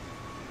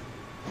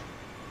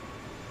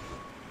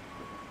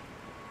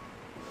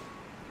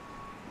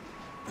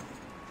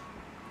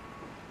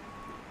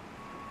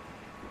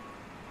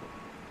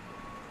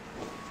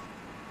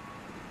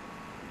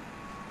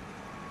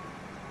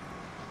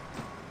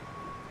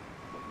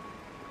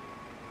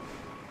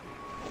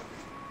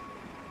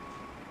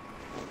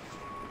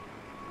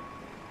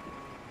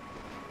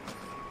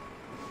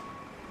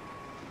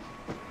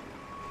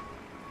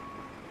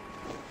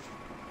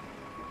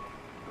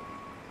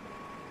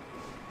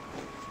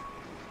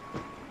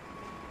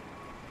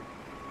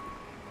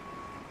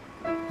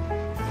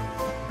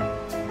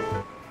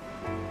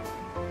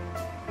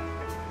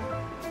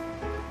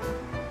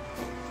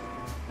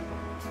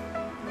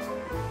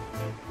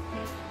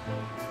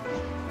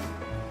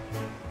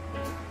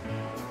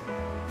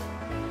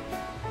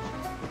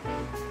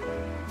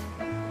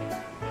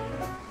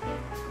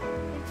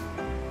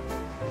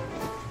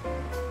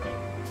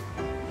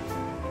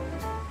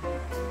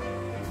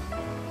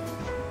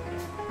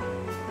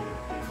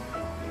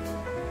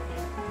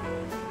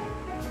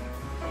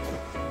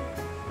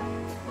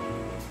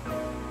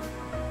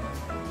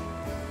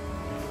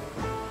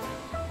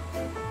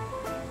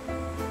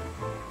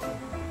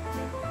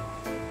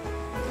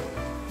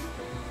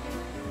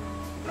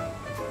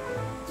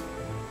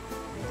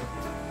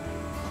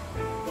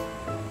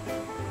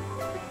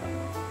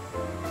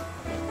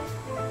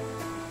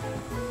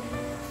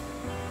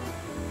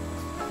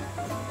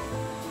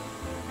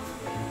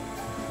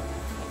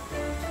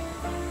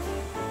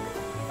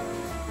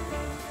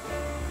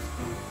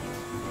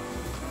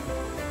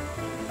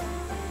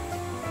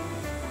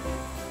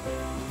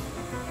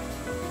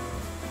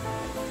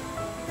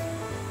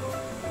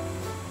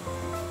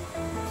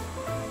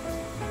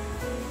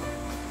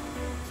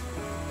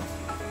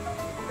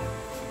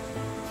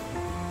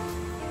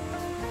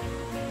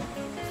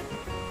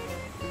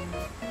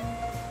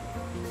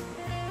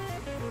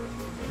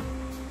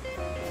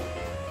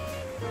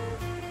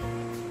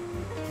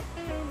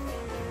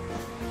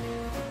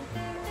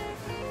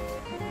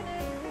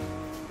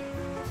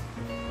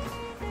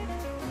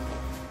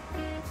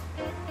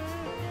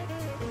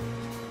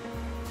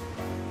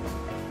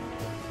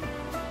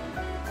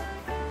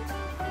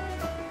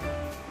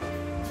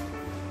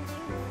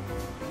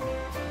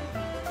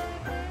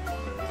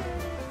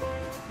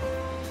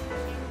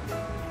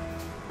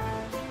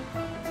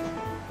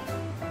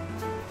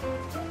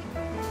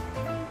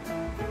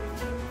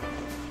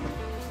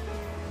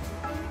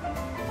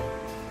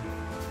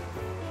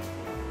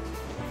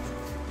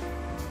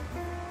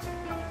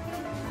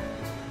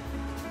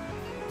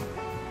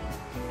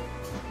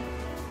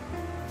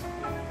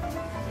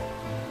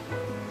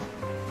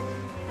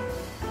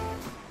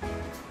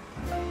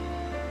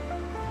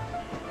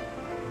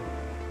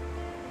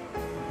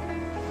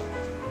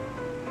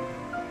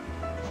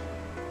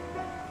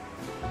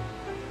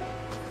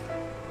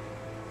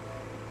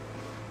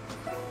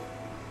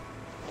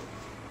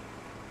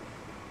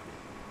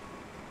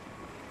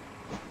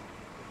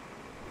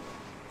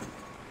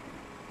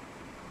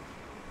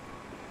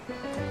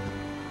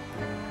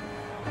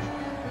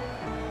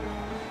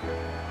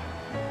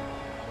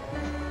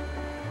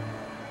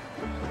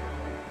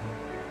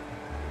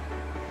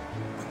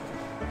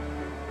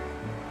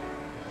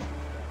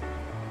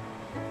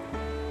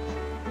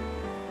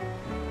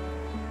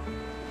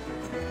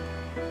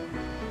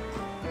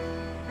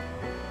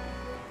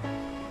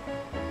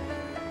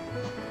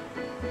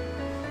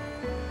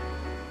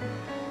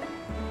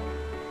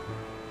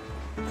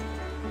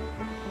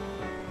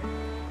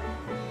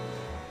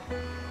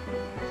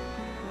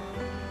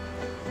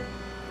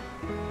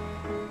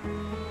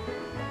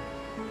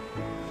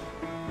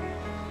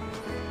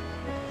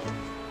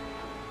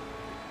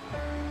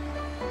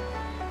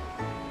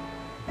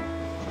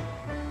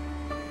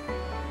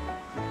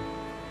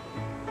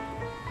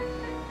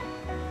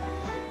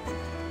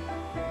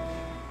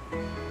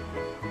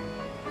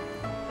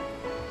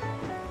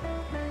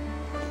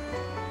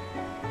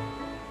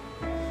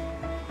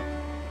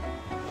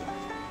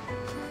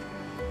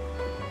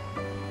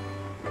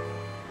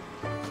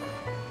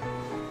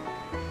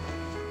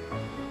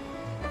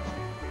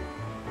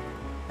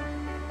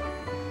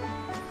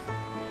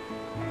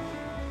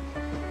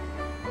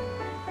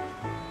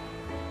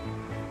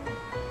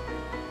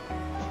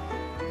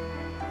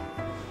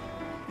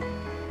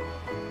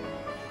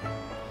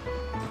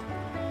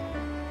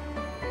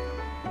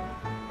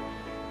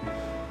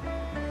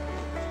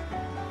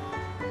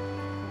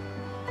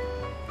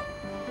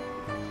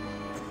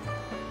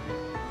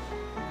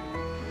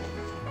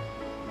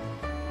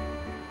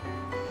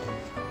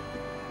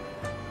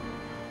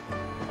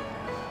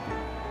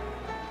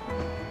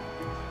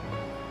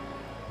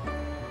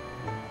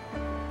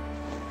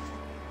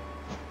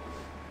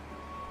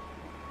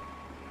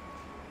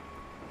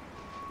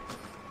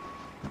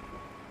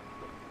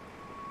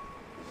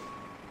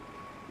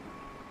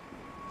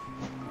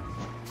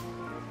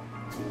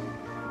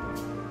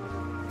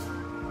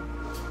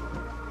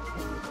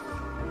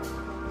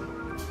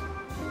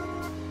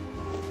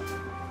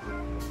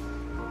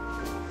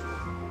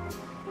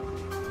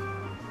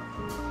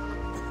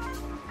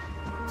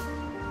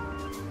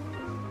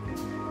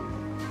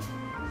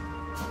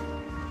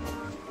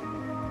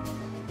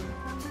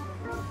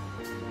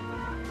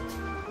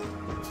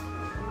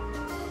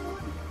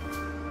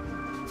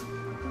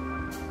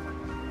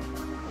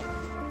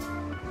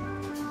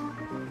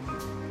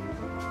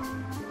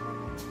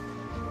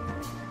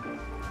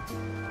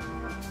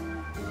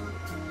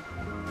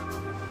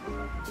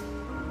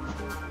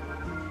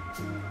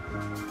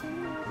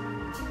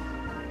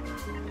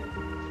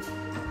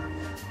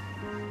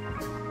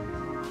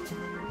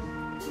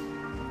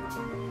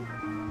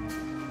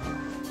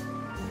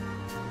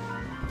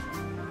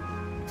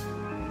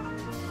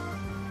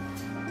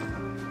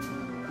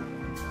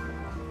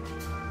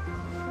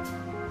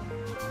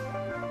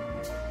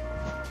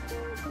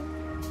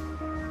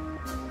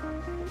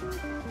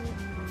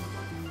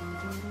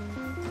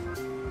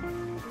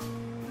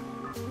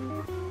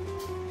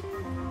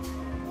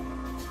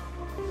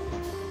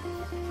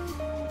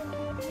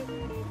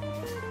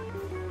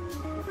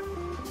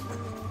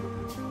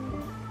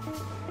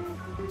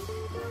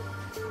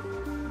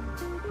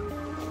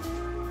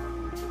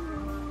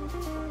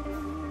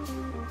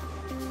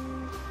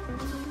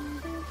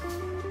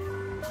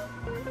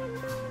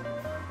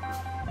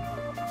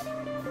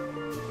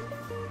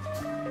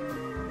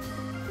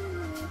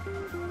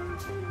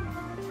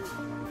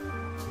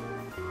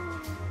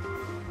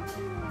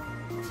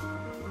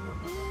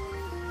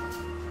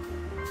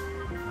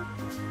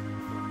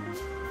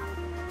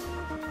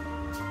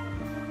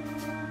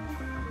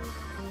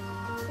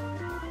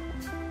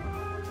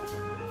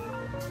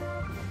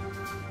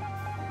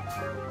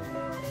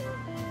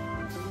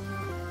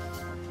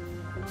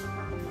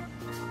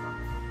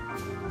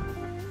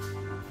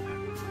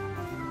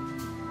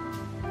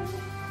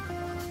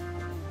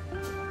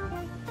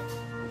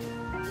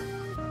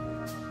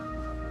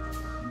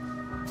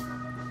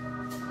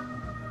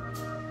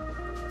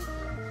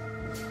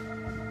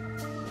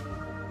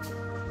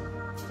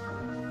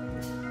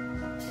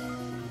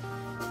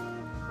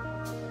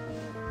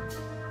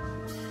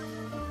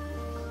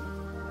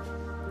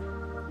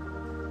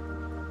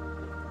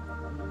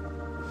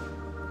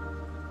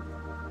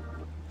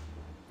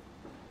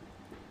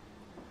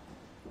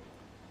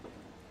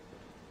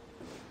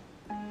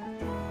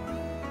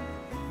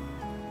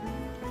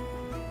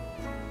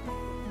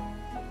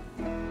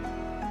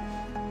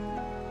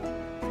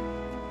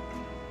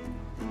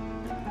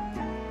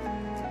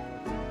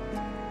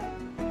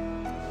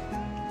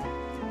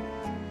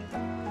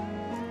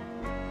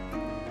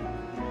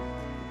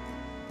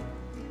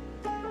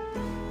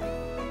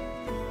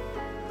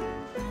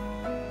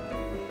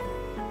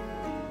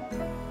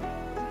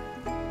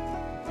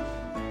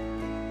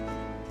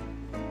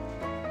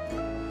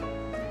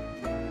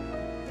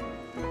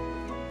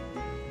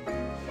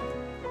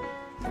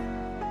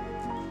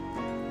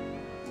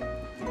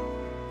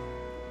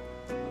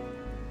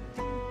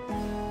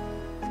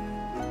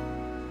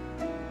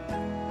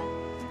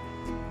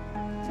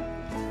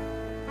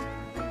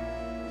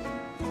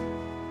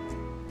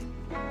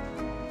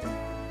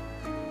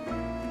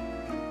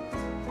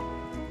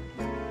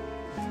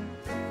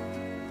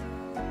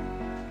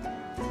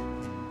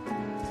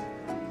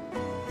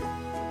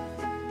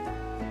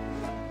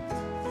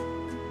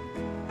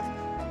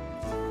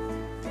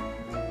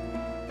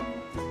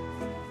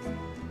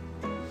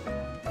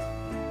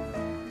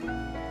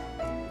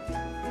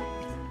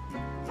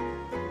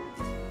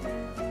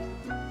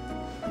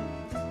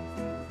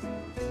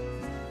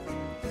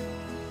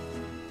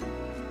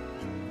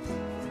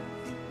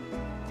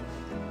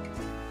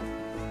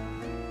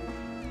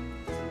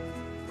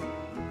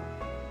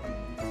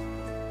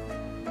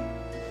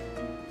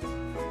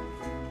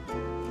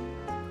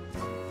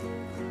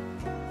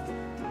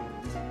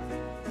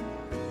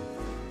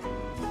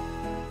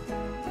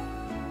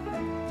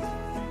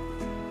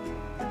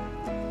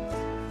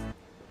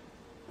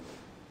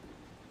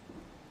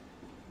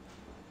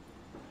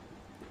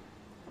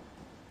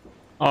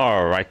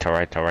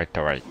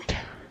 Alright.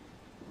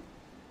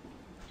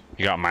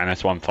 You got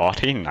minus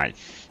 140,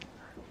 nice.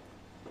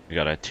 We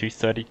got a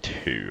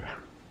 232.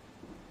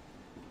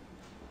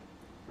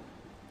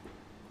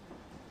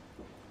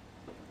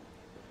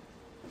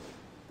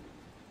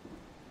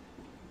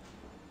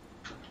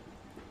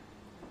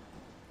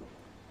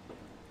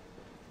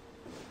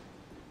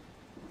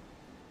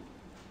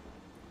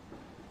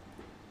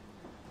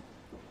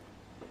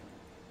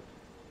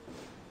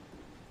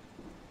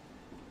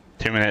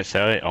 Minutes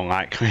early,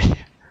 unlikely.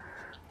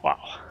 Wow.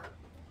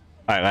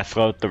 Alright, let's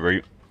load the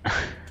route.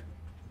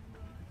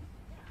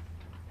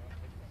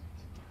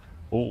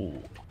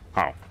 Ooh.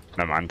 Oh,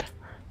 never mind.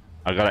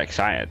 I got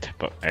excited,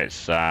 but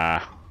it's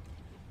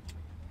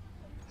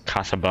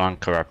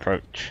Casablanca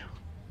approach,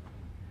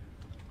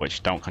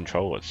 which don't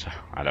control us,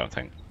 I don't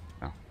think.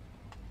 No.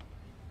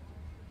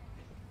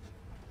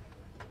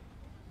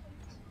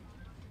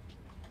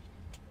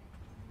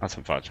 That's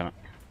unfortunate.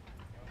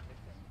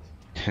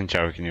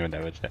 Joking, you would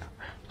never say.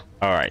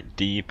 Alright,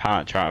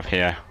 departure out of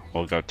here.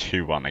 We'll go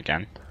 2-1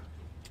 again.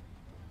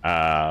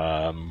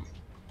 Oh,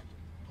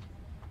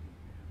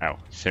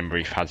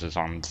 Simbrief has us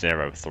on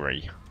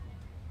 0-3.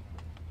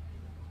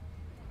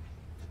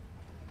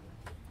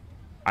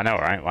 I know,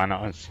 right? Why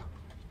not us?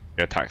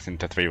 You're taxing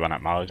to 3-1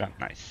 at Malaga.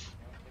 Nice.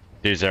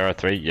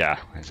 2-0-3, yeah,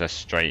 it's a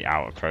straight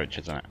out approach,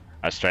 isn't it?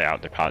 A straight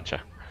out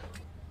departure.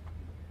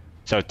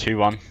 So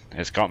 2-1.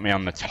 It's got me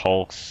on the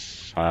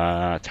Tulse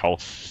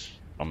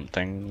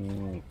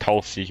something.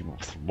 Tulsi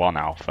 1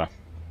 Alpha.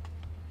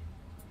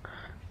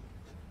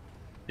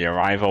 The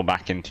arrival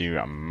back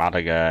into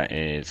Malaga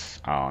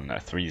is on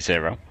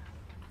 30.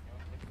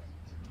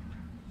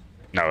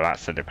 No,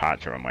 that's the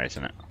departure runway,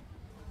 isn't it?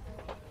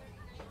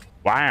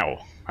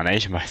 Wow! An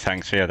Asian boy,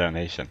 thanks for your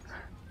donation.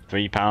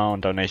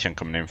 £3 donation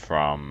coming in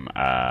from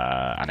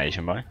an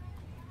Asian boy.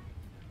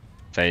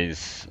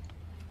 Says,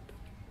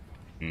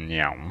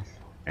 Nyam.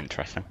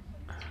 Interesting.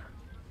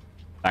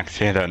 Thanks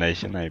for your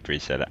donation, I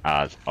appreciate it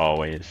as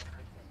always.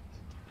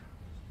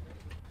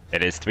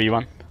 It is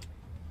 3-1.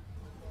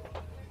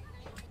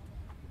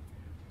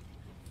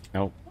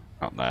 Nope,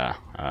 not there.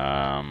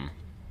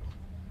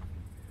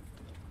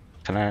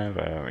 Can I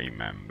ever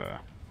remember?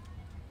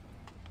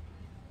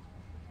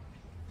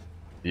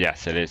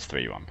 Yes, it is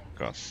 3-1, of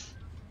course.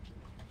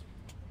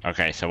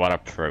 Okay, so what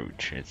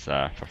approach is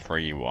for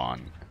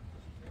 3-1?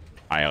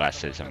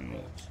 ILS is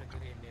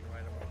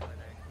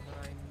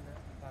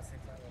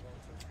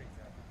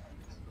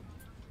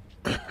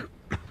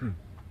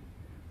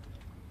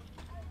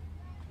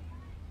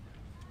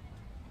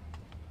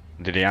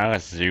Did the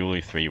ILS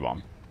Zulu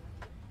 3-1?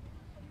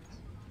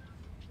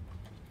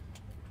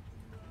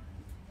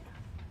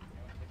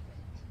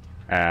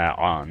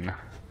 On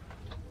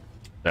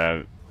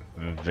the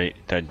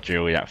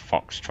Juliet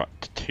Foxtrot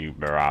 2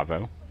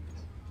 Bravo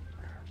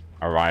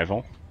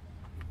arrival.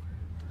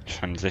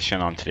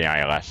 Transition onto the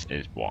ILS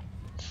is what?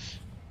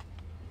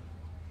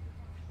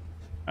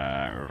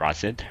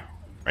 Razid?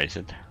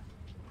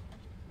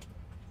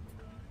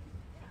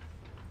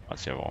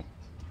 What's the other one?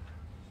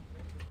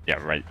 Yeah,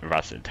 right,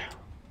 Razid.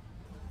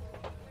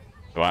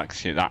 We'll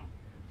execute that.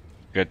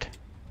 Good.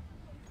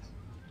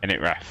 Init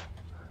ref.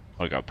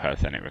 We'll go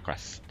Perth init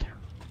request.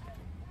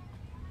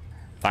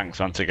 Thanks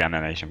once again,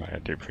 Nation, I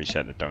do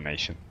appreciate the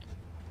donation.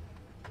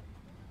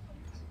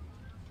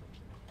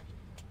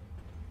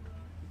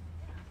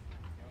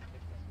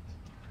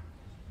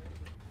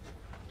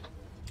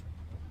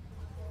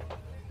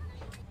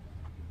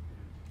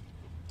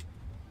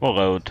 We'll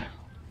load.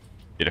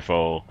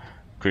 Beautiful.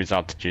 Cruise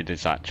altitude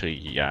is actually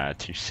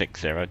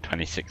 260,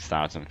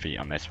 26,000 feet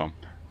on this one.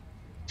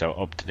 So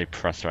up to the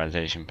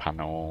pressurization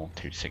panel,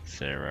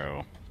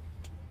 260.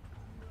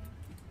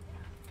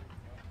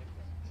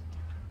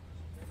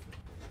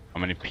 How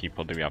many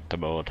people do we have to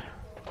board?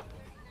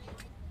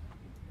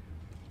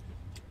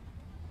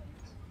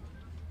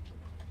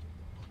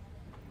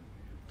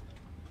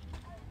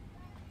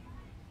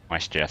 My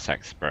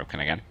GSX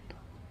broken again.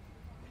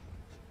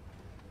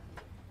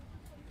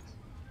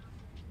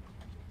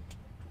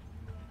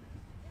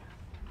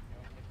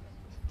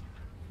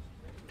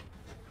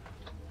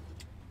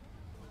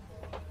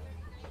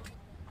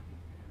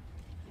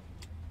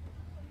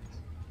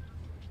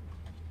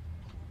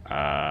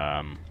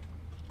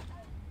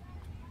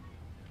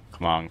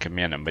 Come on, give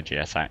me a number,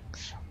 GSX.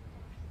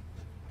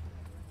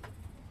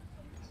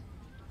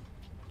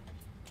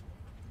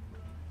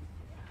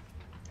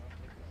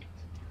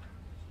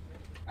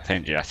 I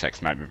think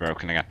GSX might be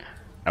broken again.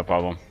 No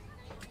problem.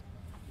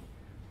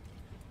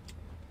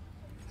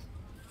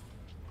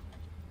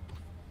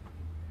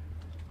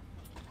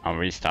 I'll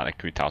restart the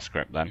Kutal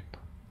script then.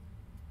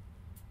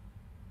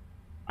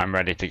 I'm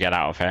ready to get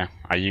out of here.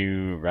 Are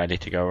you ready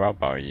to go,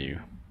 Rob, or are you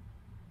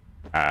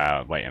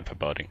waiting for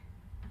boarding?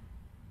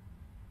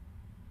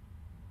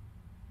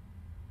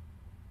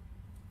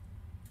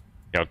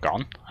 You're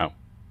gone? Oh.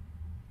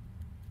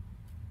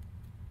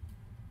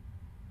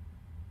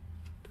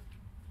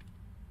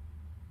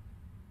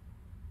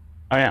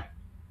 Oh yeah.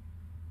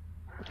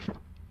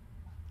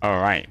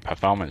 Alright,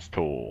 performance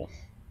tool.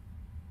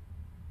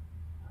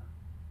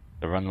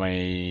 The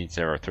runway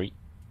 03.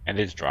 It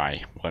is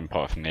dry. We'll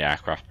import from the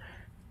aircraft.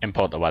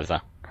 Import the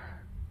weather.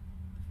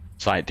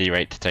 Slight D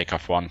rate to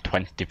takeoff 1.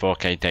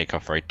 24k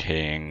takeoff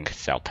rating.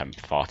 Sail temp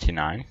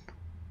 49.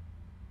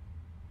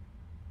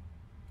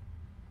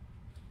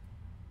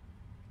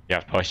 You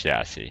have push,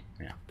 yeah, I see.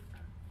 Yeah.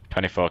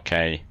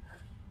 24k.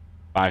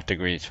 5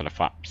 degrees for the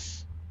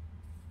flaps.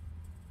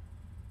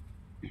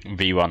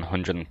 V1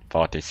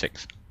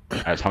 146.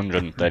 That's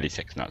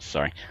 136 knots,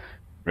 sorry.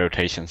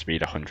 Rotation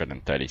speed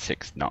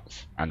 136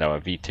 knots. And our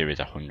V2 is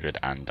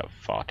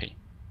 140.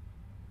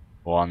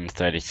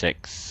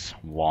 136,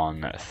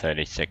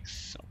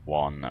 136,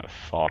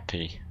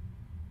 140.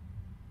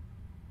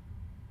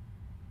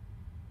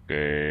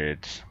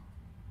 Good.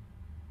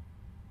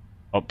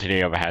 Up to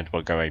the overhead,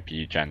 we'll go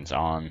APU gens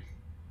on.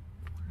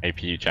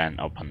 APU gen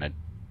up on the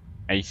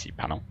AC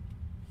panel.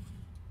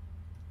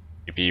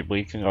 APU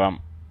beacon go on.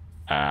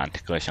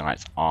 Anti-collision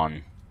lights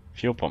on.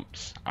 Fuel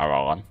pumps are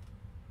all on.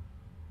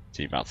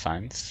 Seatbelt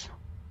signs.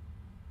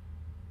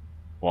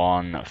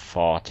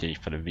 140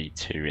 for the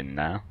V2 in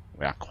there.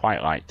 We are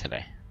quite light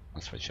today,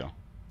 that's for sure.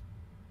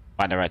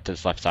 Flight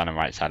directors, left side and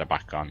right side are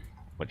back on.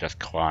 We'll just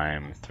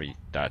climb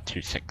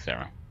 260.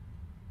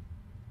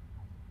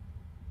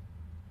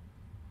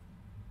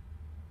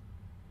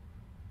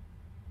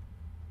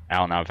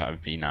 LNAV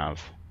at VNAV.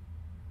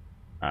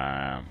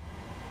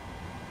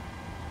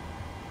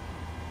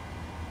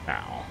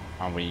 Now,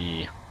 are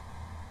we...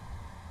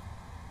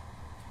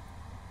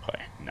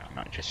 Okay, no,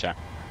 not just yet.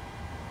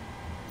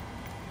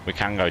 We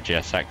can go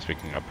GSX, we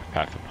can go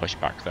prepare for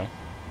pushback though.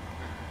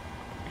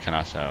 We can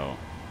also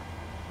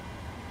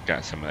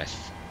get some of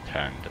this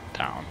turned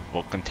down.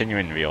 We'll continue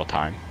in real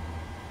time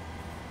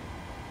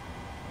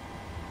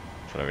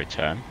for the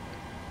return.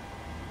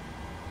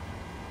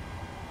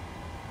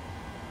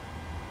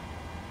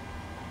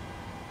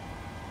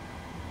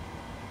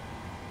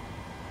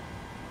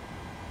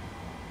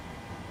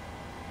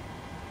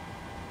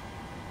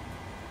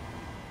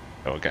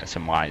 So we'll get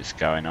some lights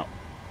going up.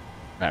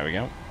 There we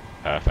go.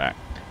 Perfect.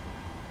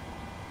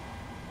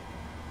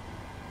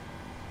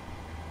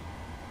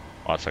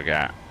 Also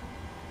get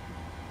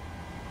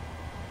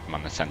them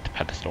on the center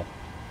pedestal.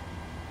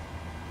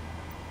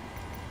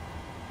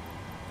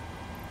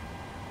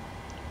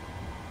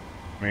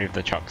 Move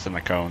the chocks and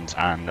the cones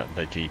and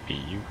the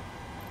GPU.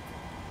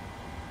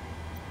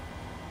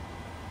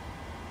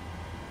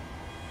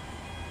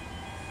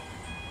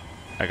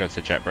 There goes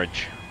the jet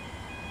bridge.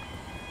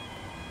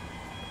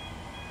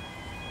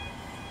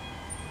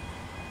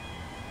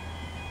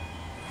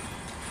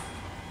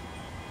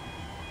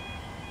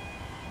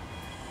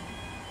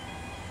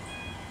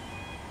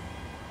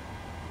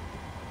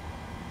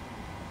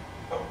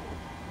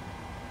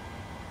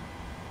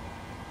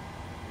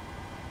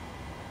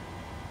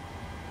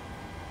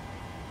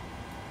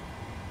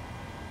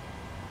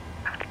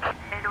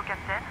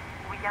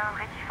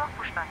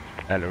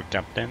 Hello,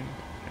 Captain.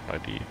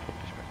 Ready for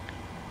pushback.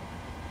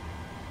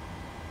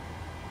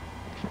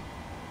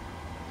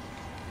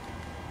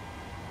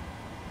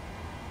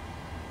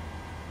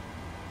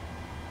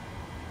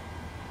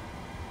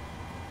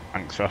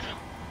 Thanks, Rob.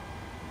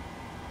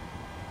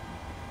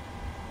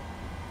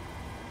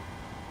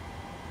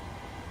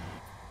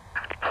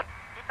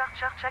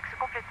 Departure checks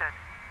completed.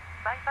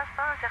 Bypass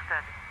pas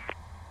inserted.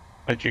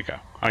 Where'd you go?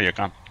 Oh, you're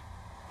gone.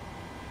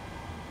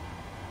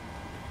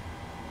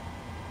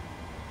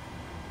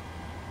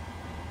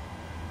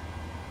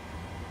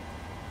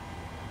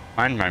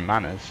 Mind my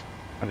manners.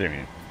 What do you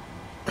mean?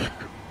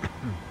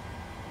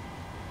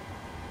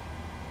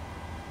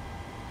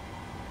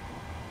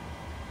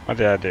 What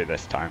did I do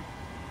this time?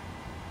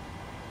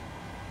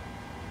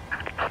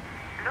 Looking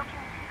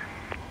here.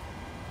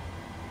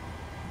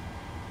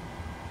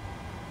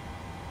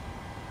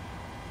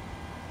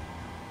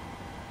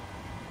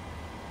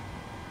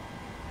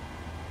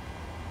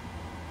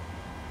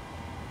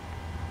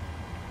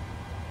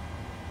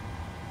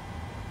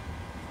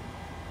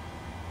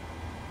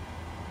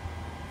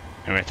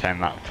 And return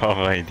that poor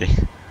lady.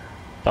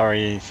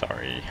 Sorry.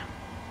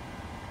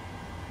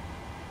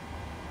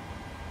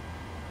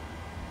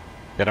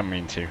 Didn't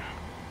mean to.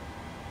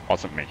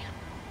 Wasn't me.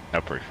 No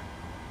proof.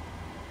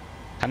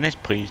 Can this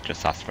please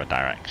just ask for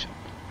direction?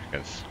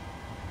 Because...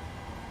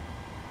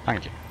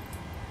 Thank you.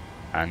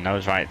 And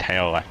nose right,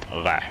 tail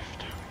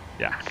left.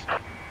 Yes.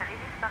 Release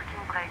parking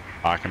brakes.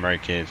 Parking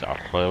brake is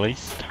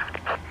released.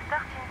 Starting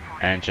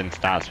push. Engine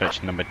start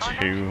switch number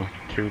 2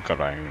 to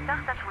ground.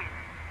 Start at wheel.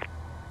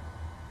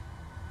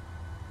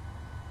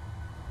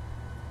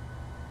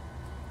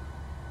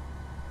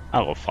 I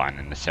will fine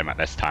in the sim at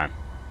this time.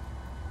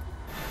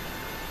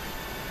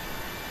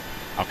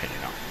 Okay,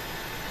 you know.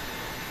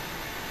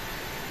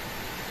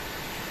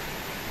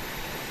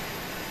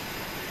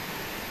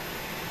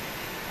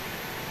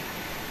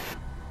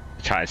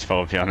 The chat is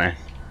full of your name.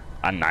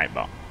 And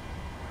Nightbot.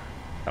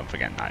 Don't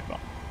forget Nightbot.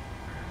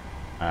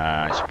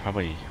 I should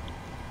probably...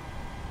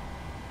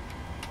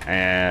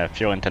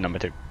 fuel into number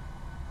 2.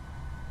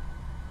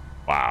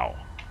 Wow.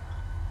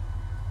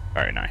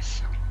 Very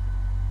nice.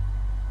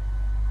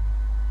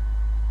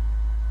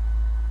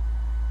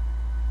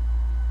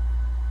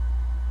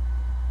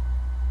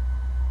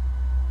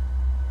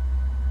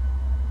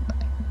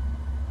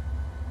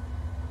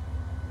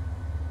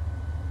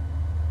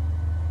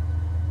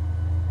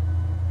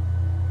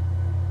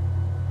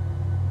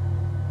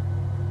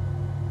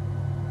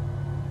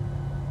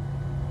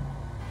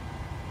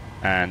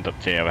 And up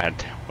to the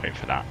overhead, wait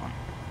for that one.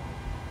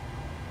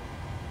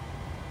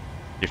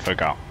 You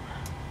forgot.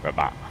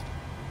 Rabat.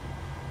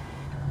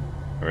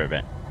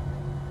 Ribbit.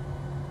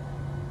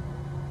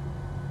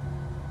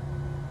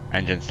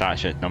 Engine start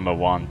shift number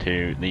 1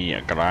 to the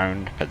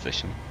ground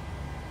position.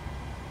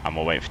 And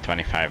we'll wait for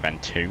 25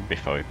 and 2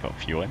 before we put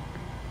fuel in.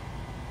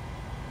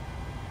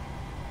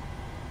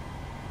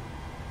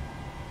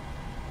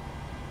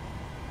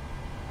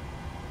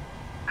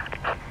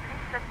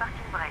 Set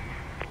parking brakes.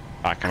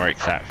 Parking brake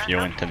set,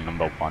 fuel into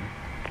number 1.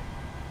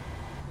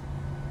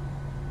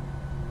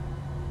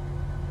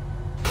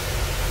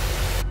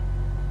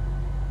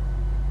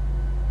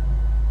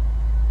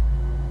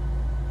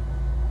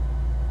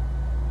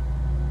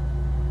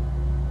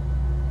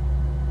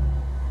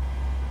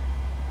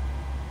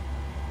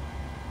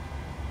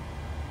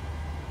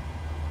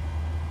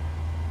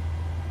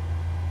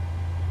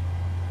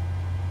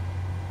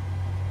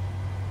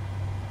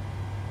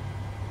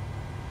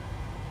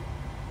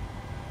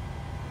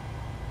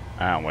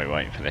 And we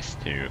wait for this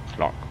to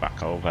clock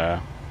back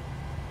over.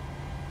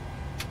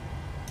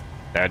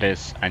 There it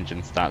is,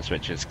 engine start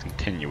switch is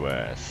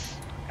continuous.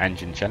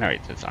 Engine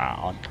generators are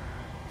on.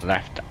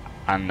 Left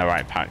And the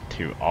right pack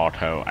to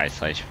auto,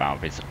 isolation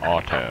valve is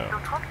auto. Auto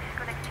truck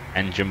disconnected.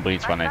 Engine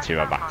bleeds 1 and 2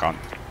 are back on.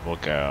 We'll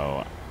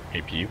go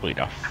APU bleed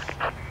off. Left is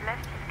clear.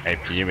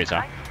 APU is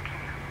off. Right is clear.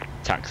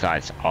 Tax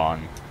lights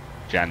on.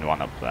 Gen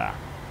 1 up there.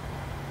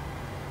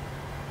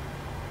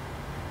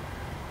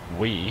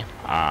 We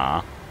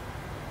are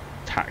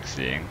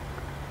taxiing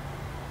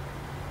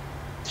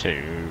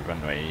to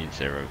runway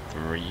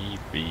 03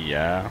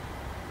 via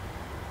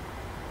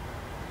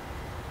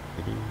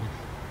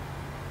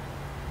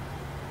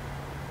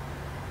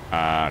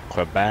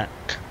Quebec,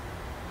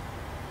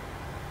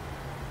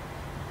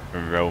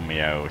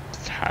 Romeo,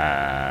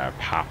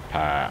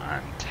 Papa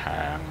and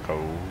Tango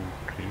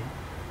 2.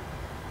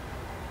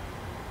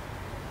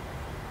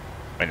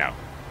 Wait, no.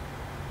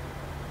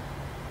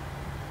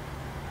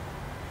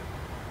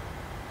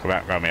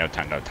 Quebec, Romeo,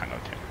 Tango, Tango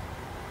 2.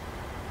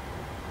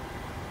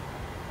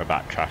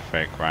 Rabat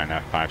traffic,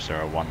 Ryanair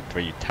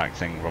 5013,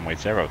 taxiing runway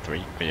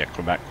 03 via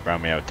Quebec,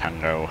 Romeo,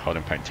 Tango,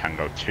 holding point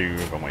Tango 2,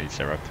 runway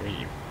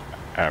 03,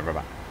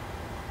 Rabat.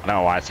 I don't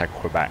know why I said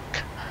Quebec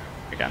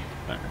again,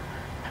 but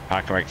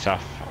parking brakes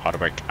off, auto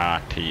brake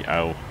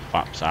RTO,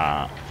 flaps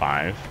are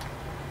 5.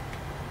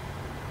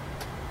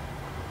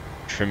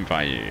 Trim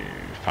value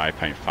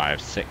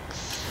 5.56.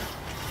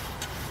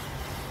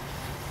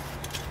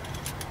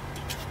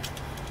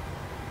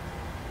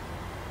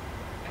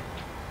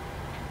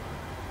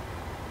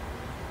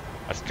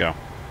 Let's go.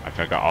 I think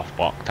I got off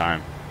block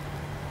time.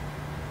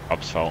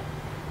 Rob's fault.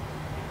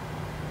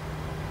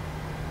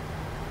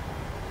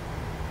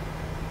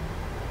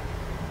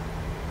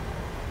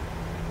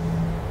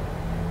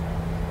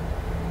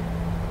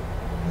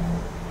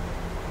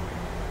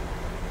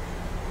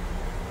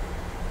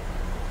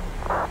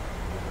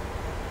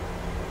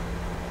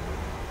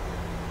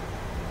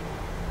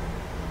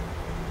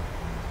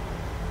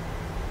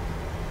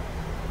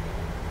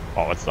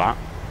 What was that?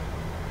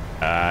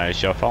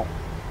 It's your fault.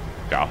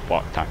 Got off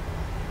block time.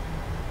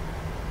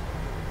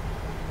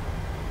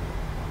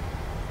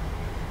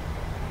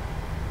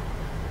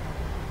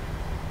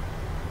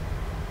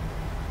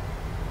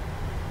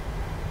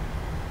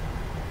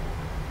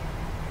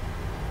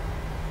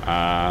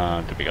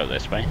 Do we go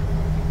this way?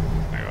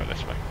 I go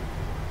this way.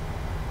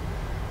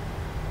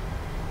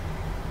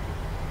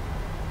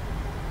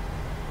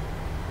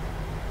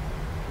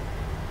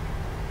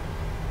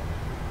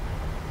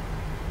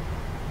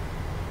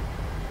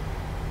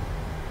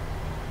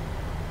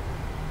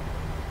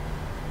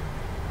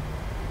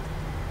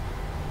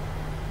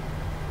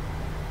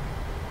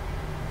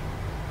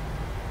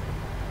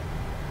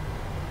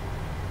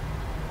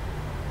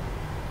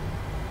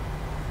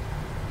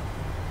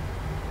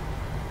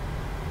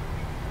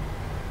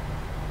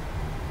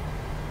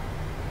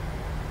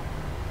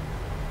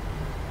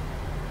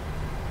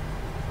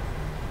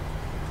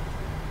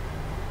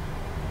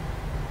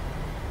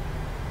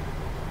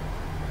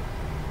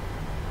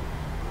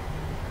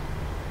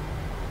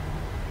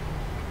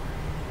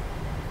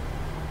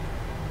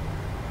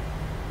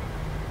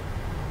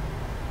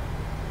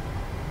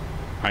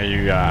 Are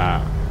you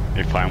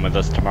flying with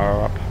us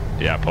tomorrow, Rob?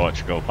 Yeah,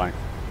 Portugal flying.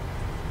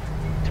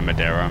 To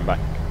Madeira and back.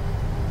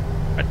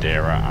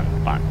 Madeira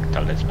and back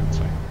to Lisbon,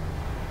 sorry.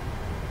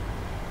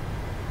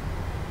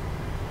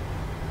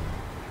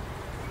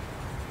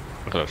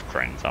 Look at those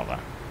cranes out there.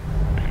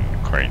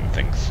 And crane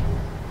things.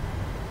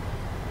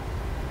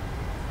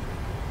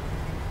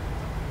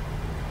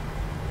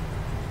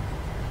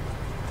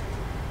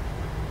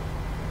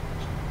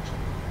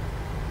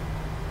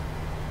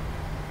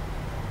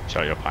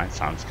 Show your point,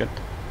 sounds good.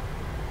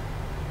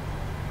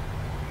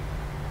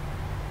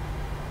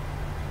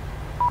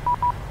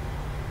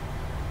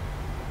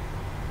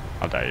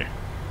 How dare you?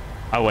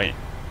 Oh wait.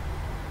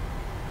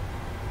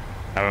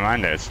 Never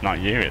mind, it's not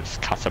you, it's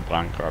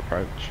Casablanca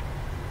approach.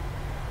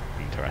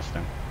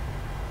 Interesting.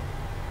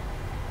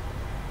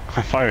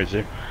 I thought it was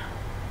you.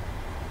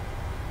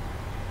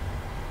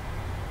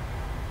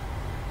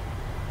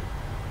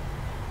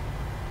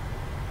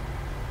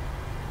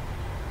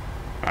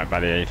 Right, by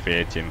the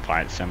A318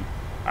 flight sim,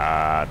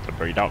 the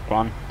Bredock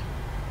one,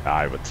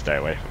 I would stay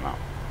away from that.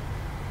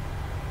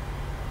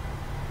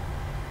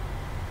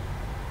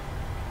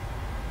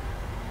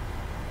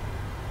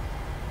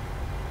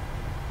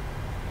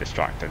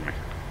 Distracted me.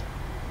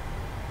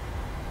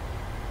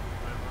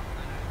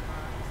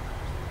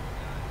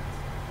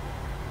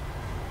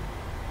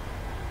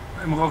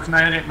 Moroccan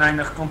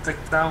 9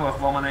 contact tower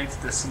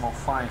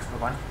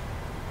 18.5, right?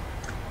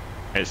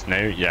 It's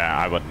new,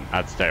 yeah,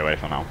 I'd stay away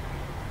for now.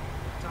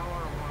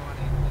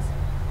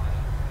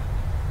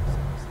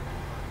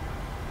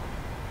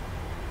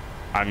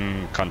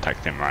 I'm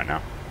contacting right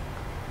now.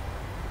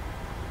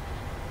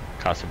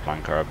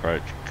 Casablanca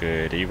approach,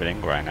 good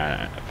evening,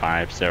 Ryanair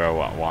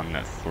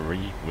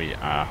 5013, we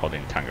are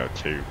holding Tango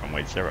 2,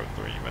 runway 03,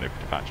 ready for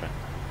departure.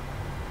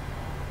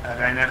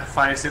 Ryanair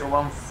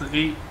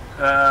 5013,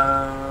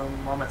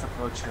 Mohammed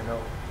approach,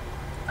 hello.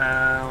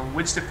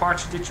 Which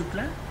departure did you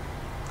plan?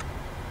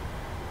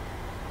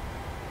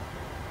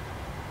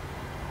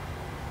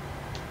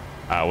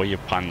 Will you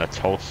plan the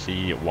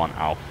Tulsi 1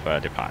 Alpha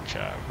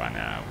departure,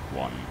 Ryanair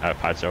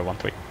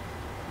 5013?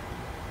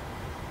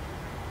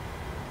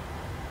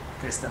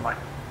 Okay, stand by.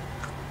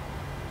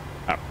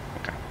 Oh,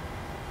 okay.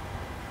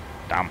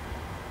 Damn.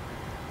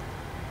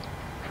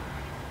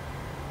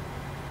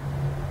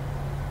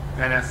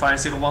 Ryanair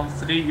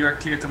 5013, you're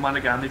clear to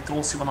Malaga. The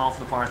Tulsi 1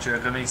 Alpha departure,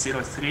 runway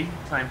 03,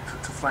 climb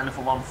to flight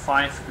level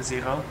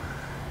 150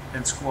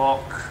 and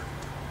squawk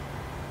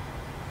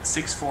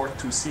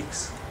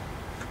 6426.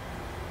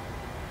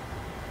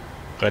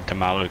 Good to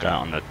Malaga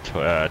on the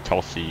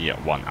Tulsi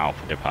 1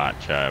 Alpha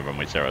departure,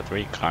 runway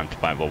 03, climb to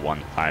flight level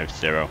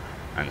 150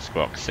 and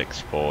squawk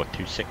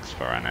 6426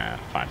 for Ryanair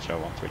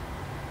 5013.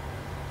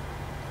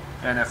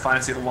 Ryanair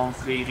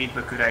 5013, read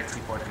but correct,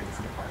 report ready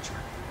for departure.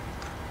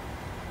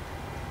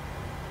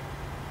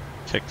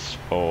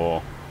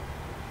 64.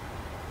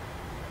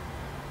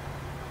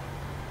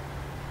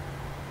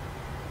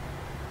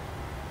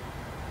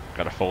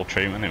 Got a full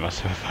treatment, it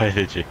must have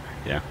avoided you.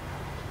 Yeah.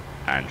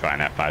 And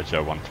Ryanair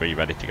 5013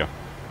 ready to go.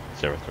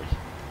 03.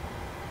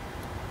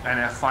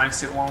 Ryanair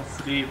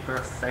 5013,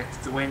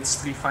 perfect. The winds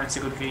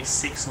 3500 degrees,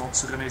 6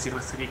 knots, runway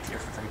 03, clear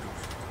for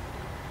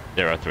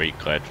takeoff. 03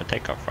 cleared for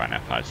takeoff,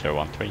 Ryanair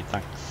 5013,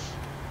 thanks.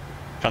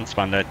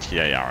 Transponder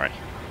TARA.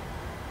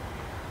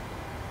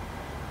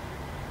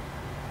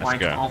 Let's Mike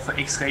go. Alpha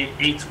X-ray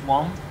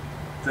 81,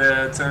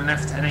 the turn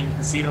left heading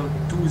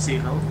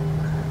 020,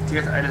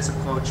 cleared Addons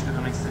approach,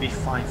 runway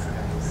 35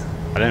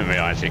 right. I didn't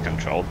realise he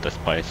controlled this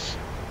place.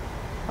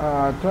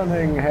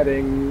 Turning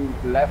heading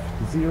left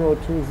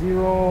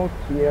 020,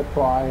 clear to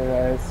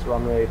ILS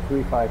runway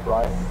 35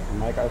 right,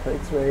 Mike Alpha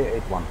X-ray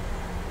 81.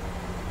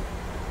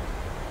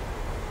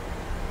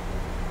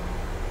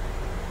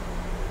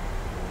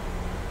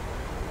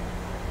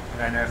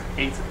 Ryanair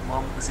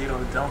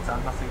 810 Delta,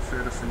 nothing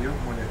further for you,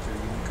 monitor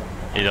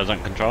unique. He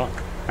doesn't control it?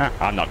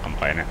 I'm not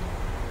complaining.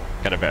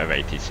 Get a bit of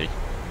ATC.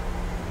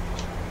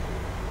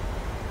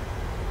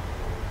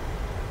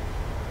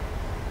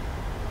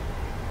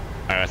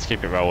 Alright, let's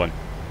keep it rolling.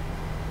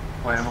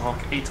 Ryanair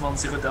Morocco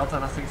 810 Delta,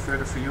 nothing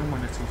further for you,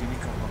 monitor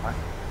unique. Bye.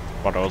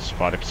 Bottles,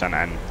 40%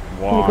 and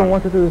Unicorn 1.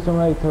 wanted to do some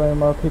right to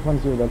Mark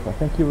 810 Delta.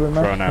 Thank you very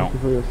much. Chrono. Thank you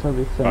for your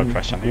service. Blood And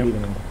pressure on good you.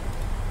 evening.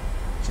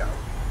 Ciao.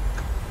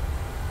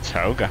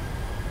 Toga.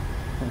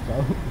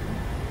 So,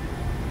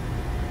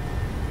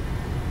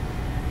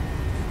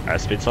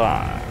 Airspeed's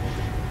alive.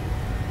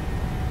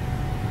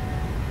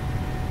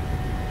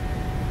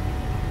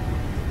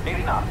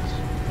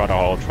 Throttle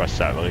hold for a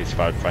set release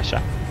load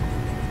pressure.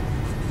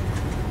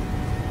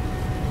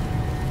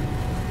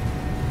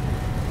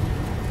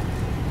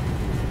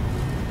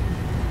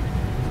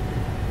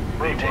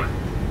 Rotate.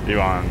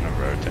 You on the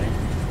rotate.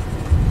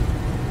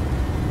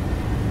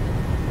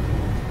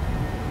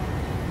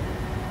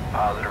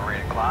 Positive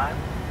rate of climb.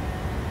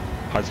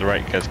 How's the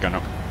rate case going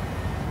up?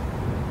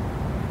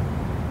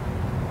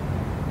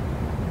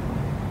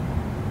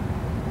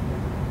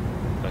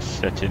 The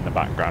city in the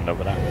background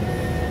over there.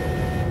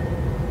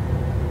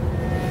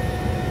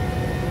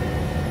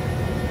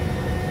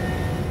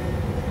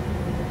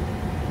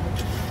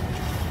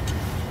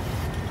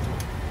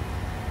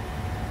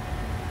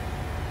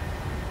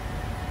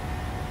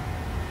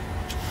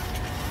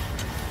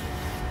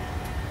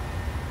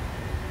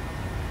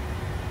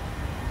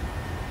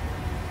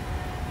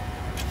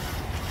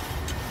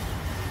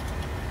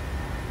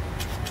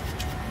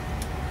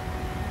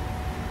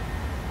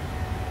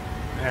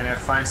 Ryanair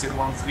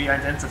 5013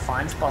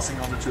 identified, passing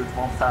altitude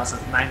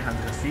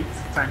 1,900 feet,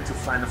 time to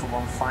flight level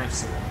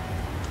 150.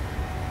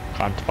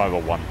 Climb to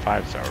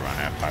 50150,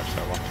 Ryanair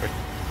 5013.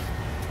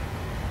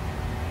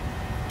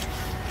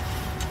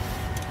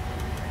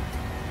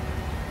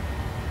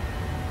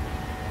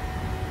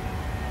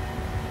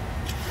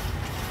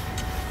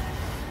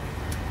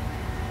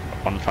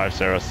 One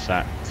 150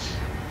 set.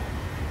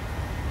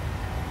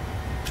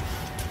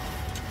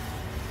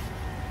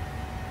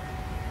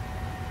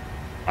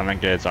 And then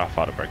gears off,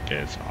 auto brake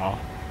gears off.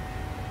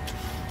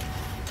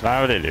 Did I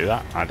already do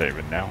that? I didn't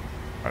even know.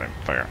 I didn't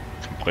figure.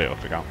 Completely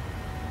forgot.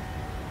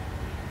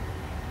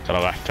 Got a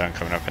left turn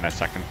coming up in a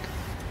second.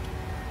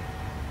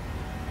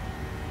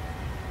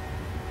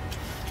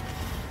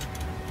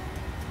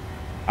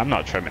 I'm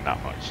not trimming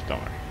that much, don't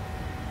worry.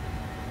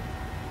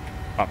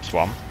 Ups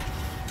 1.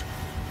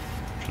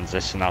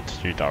 Transition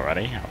altitude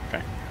already,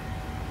 okay.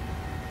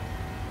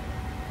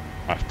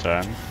 Left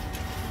turn.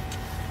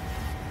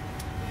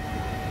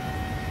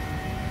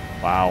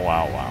 Wow,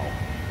 wow, wow.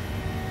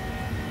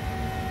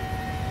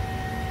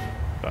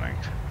 Stunning.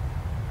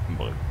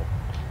 Unbelievable.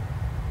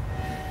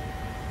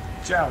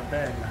 Ciao,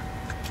 bella.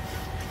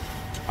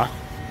 Huh?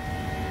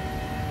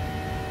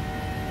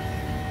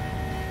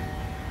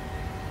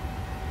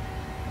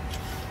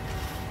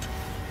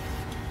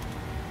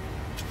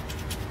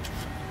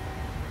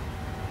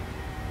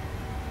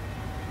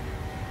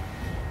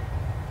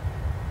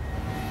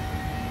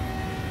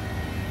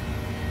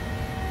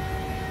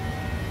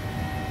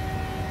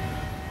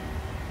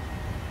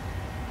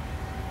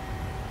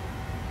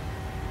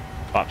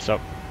 Pops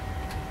up.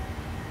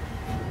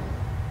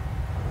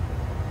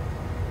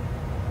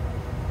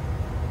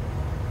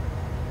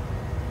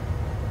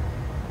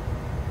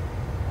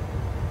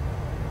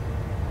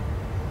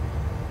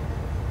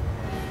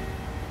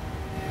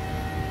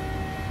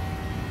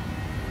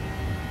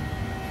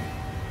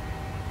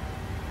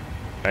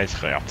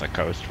 Basically off the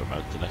coast for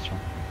most of this one.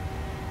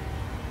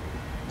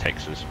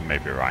 Takes us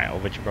maybe right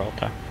over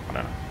Gibraltar. I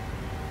don't know.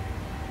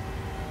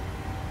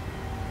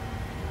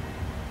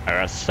 We're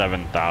at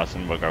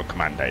 7,000. We'll go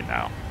command 8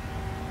 now.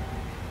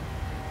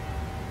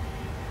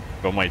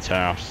 Runway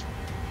turnoffs,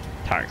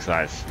 tax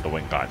lights, the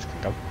wing lights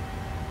can go.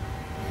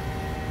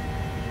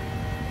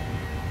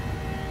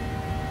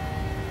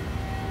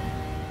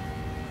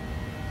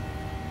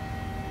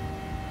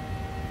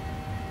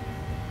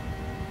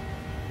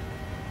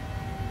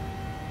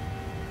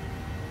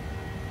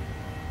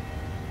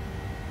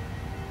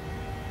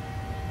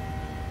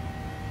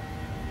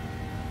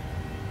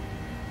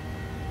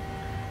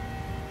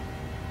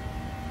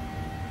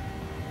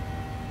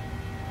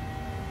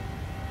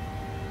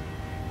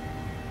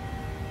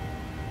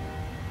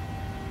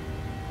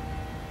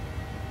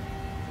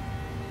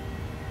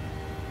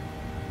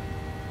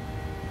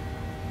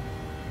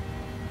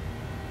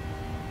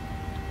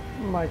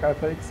 Mike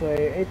Alpha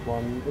X-ray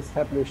 81,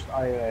 established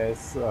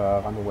ILS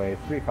runway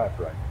 35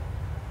 right.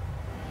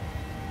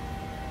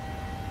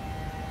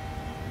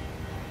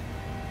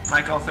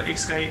 Mike Alpha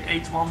X-ray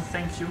 81,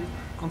 thank you.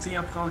 Continue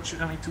approach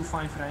runway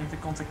 25 right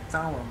and contact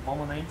tower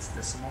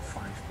 118.5.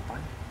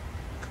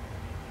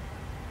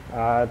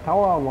 Bye-bye.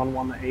 Tower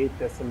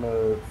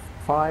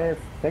 118.5.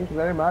 Thank you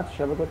very much.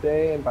 Have a good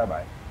day and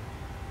bye-bye.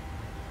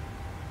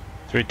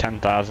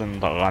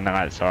 310,000, landing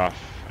lights off,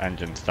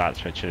 engine start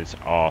switches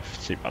off,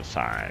 seatbelt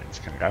signs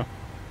can go.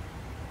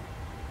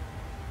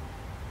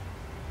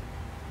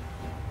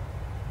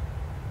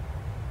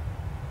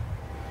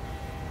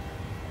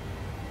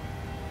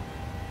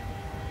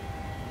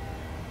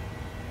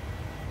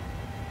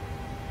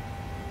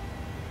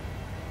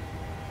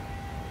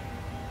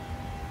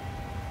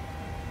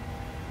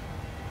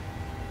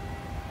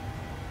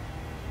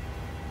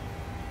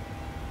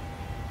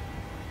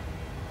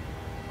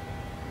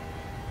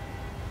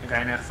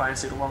 Ryanair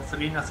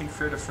 5013, nothing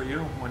further for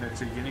you. Winner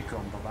to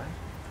Unicom, bye bye.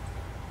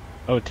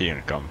 OT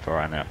Unicom for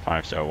Ryanair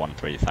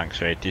 5013, thanks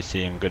for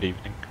ATC and good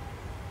evening.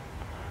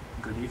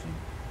 Good evening.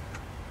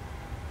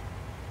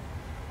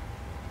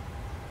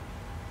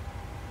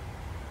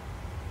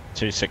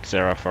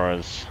 $260 for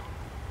us.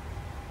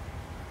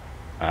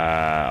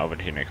 Over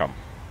to Unicom.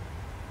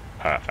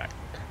 Perfect.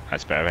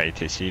 Nice bit of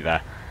ATC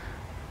there.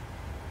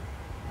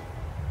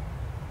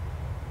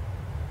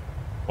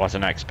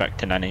 Wasn't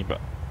expecting any, but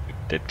we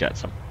did get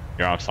some.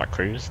 You're outside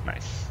cruise,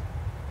 nice.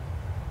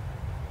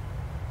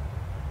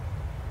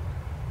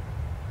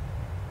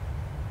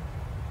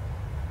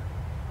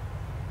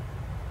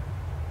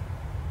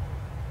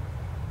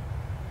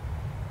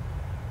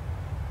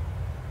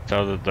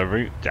 So the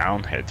route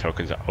down here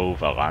took us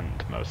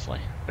overland mostly.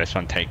 This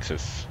one takes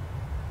us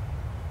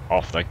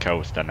off the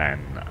coast and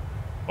then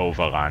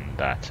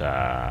overland at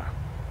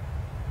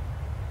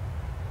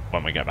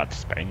when we get back to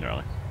Spain,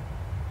 really.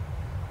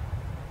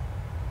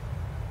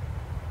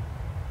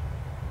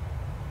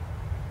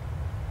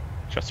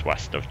 Just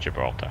west of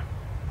Gibraltar.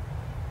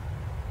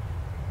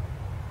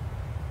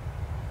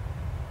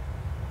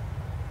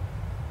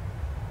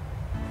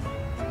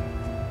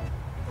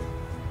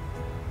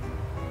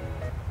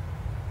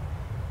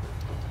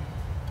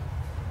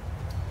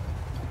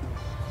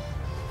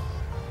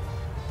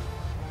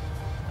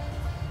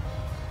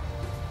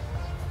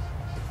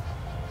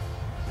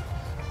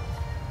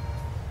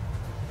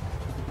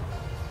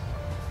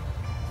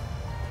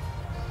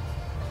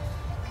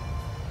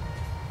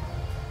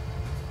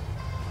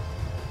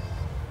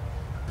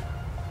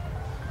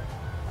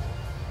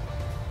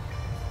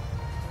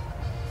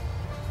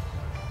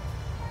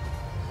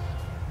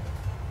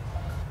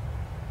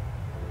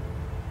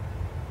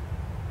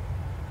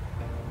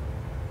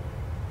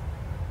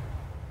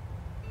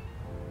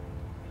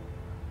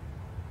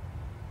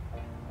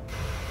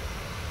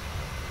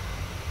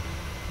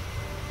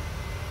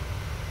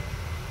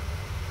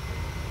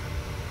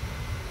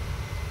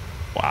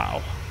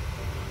 Wow.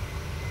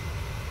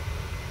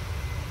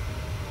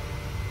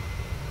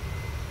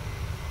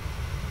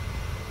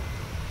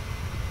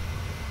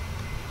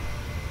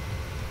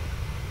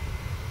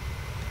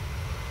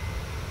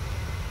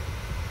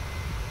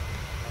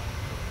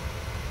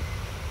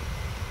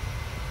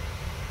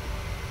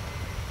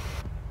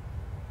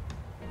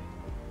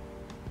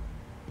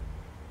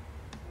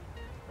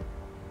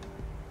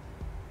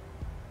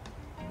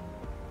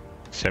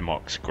 Sim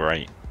looks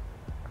great.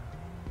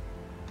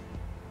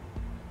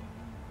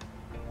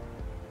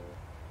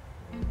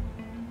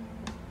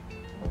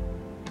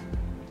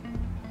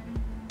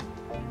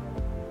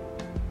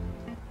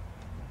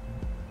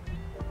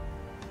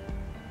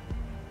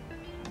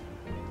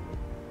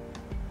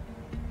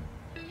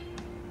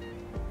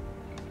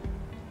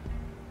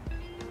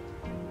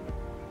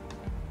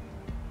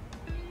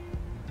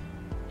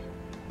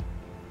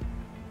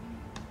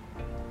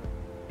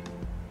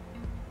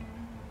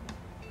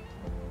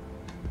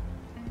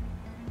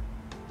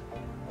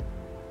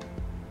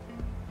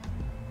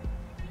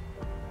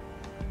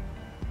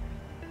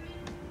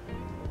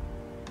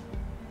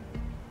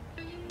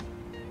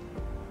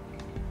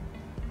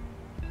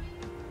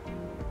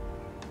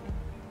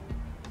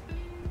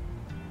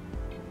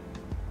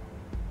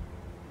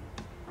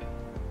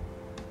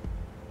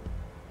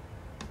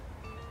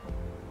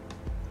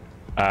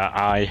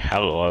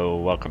 Hello,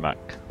 welcome back.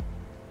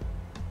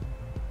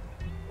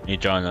 You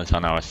join us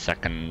on our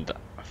second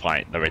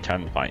flight, the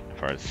return flight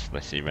for us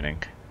this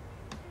evening.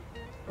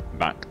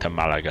 Back to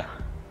Malaga.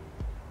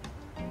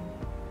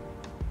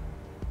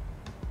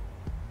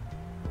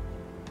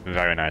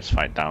 Very nice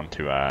flight down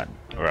to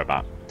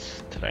Rabat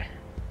today.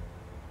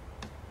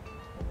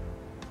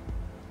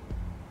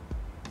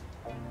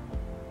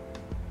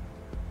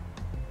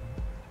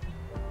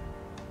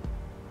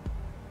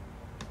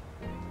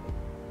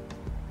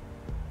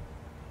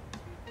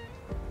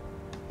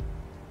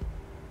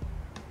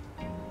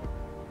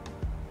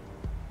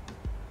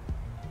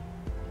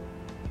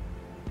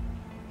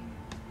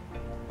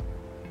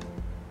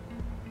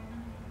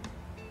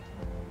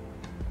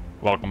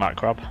 Welcome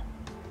back, Rob.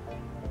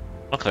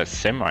 Look at the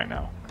sim right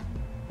now.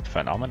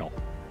 Phenomenal.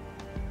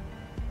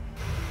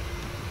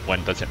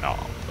 When does it not?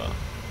 But...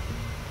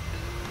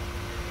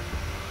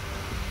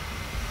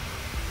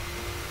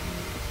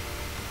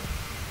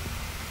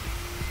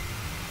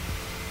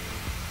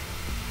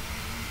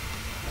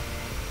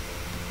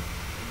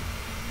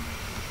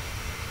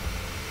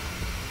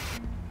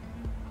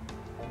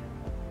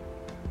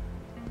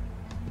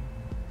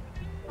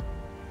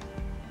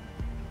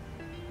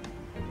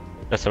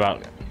 Just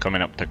about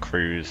coming up to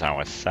cruise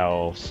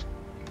ourselves.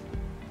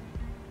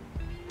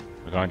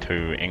 We're going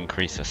to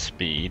increase the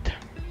speed.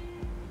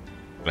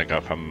 We're going to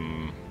go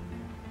from...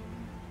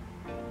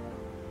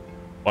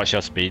 What's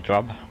your speed,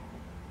 Rob?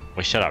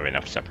 We should have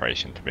enough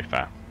separation, to be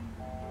fair.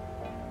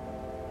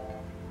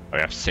 We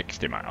have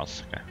 60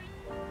 miles. Okay.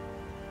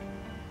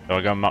 So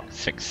we're going Mach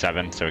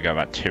 67, so we go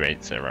about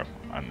 280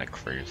 on the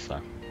cruise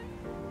there.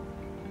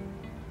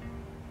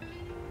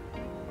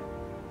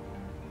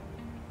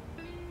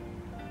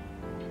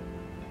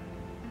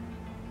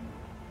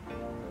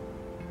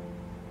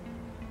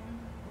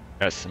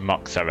 That's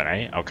Mach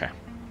 78, okay.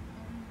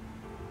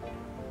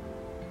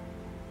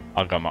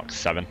 I'll go Mach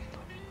 7.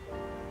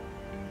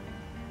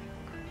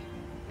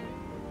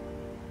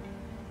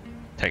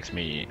 Takes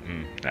me,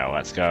 no,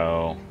 let's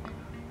go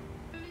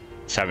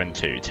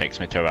 7.2, takes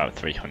me to about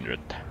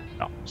 300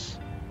 knots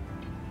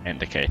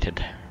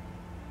indicated.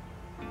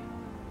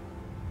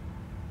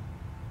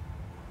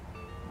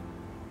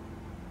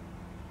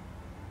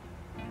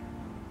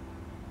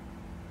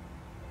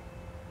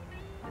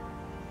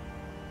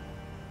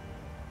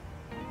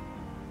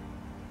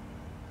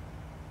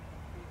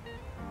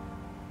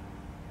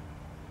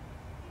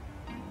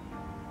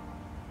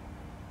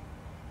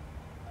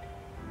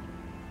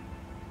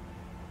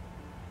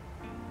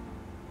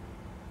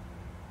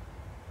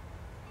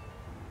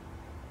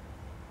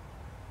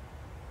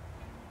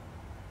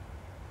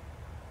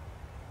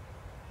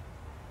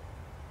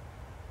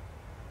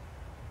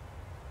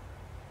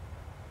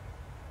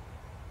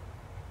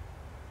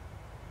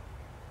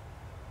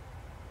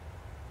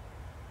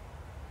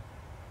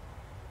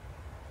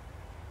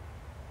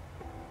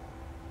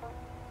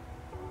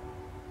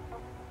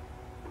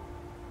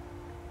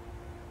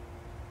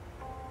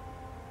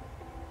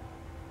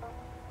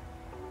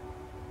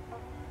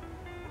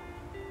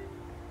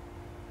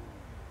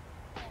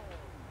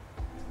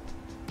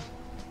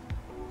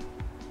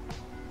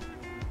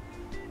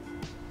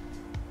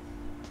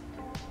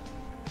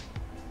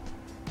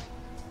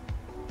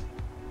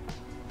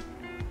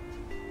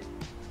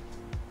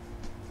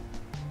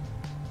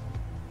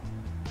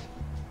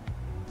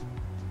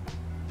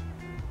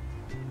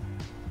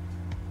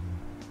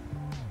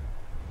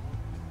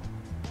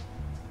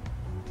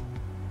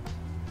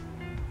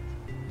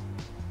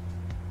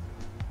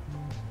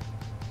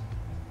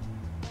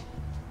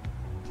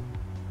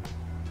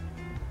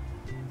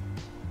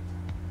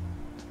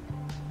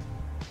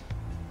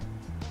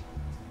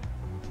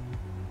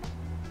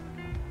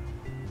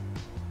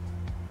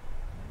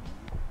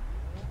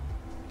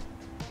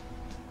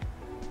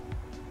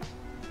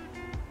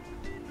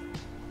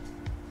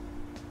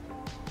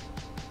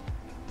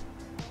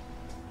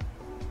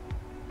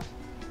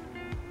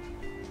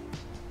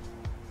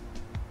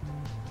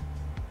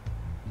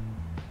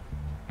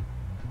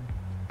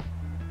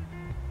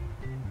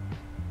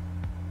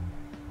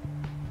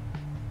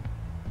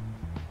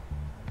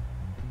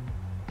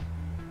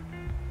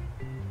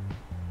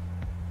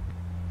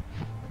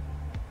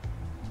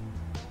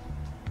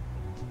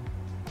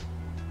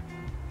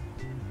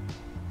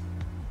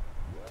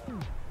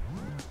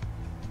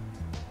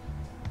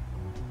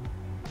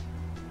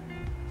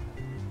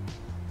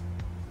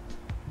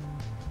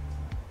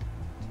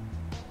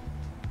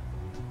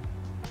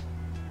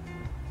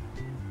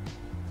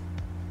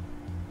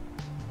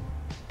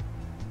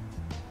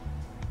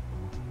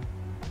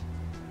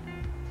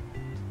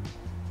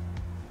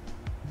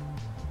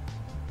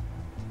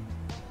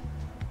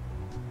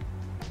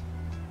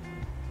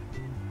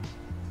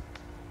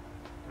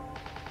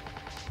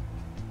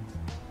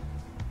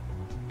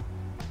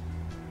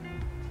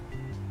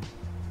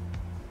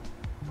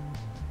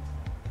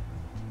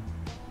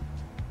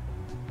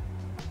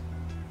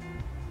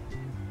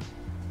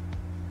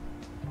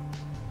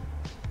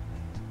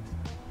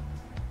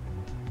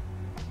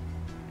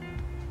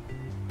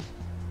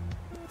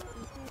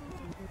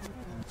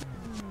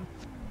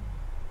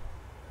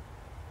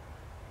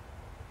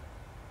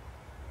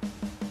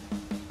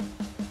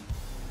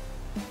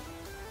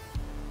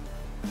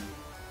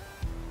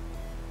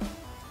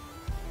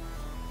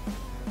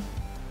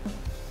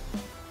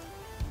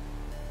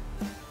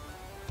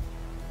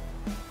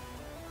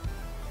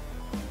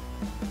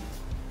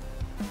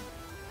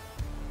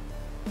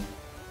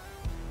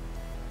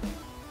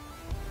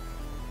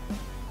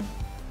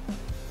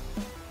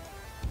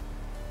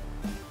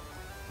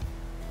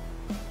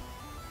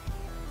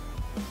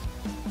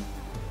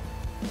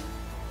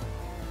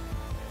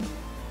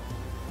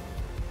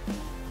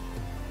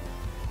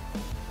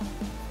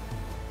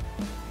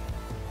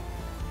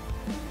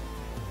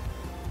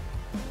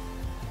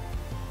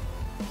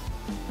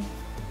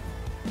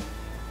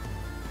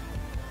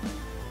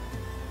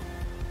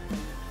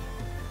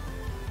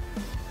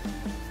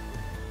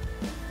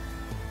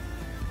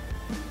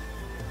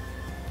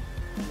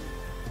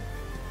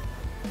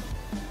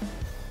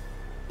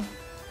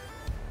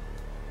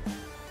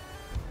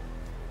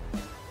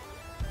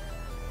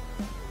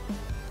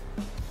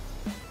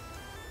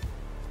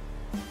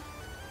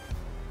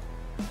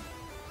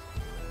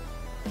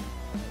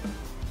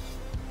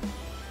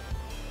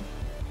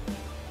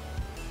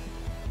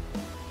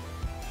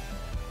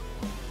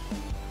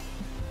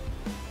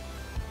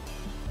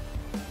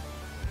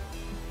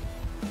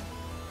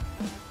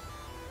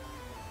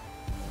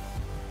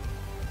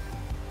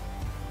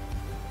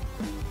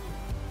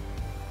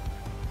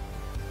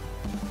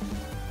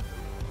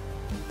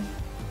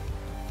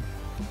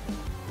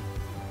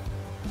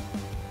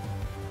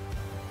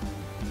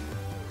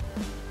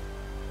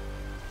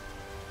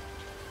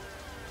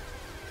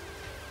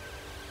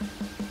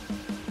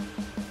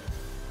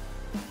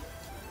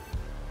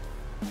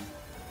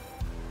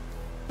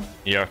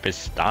 Europe is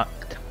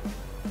stacked.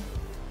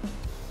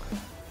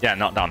 Yeah,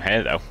 not down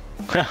here though.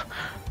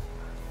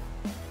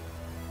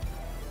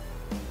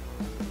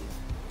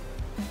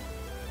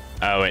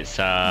 Oh, it's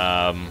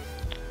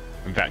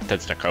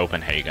vectors to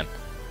Copenhagen.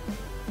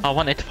 I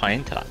wanted to fly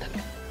into that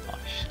today. Oh,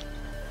 shit.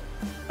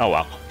 Oh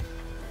well.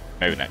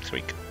 Maybe next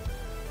week.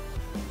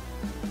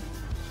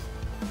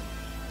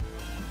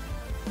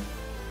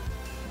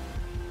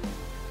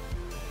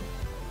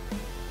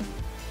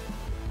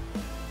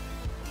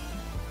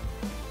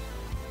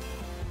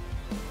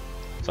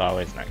 It's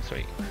always next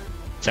week.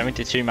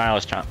 72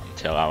 miles chat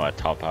until our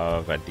top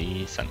of a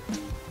descent.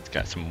 Let's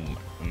get some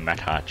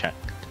meta checked.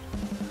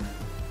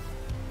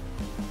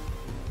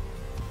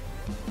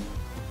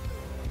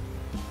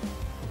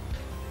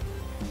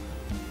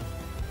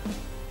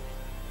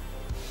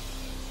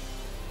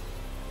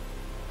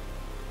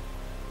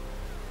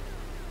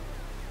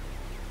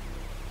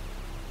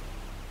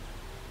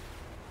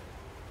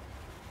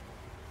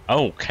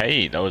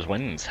 Okay, those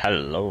winds.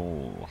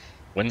 Hello.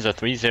 Winds are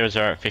 300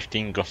 at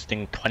 15,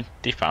 gusting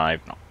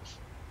 25 knots.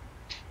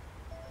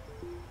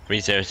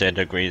 300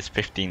 degrees,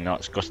 15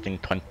 knots, gusting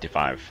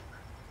 25.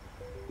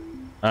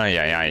 Ay,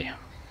 ay, ay.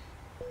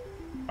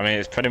 I mean,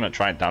 it's pretty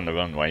much right down the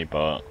runway,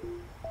 but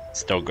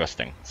still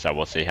gusting, so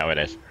we'll see how it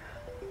is.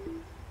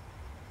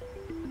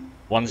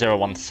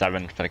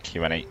 1017 for the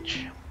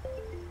QNH.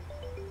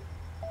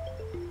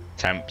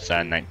 Temps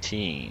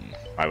 19.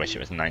 I wish it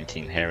was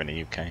 19 here in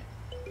the UK.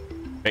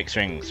 Fixed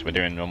wings, we're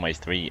doing runway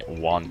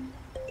 31.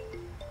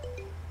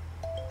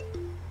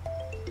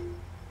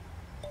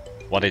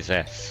 What is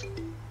this?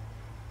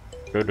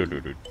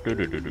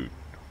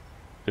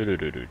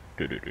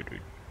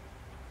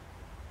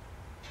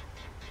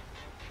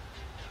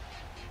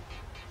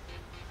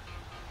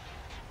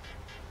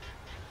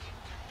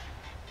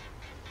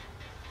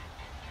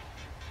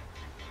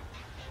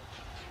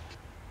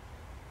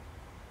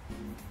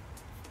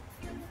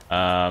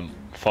 Um,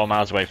 4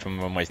 miles away from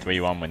runway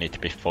 31, we need to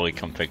be fully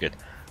configured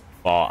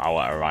for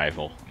our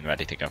arrival and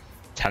ready to go.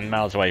 10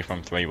 miles away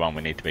from 31,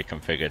 we need to be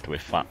configured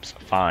with flaps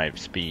 5,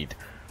 speed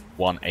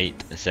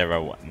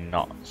 180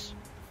 knots.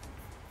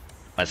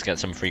 Let's get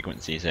some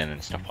frequencies in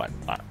and stuff like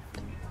that.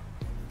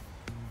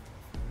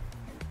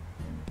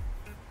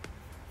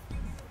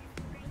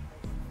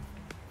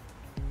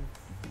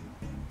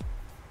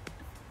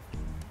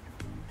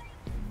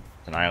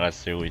 Tonight,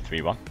 let's do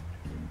 31.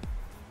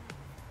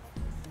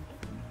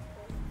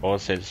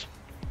 Courses.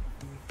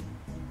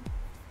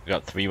 We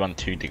got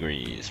 312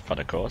 degrees for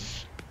the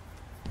course.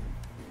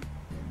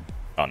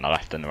 On the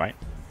left and the right.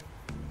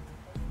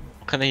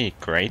 Look at the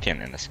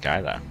gradient in the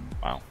sky there.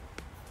 Wow.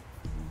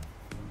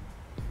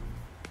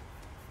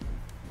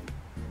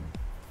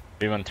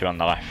 312 on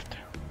the left.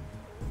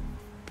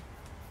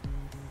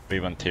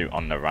 312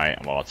 on the right,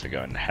 and we'll also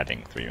go in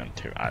heading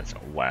 312 as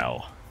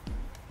well.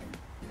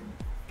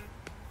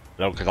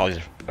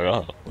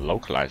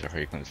 Localizer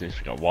frequencies.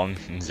 We got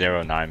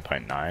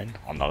 109.9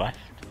 on the left,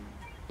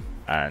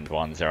 and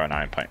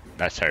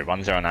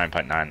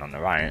 109.9 on the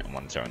right, and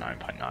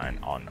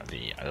 109.9 on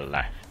the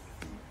left.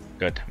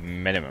 Good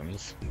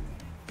minimums.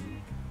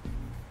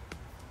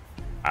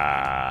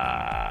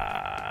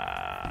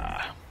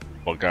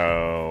 We'll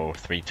go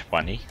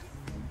 320.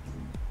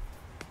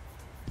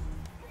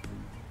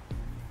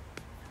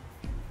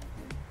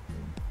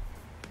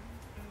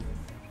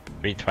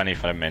 $320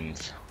 for the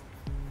mins.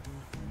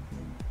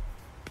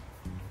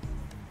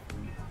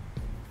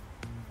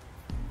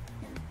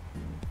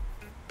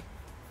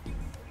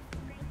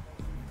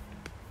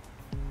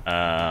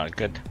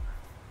 Good.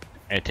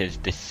 It is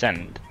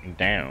descent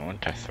down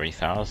to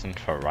 3000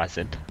 for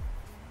Razid.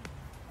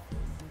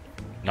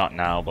 Not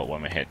now, but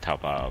when we hit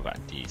top of that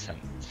descent.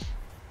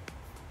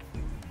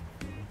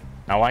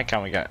 Now why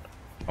can't we get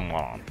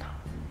someone on?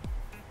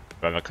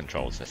 Whoever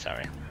controls this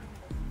area.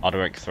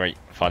 Alderic 3,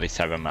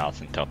 47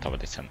 miles until top of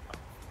descent.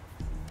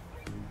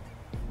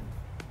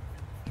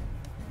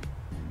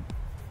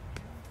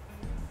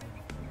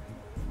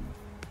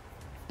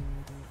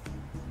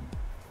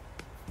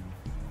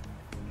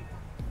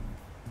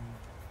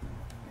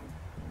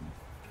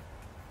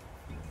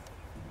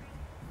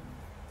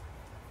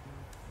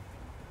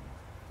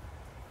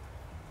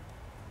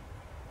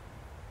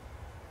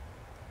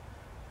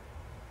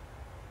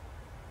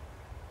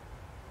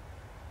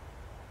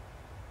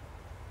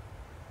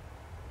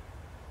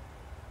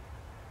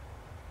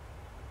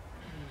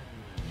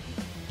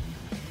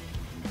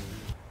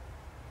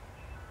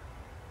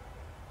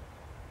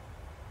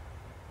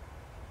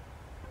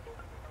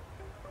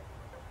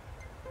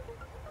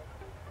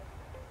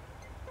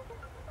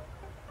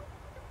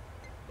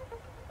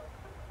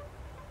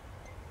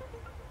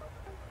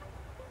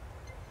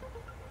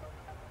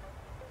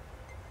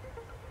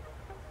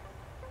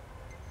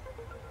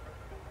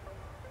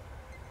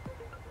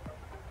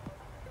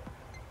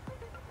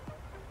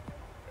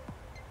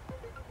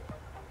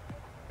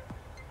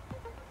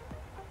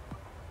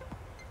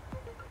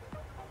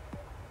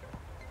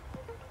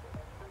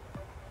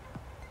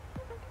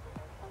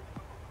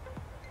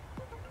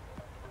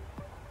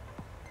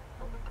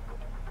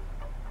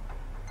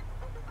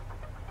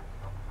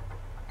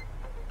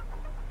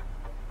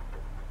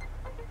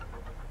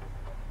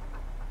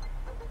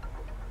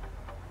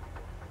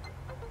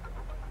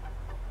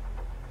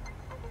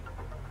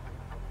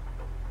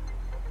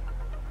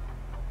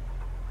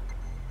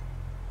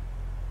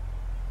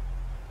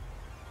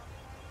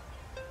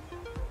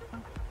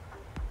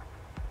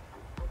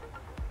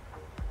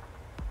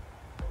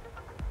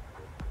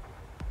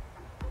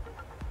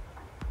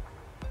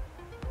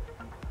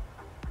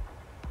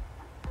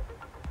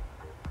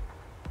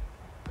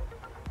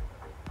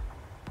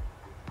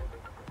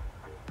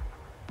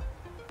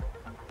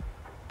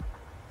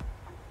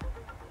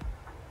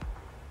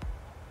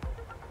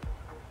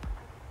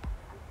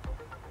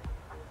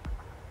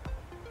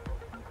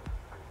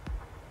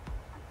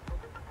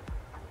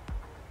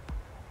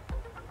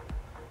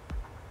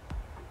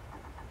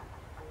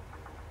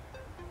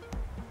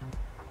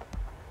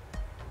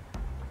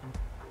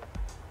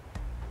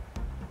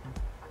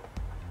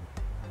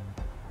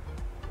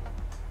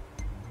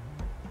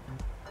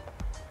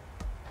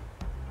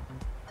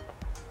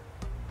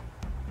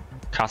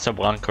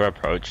 Casablanca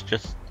approach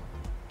just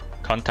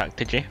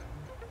contacted you?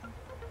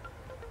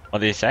 What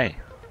did he say?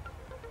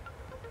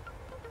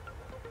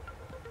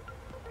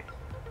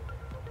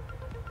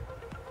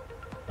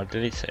 What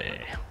did he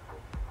say?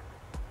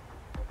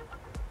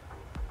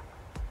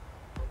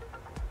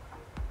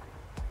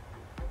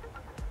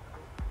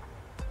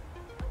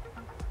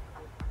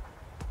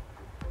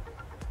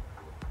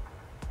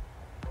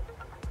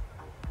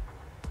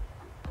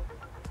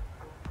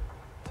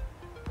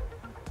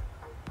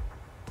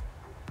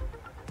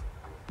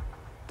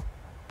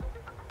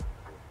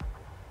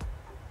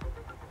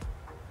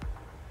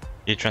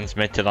 You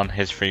transmitted on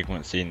his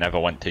frequency, never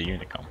went to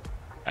Unicom.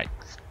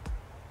 Thanks.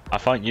 I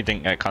thought you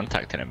didn't get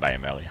contacted him by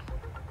him earlier.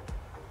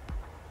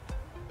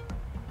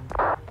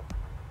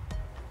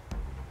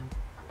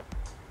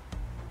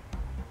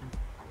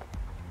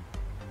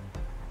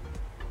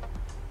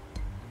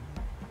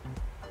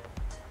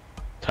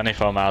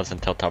 "24 miles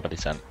until top of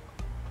descent."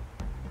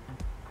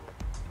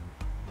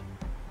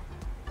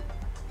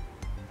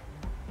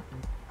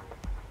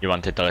 You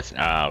wanted to listen?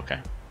 Ah, okay.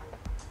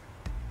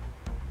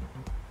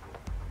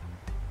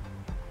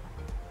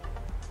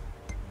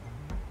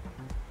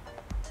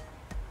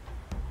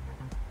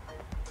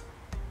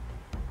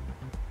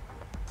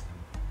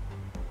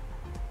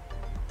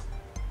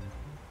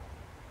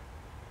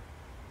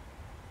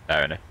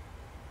 Fair enough.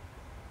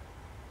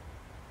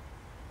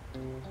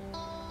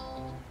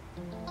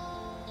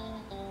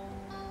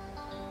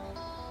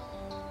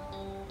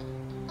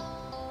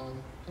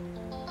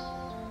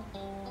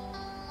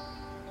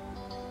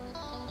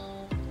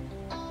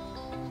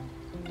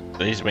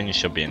 These wings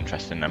should be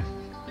interesting then.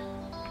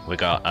 We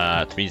got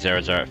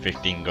 300 at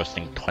 15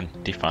 gusting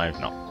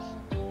 25 knots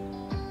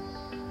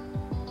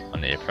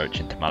on the approach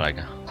into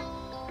Malaga.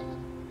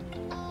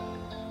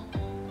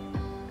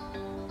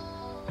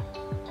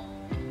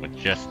 We're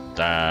just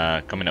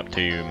coming up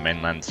to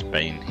mainland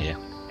Spain here.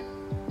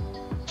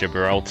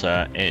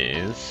 Gibraltar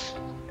is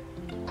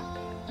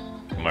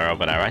somewhere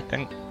over there, I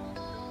think.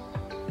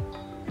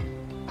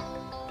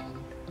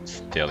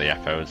 Steal the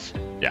FOs.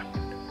 Yeah.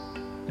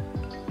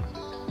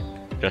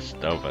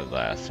 Just over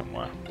there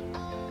somewhere.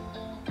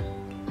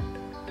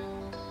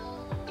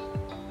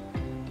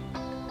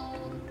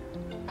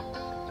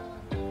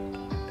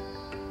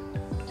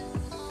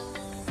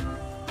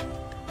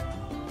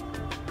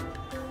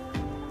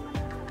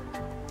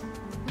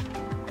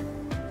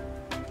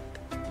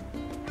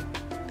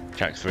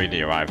 Check through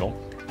the arrival.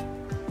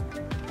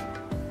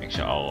 Make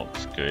sure all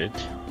looks good.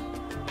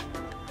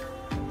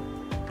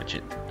 Which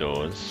it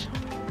does.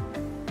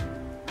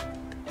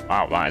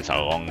 Wow, that is a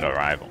long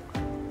arrival.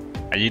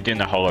 Are you doing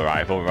the whole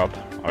arrival, Rob?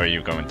 Or are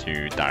you going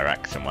to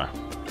direct somewhere?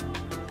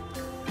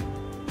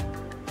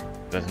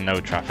 There's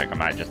no traffic, I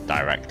might just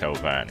direct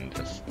over and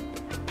just...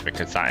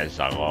 Because that is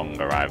a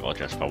long arrival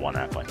just for one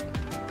airplane.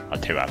 Or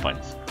two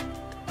airplanes.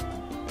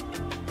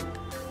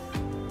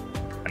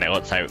 And it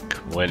looks like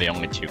we're the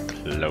only two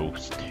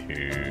close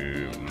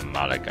to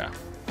Malaga.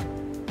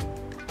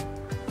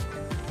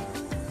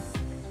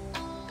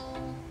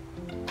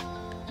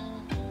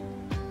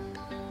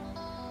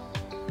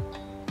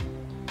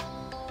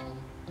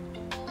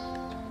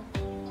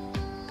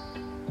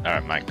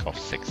 Alright, Mike off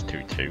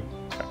 622.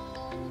 Okay.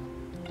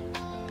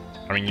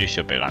 I mean, you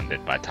should be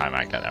landed by the time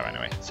I get there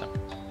anyway, so.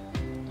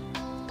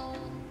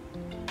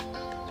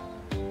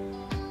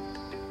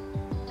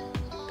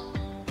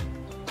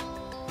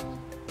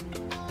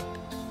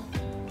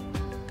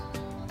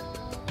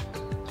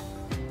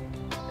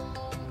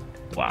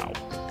 Wow.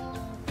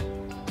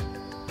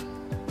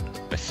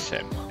 The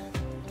sim.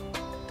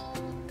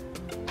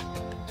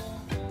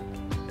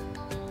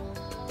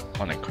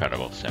 What an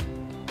incredible sim.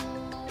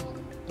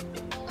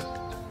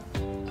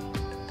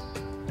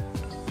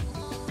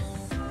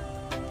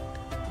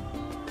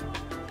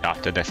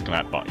 After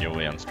disconnect bot, you'll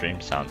be on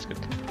stream. Sounds good.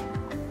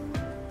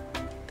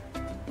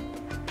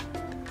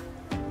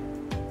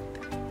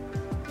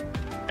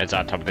 It's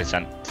at top of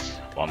descent,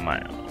 1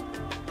 mile.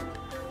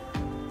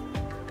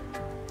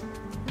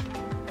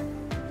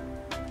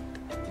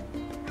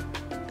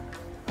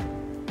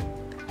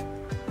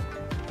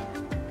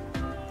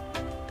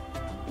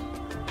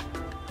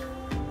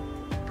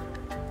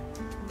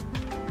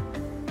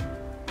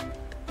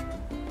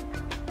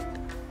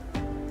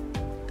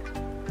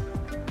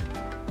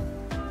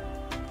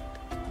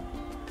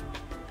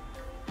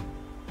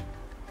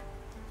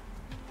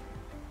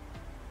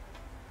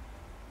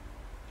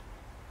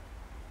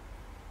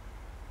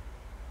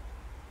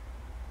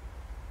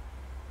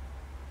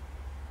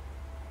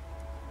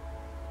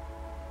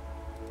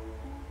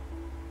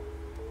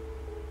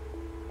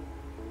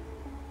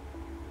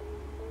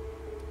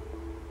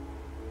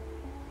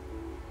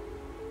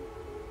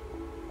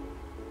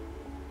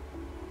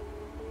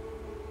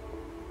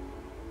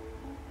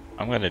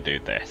 I'm gonna do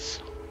this.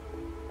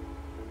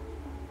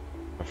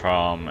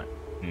 From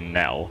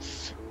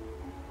Nels,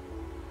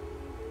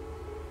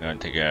 I'm going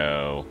to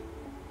go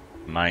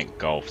Mike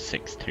Golf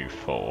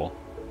 624.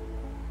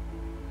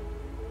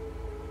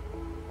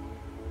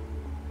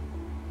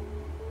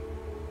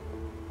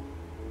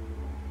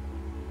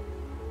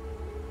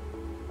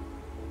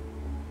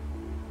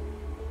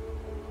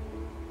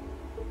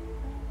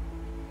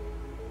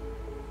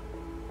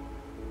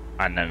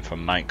 And then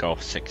from Mike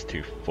Golf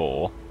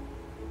 624,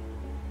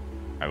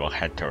 I will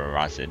head to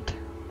Razid.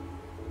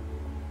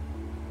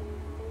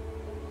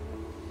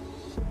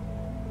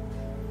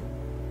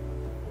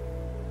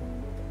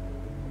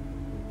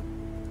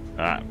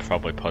 That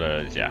probably put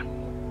us, yeah,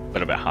 a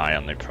little bit high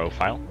on the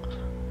profile.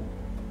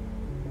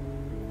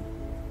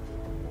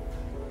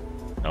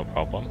 No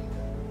problem.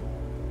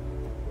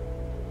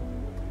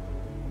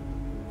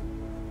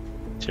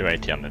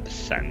 280 on the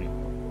descent.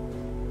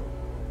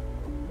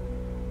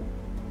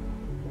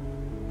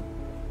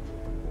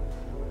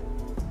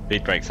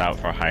 Speed brakes out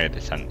for a higher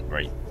descent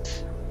rate.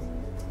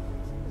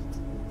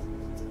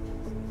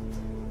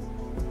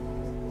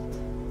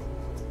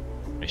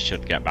 We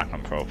should get back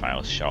on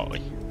profiles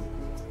shortly.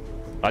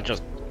 That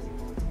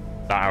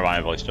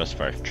arrival is just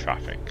for if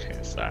traffic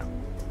is there.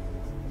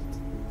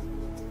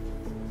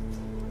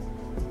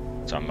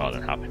 So I'm more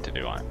than happy to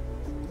do that.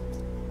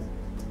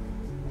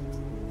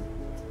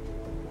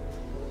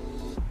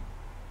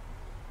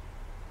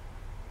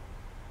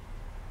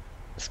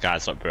 The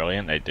skies look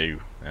brilliant, they do,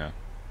 yeah.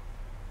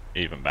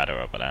 Even better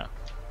over there.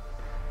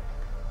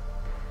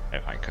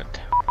 If I could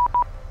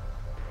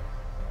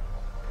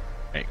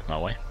make my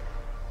way.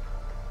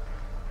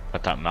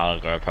 Put that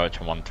Malaga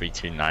approach on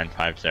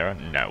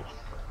 132950? No.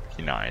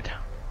 Denied.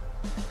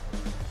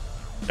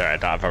 Sorry, I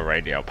don't have a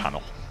radio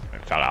panel.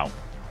 It fell out.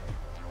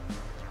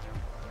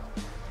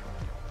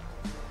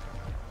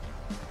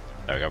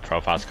 There we go,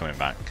 profile's coming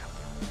back.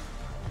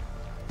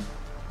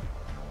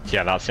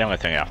 Yeah, that's the only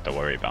thing I have to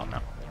worry about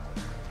now.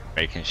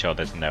 Making sure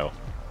there's no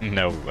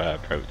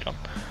approach on.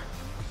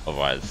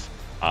 Otherwise,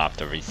 I'll have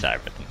to reset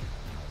everything.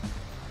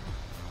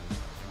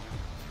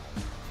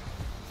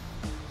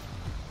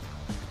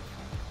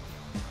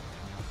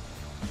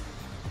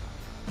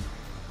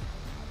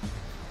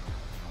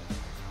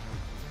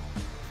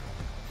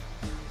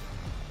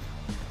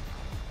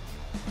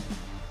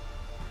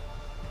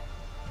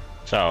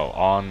 So,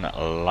 on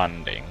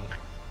landing,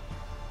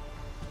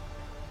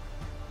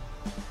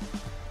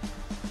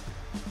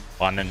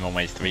 landing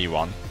runway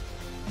 31,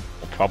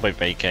 we'll probably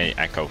vacate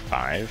Echo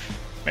 5,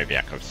 maybe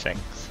Echo 6.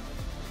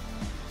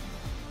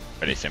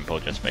 Pretty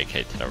simple, just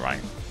vacate to the right.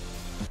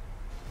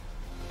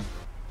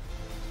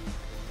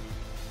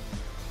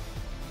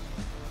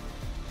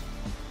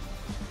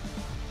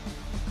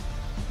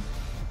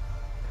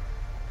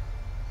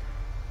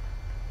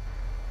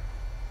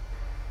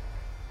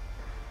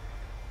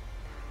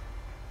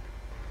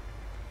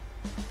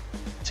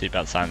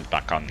 Seatbelt sign's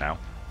back on now.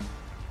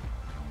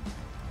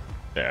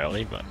 Bit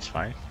early, but it's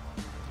fine.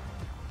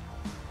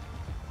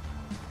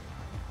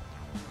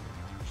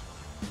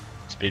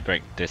 Speed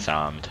brake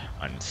disarmed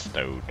and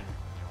stowed.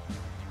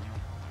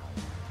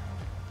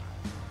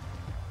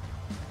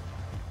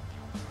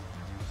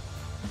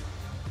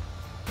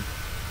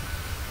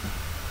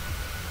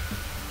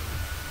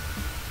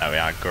 There we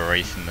are,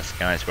 gracing the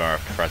skies with our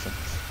presence.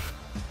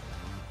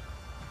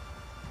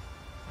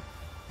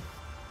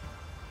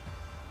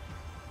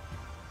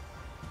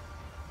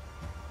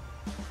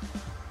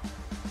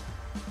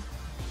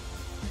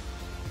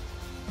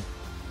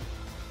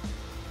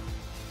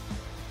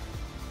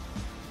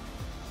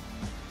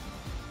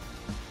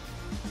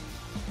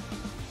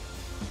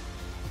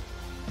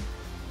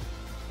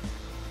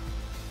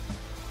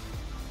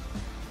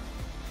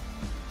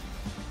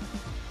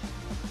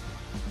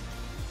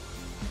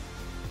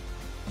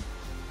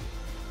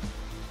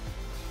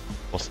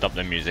 We'll stop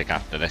the music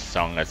after this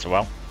song as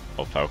well.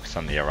 We'll focus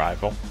on the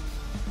arrival.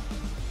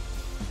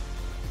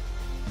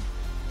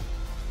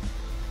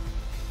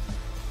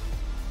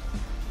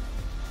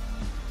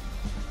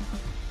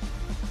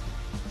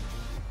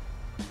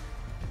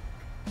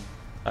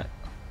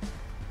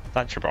 Is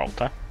that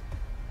Gibraltar?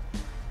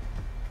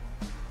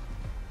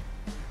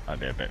 That'd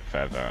be a bit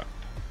further up.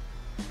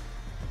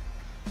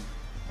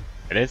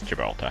 It is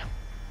Gibraltar.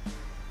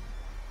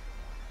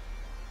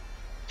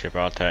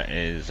 Gibraltar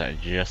is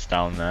just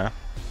down there.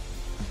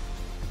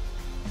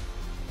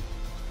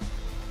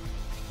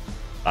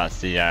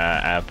 That's the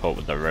airport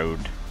with the road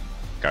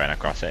going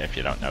across it, if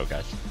you don't know,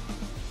 guys.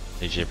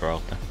 Is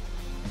Gibraltar.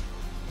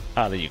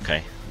 Out of the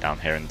UK, down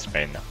here in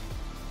Spain now.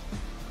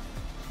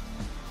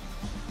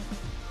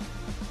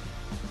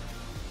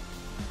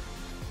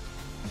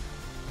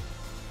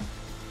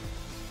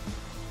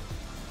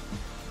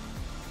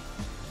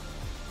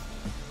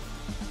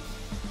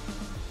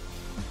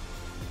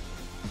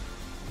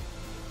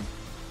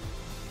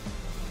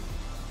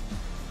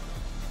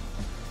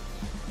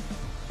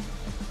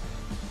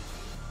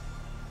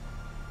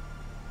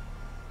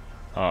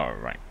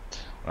 Alright,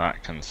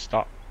 that can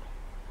stop.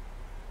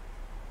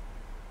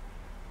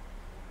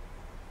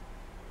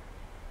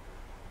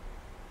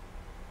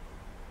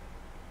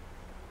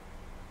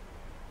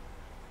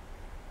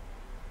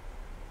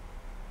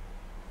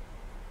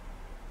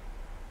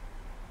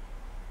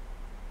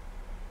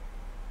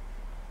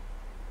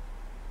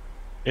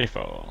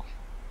 Beautiful.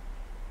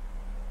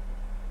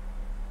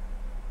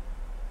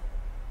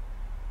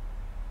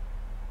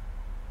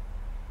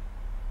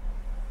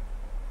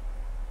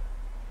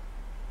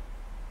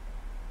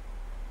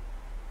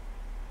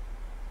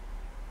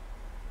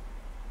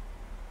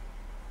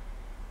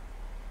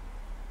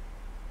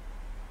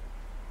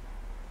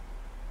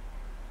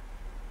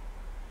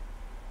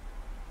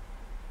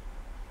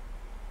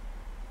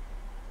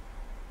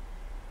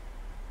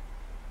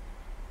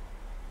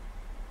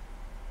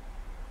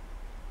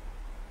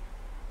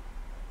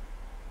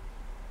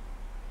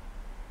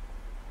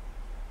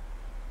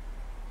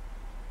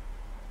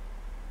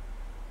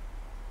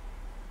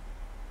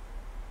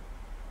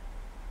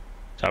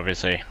 So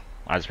obviously,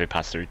 as we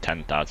pass through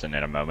 10,000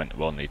 in a moment,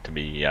 we'll need to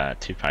be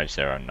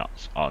 250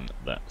 knots on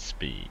the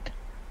speed.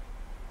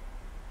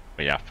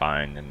 We are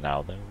fine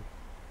now though.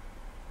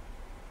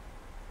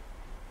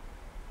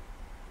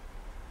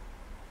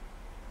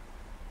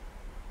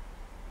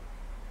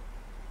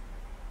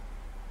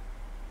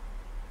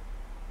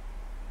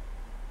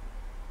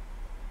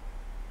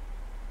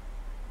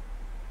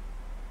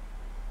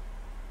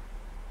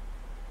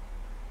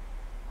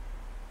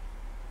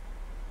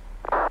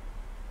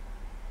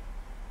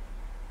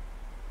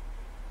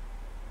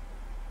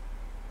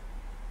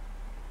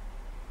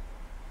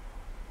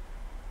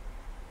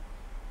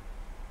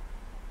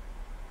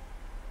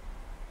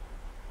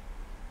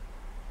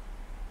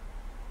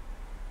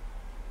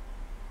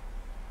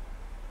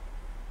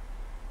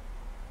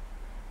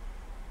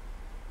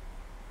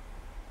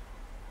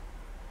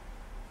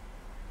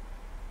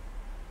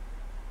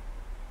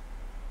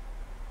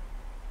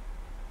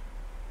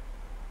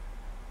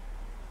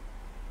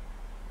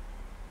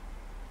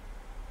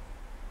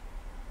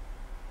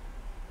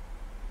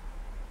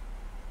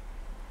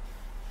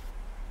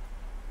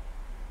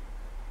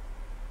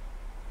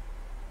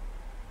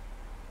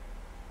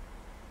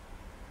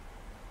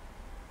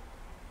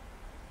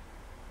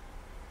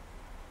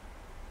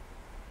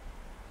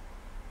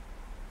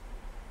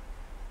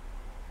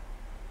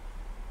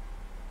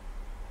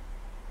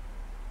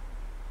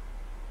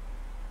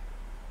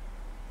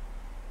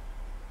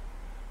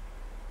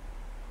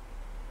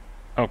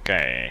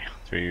 Okay,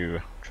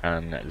 through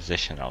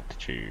transition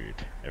altitude,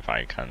 if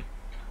I can,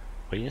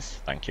 please,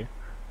 thank you.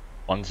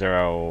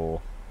 25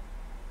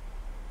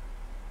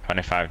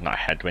 knot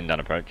headwind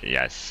on approach.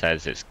 Yeah, it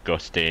says it's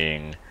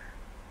gusting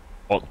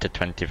up to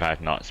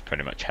 25 knots,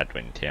 pretty much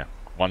headwind here.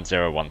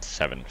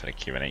 1017 for the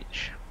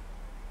QNH.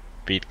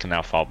 Speed can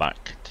now fall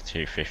back to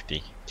 250,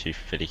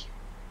 250.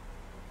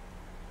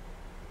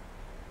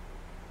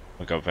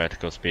 We'll go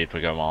vertical speed,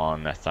 we'll go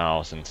on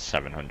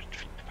 1,700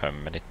 feet per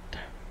minute.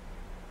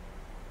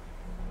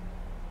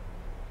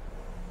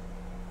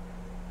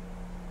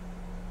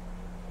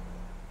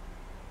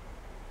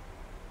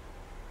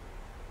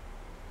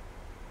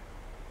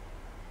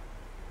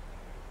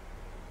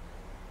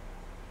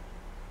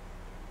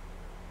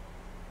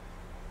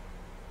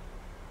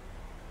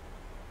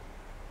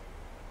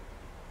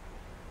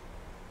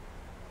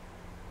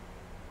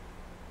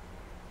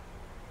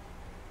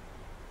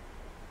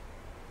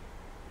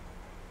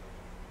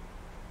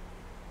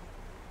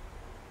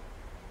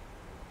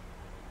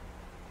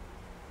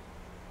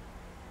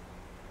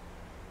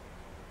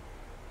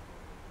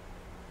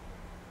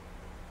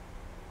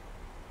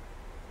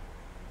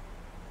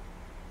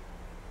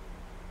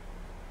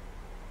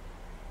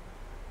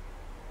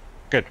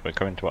 Good, we're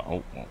coming to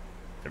oh,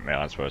 didn't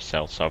realise we were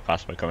still so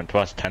fast. We're coming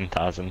towards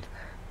 10,000.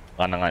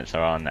 Landing lights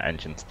are on,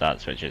 engine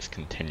starts, which is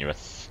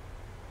continuous.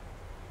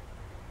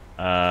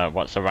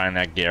 What's the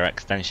Ryanair gear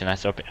extension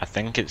SOP? I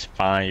think it's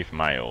 5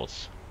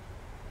 miles.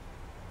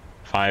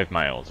 5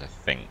 miles, I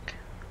think.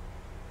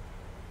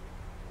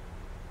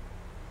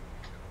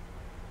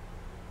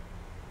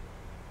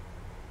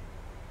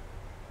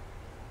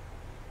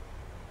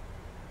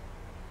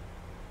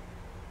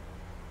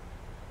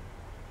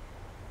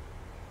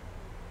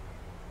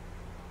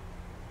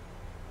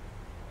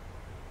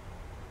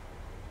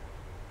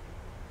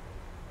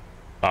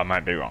 But I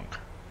might be wrong.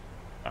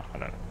 Oh, I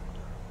don't know.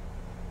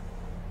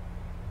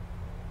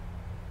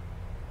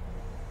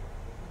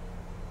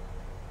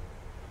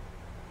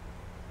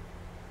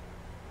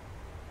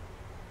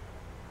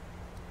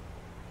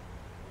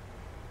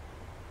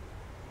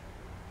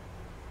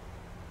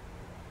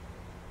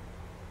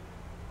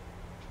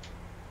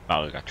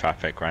 Malaga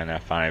traffic,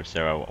 Ryanair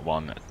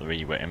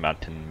 5013, we're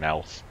inbound to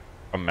Mels.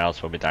 From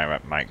Mels will be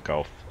direct Mike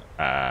Golf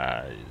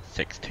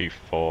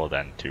 624,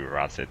 then to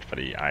Razid for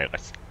the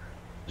Iris.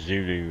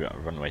 Zulu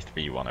runway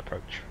 31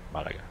 approach,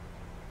 Malaga.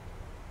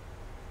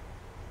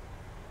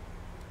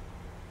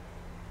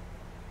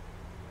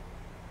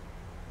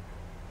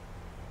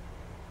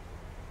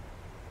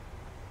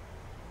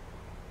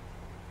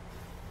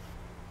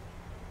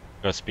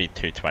 Go speed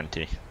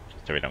 220, just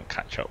so we don't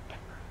catch up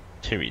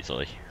too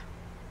easily.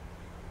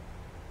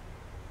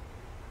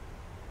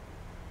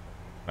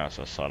 I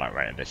also saw that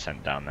rate of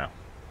descent down now.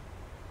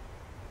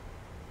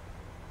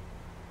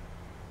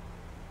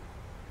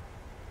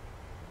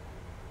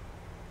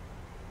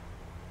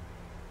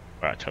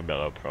 Right, to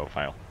below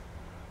profile.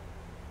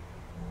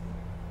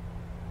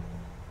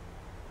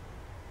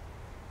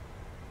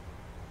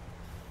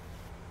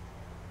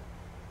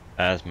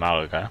 There's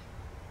Malaga,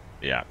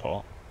 the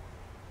airport.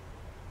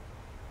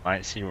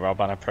 Might see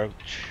Rob on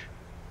approach.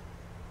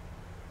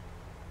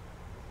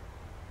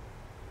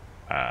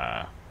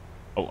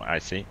 Oh, I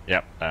see.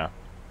 Yep, there.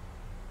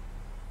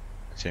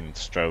 Seen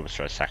strobes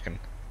for a second.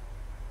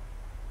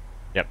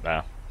 Yep,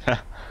 there.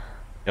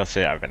 You'll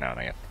see it every now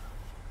and again.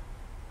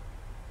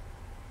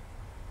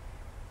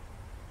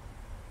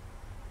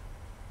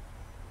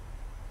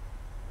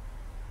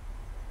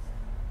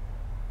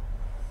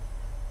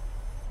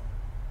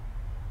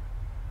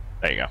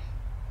 There you go.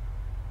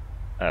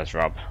 There's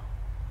Rob.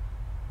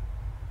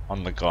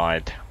 On the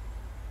glide.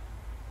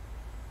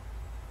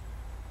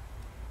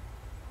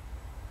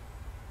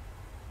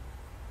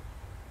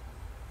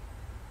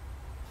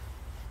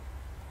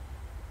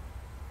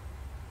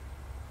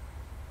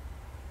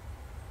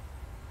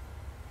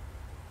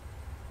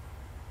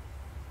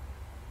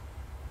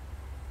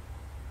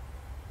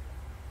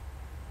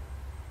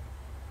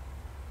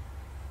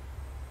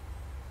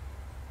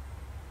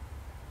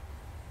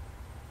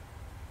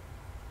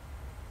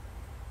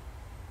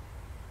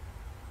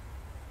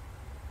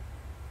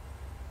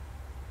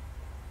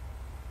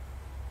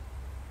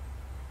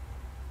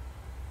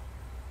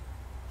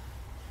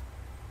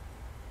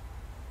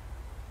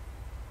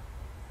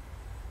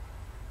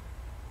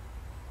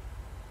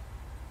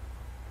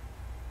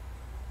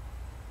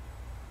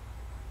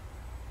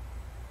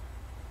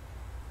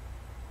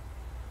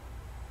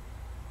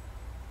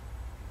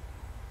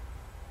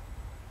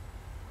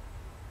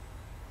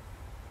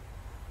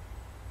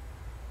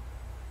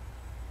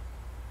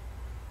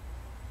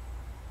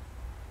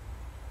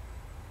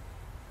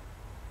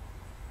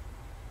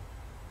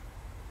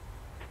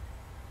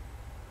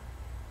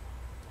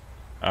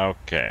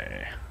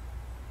 Okay.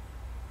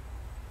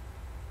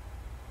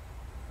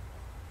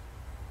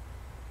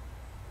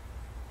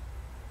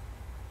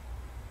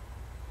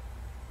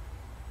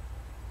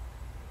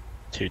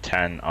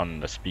 .210 on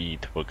the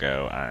speed will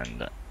go,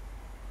 and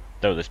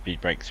though the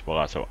speed brakes will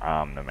also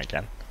arm them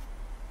again.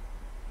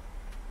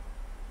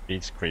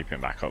 Speed's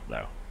creeping back up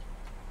though.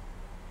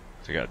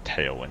 So we got a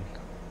tailwind.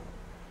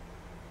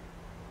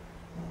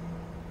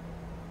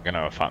 We're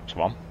gonna have flaps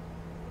 1.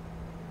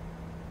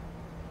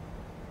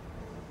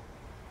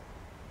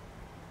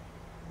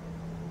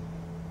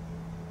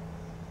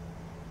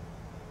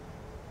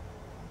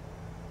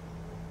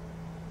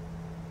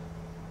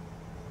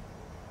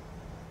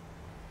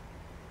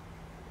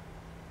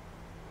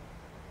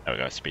 There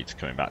we go, speed's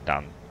coming back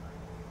down.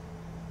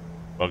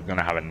 We're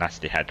gonna have a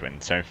nasty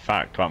headwind, so in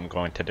fact what I'm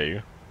going to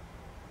do,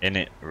 in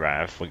it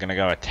rev, we're gonna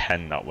go a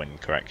 10 knot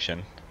wind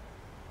correction.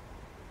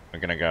 We're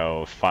gonna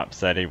go flaps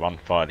 30,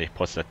 140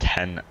 plus a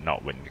 10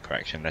 knot wind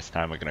correction. This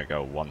time we're gonna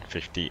go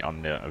 150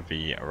 on the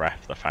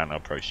VREF, the final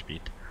approach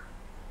speed.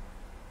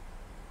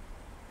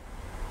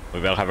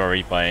 We will have a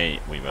replay.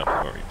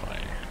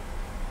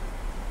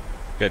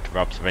 Good,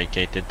 Rob's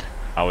vacated.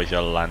 How was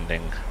your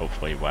landing?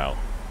 Hopefully well.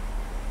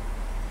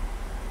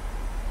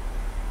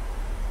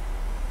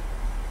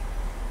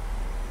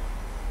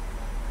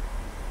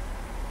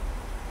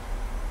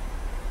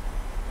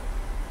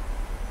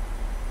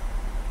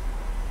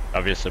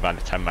 Obviously by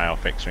the 10-mile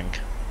fixed wing,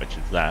 which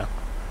is there,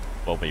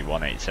 will be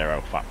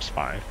 180 flaps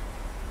 5.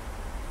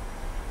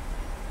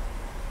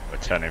 We're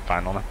turning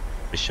final now.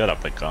 We should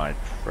have the guide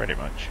pretty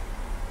much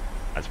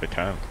as we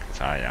turn, because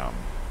I am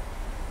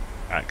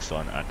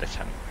excellent at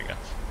descent, I guess.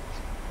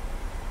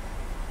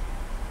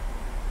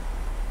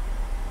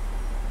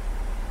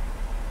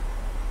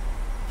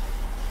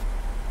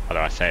 How do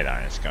I say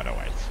that? It's gone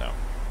away, so.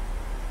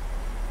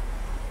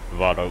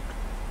 Morroco.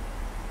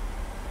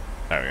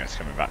 There we go, it's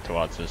coming back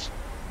towards us.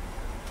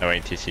 No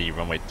ATC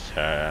runway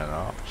turn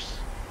offs.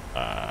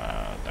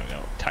 There we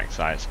go, tag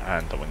size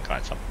and the wing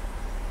guides on.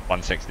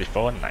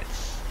 164,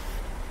 nice.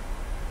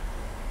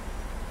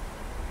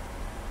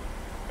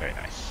 Very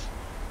nice.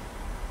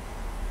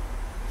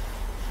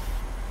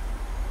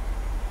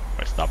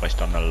 We're established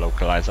on the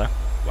localizer.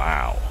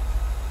 Wow.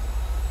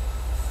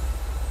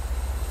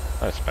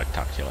 That is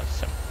spectacular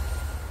sim.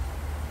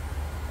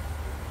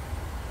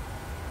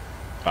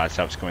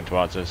 Biceps coming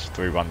towards us,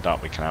 through 1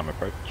 dot we can arm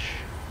approach.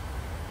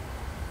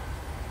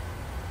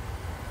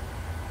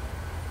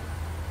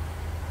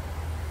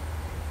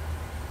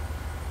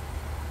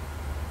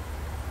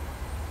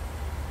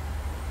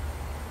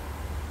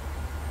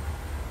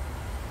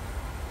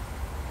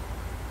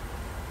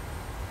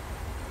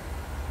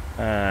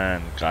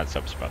 And glide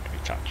sub's about to be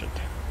captured.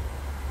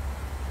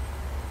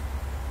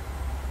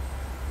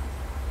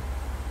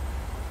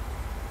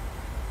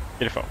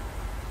 Beautiful.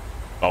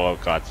 Follow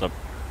glide sub.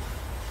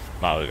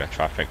 Malaga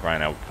traffic,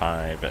 Ryanair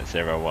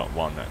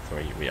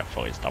 5013. We are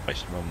fully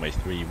established. Runway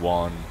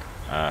 31,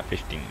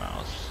 15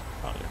 miles.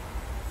 Malaga.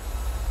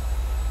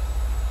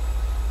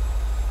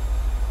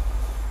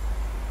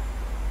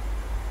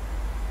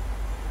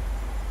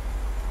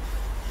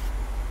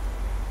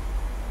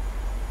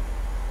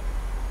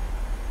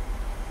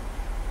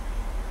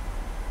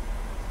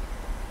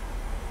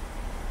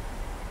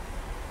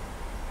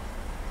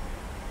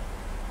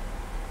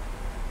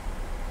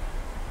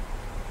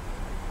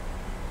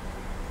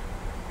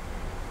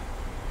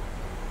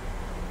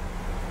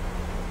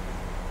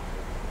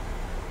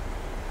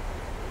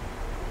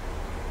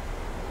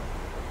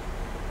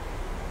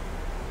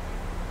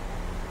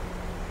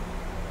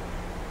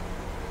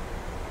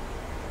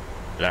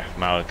 Left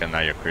Malaga, now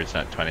you're cruising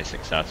at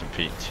 26,000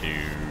 feet to...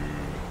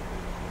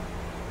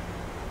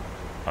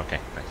 Okay,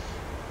 nice.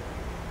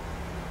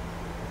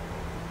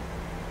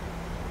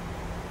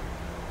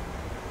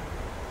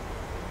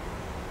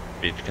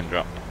 Speed can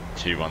drop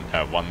to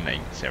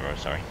 180,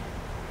 sorry.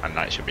 And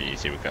that should be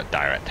easy, we've got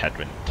direct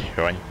headwind,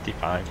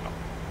 25 knots.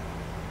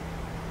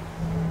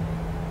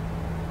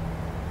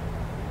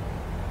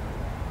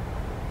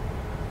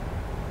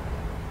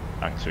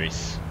 Thanks,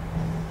 Reese.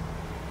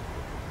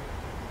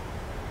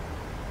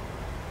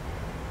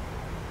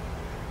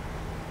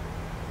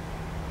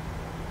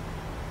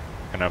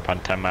 Up on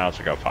 10 miles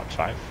we go flaps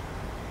 5.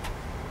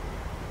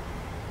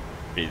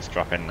 Speed's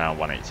dropping now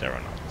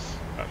 180 knots.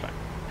 Perfect.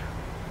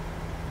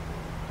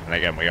 And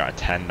again we got a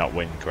 10 knot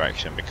wind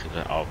correction because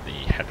of the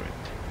headwind.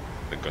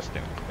 The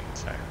gusting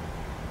winds there.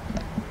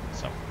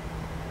 So.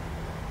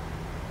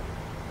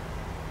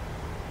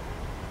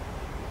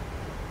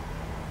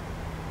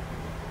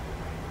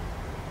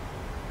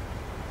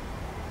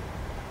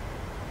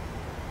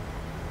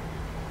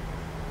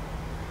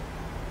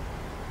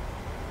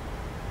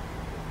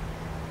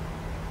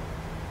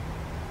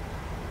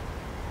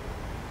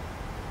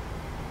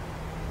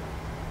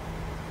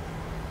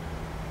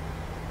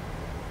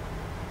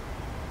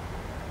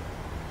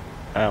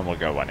 And we'll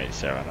go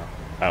 180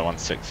 now.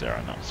 160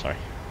 now, sorry.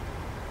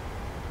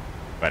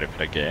 Ready for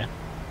the gear.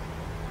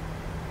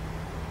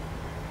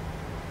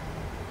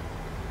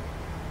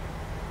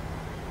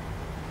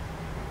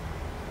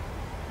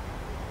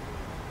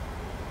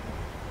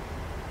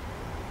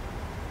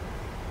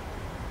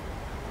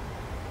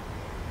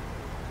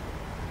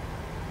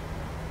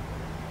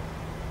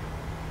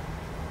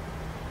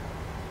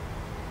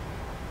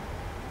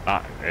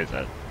 That is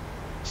a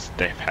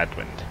stiff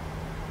headwind.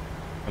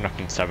 We're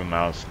knocking 7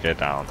 miles, gear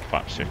down,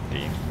 flaps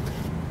 15.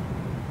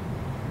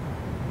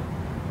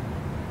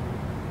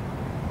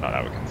 Not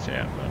that we can see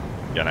it,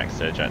 but you're next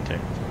to the jet too.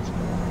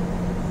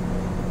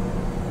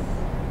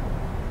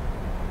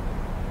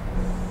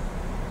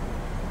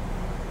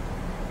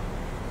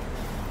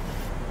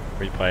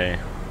 Replay.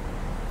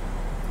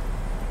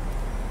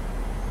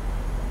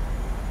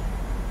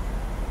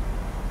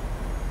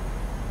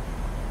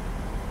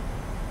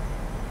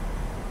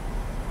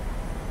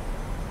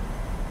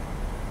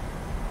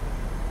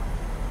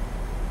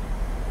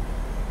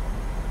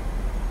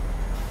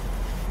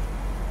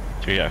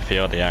 Do we get a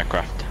feel of the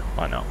aircraft?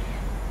 Why not?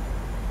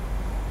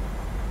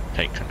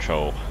 Take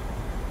control.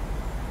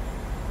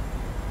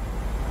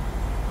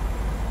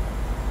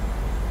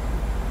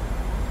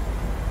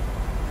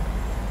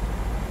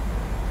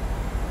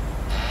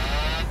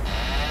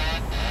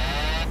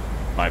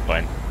 My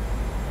plane.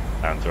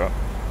 Hands are up.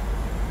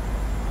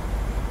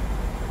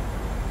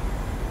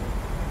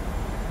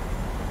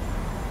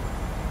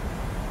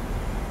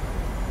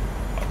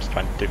 Ups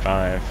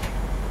 25.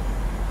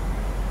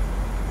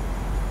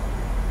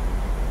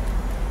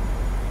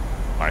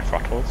 My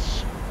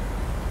throttles.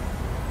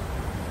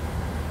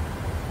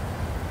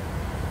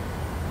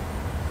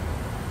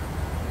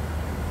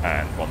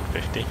 And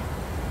 150.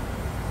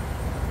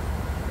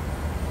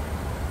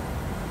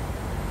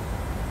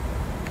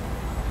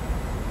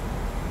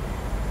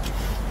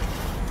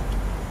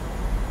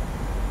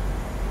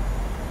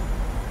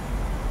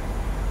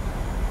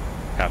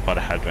 Careful the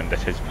headwind,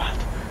 this is bad.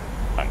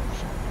 Thanks.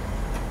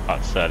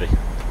 That's 30.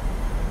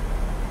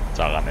 It's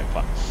our landing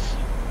flats.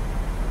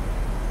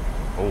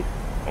 Oh,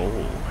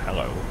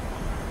 hello.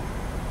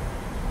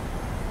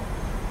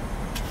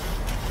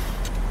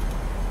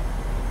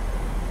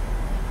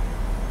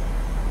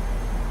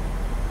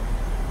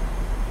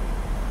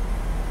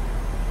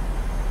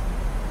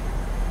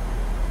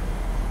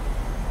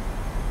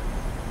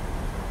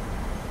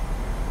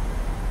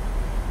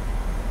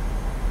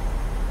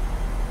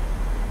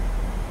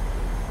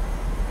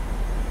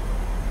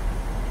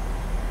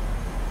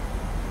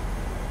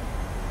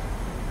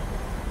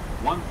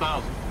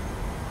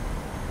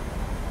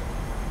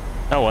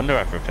 No wonder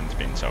everything's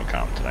been so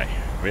calm today.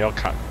 A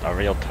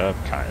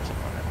RealTurb CAT isn't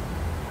running.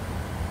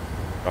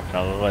 Dropping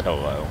a little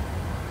low.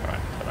 Right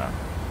for that.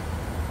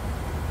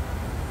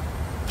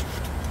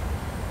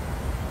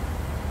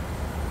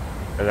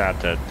 I had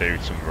to do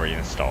some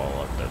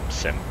reinstall of the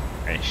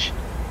sim-ish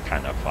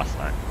kind of last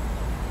night.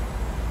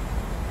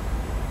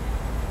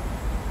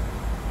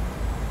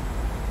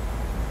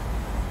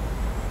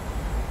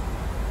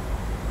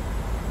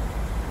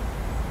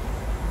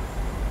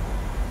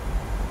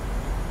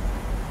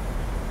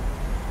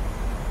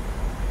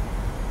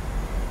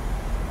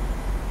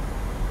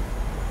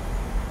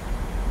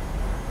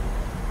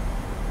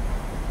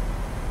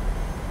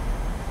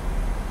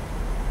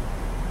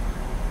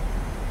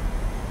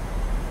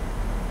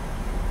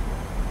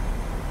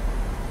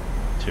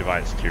 Two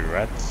whites, two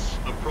reds.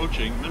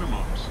 Approaching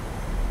minimums.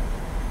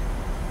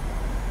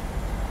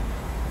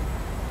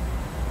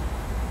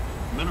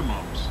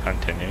 Minimums.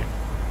 Continue.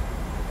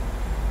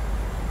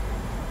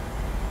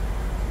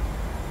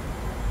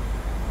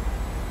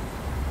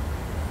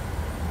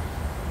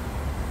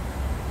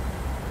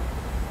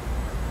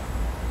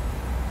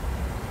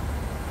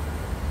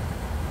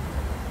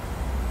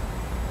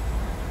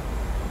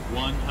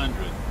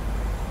 $100.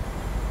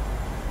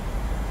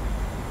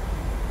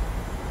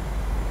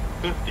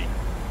 50.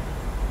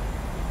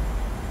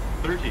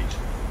 30,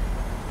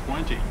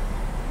 20,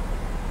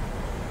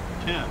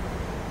 10.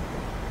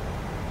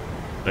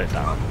 Put it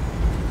down.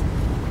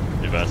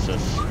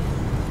 Reverses.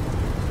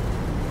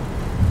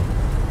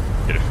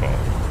 Beautiful.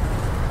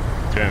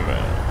 Two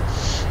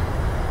inverse.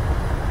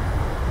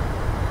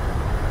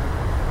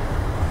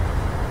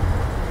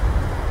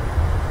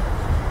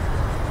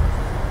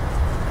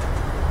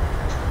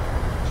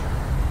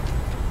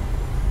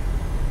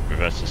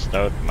 Reverses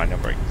stowed, manual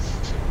brakes.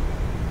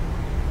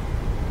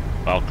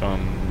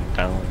 Welcome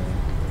down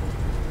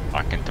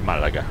back into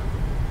Malaga.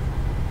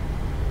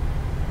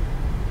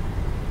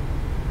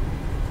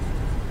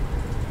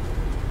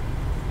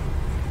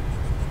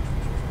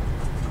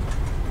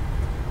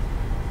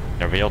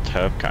 The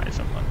RealTurb CAT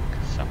isn't like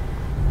so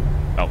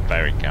felt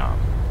very calm,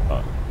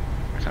 but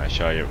I can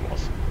assure you it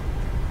wasn't.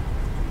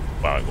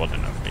 Well, it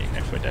wouldn't have been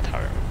if we did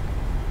have it.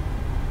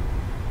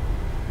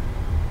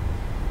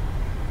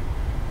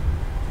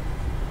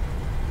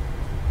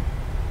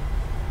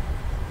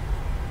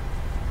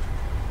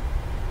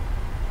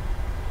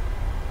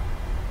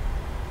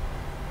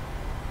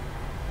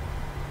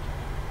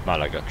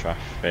 Malaga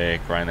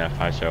traffic, Ryanair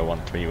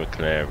 5013, we're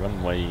clear,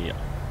 runway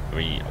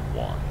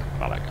 31,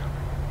 Malaga.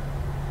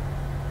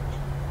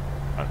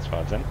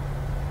 Transfers in.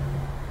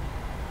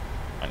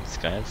 Thanks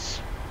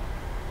guys.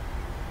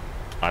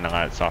 Landing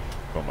lights off,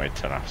 runway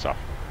turn offs off.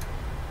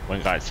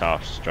 Wing lights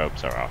off,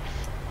 strobes are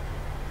off.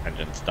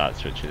 Engine start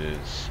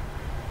switches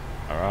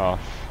are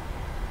off.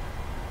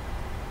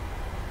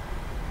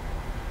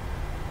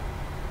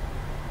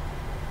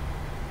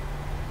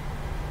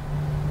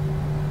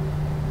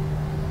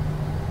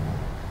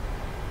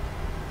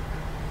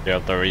 You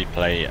have the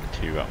replay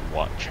to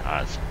watch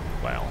as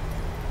well.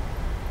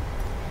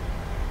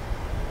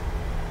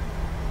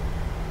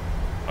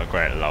 A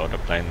great loader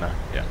plane there,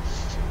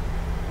 yes.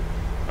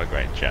 A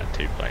great Jet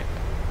 2 plane.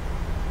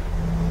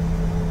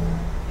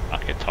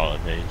 Like it's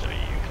holidays or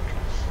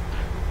useless.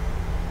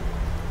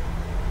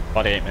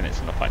 48 minutes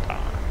in the flight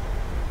time.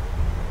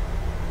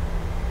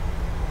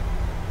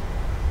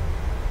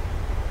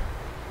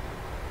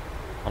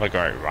 What a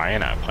great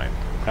Ryanair plane.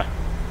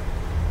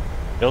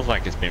 Feels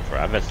like it's been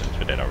forever since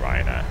we did a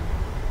Ryanair.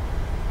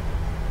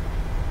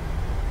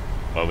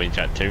 Well, we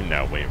Jet 2,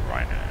 no, we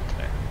Ryanair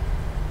today.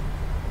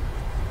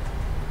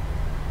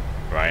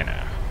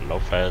 Ryanair, low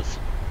fares,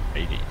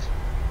 80s.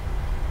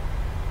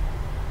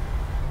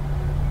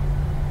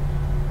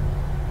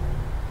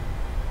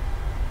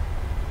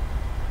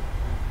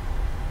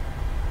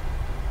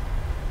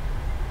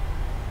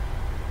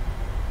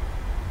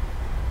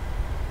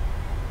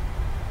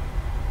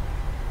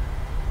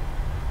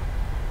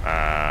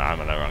 I'm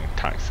on the wrong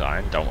tax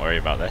sign, don't worry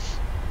about this.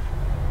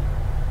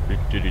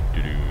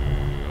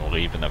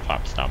 Leaving the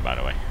flaps down, by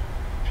the way,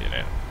 if you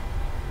didn't.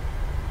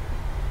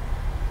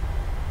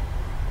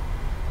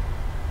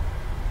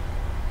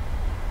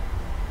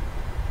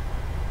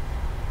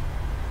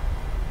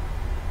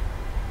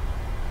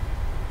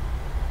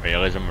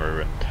 Realism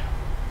ruined.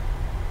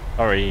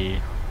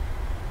 Sorry.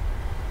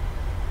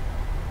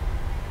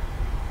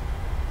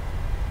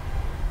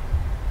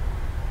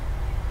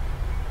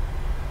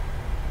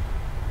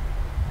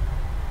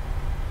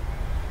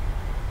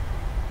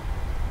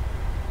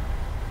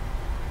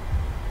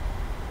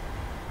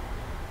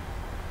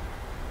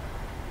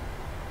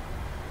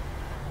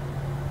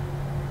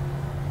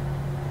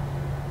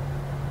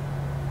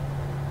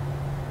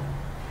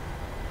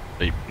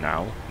 Sleep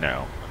now?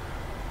 No.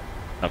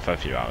 Not for a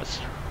few hours.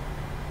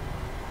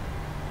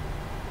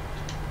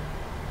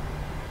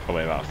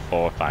 Probably about 4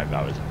 or 5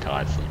 hours until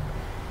I sleep.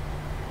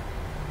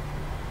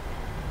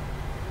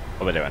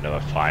 Probably do another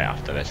flight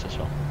after this as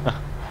well.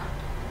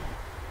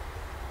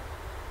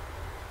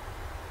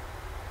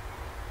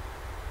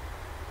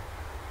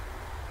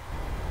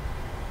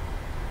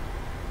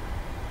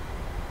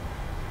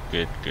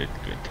 Good, good,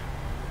 good.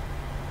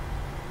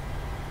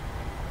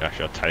 Got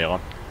your tail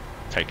on.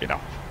 Take it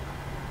off.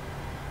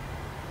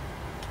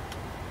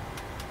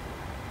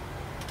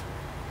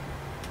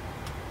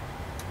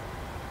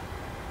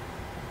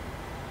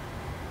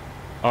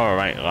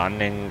 Alright,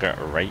 landing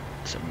right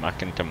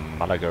back into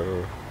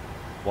Malaga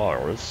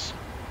Wars.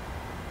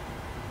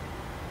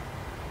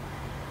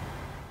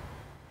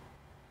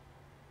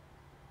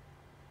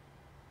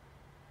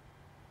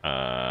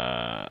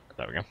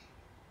 There we go.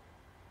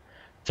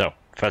 So,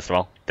 first of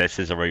all, this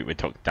is a route we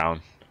took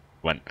down.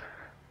 Went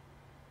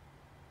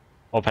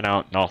up and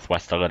out,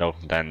 northwest a little,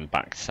 then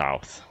back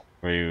south.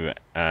 Through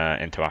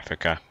into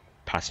Africa,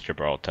 past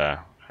Gibraltar,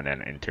 and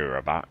then into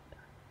Rabat.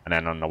 And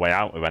then on the way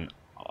out, we went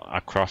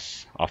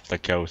across off the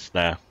coast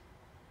there,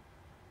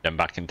 then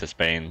back into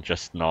Spain,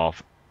 just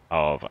north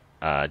of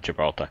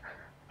Gibraltar,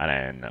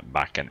 and then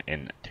back and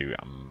into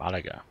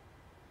Malaga.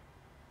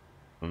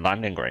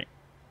 Landing rate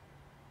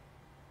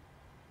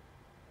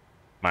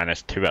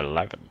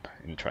 -211.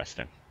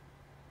 Interesting.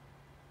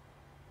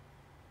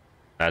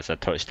 There's a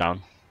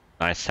touchdown.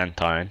 Nice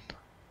center line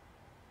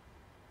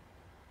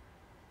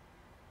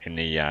in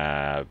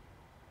the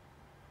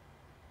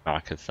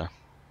markers there.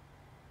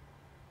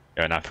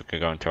 You're in Africa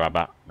going to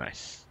Rabat.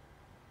 Nice.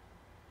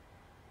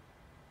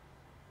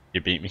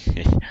 You beat me.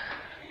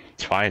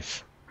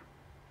 Twice.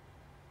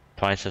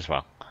 Twice as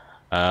well.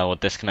 We'll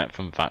disconnect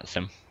from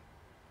VATSIM.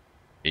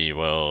 We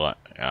will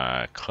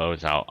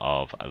close out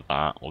of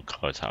that. We'll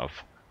close out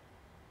of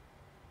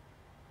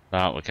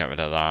that. We'll get rid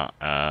of that.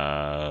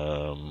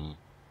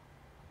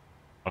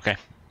 Okay.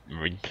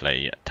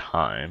 Replay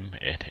time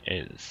it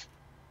is.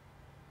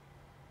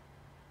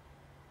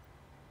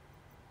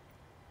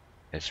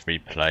 It's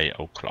replay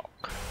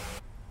o'clock.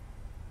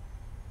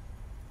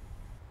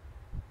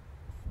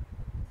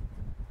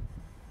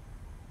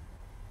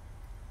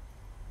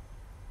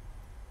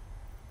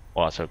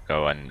 We'll also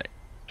go and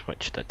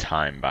switch the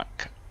time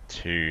back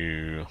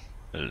to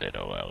a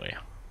little earlier.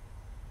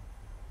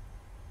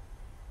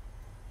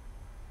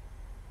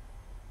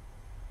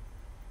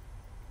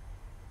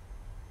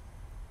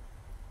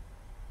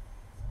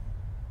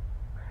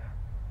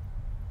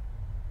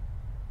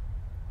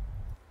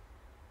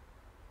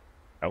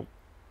 Oh,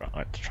 right,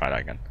 let's try that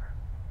again.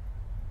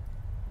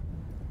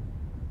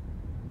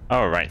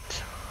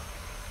 Alright.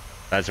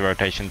 There's a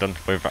rotation done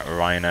with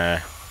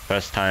Ryanair.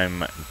 First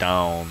time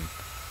down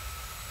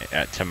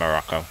to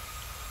Morocco,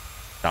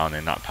 down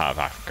in that part of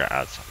Africa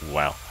as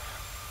well,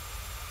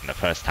 and the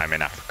first time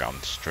in Africa on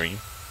stream.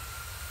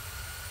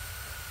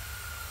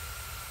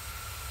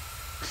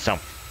 So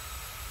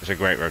it's a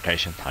great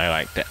rotation. I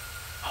liked it.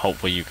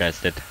 Hopefully you guys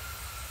did.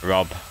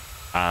 Rob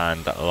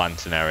and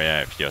Lantern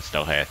Area, if you're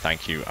still here,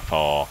 thank you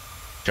for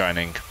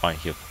joining.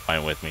 Thank you for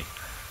playing with me.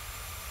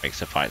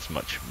 Makes the fights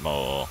much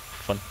more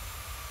fun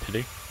to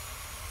do.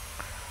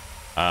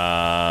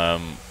 A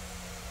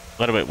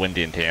little bit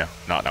windy in here,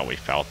 not that we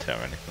felt it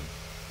or anything.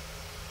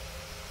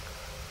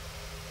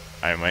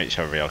 I make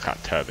sure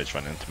RealCat Turb is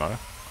running tomorrow.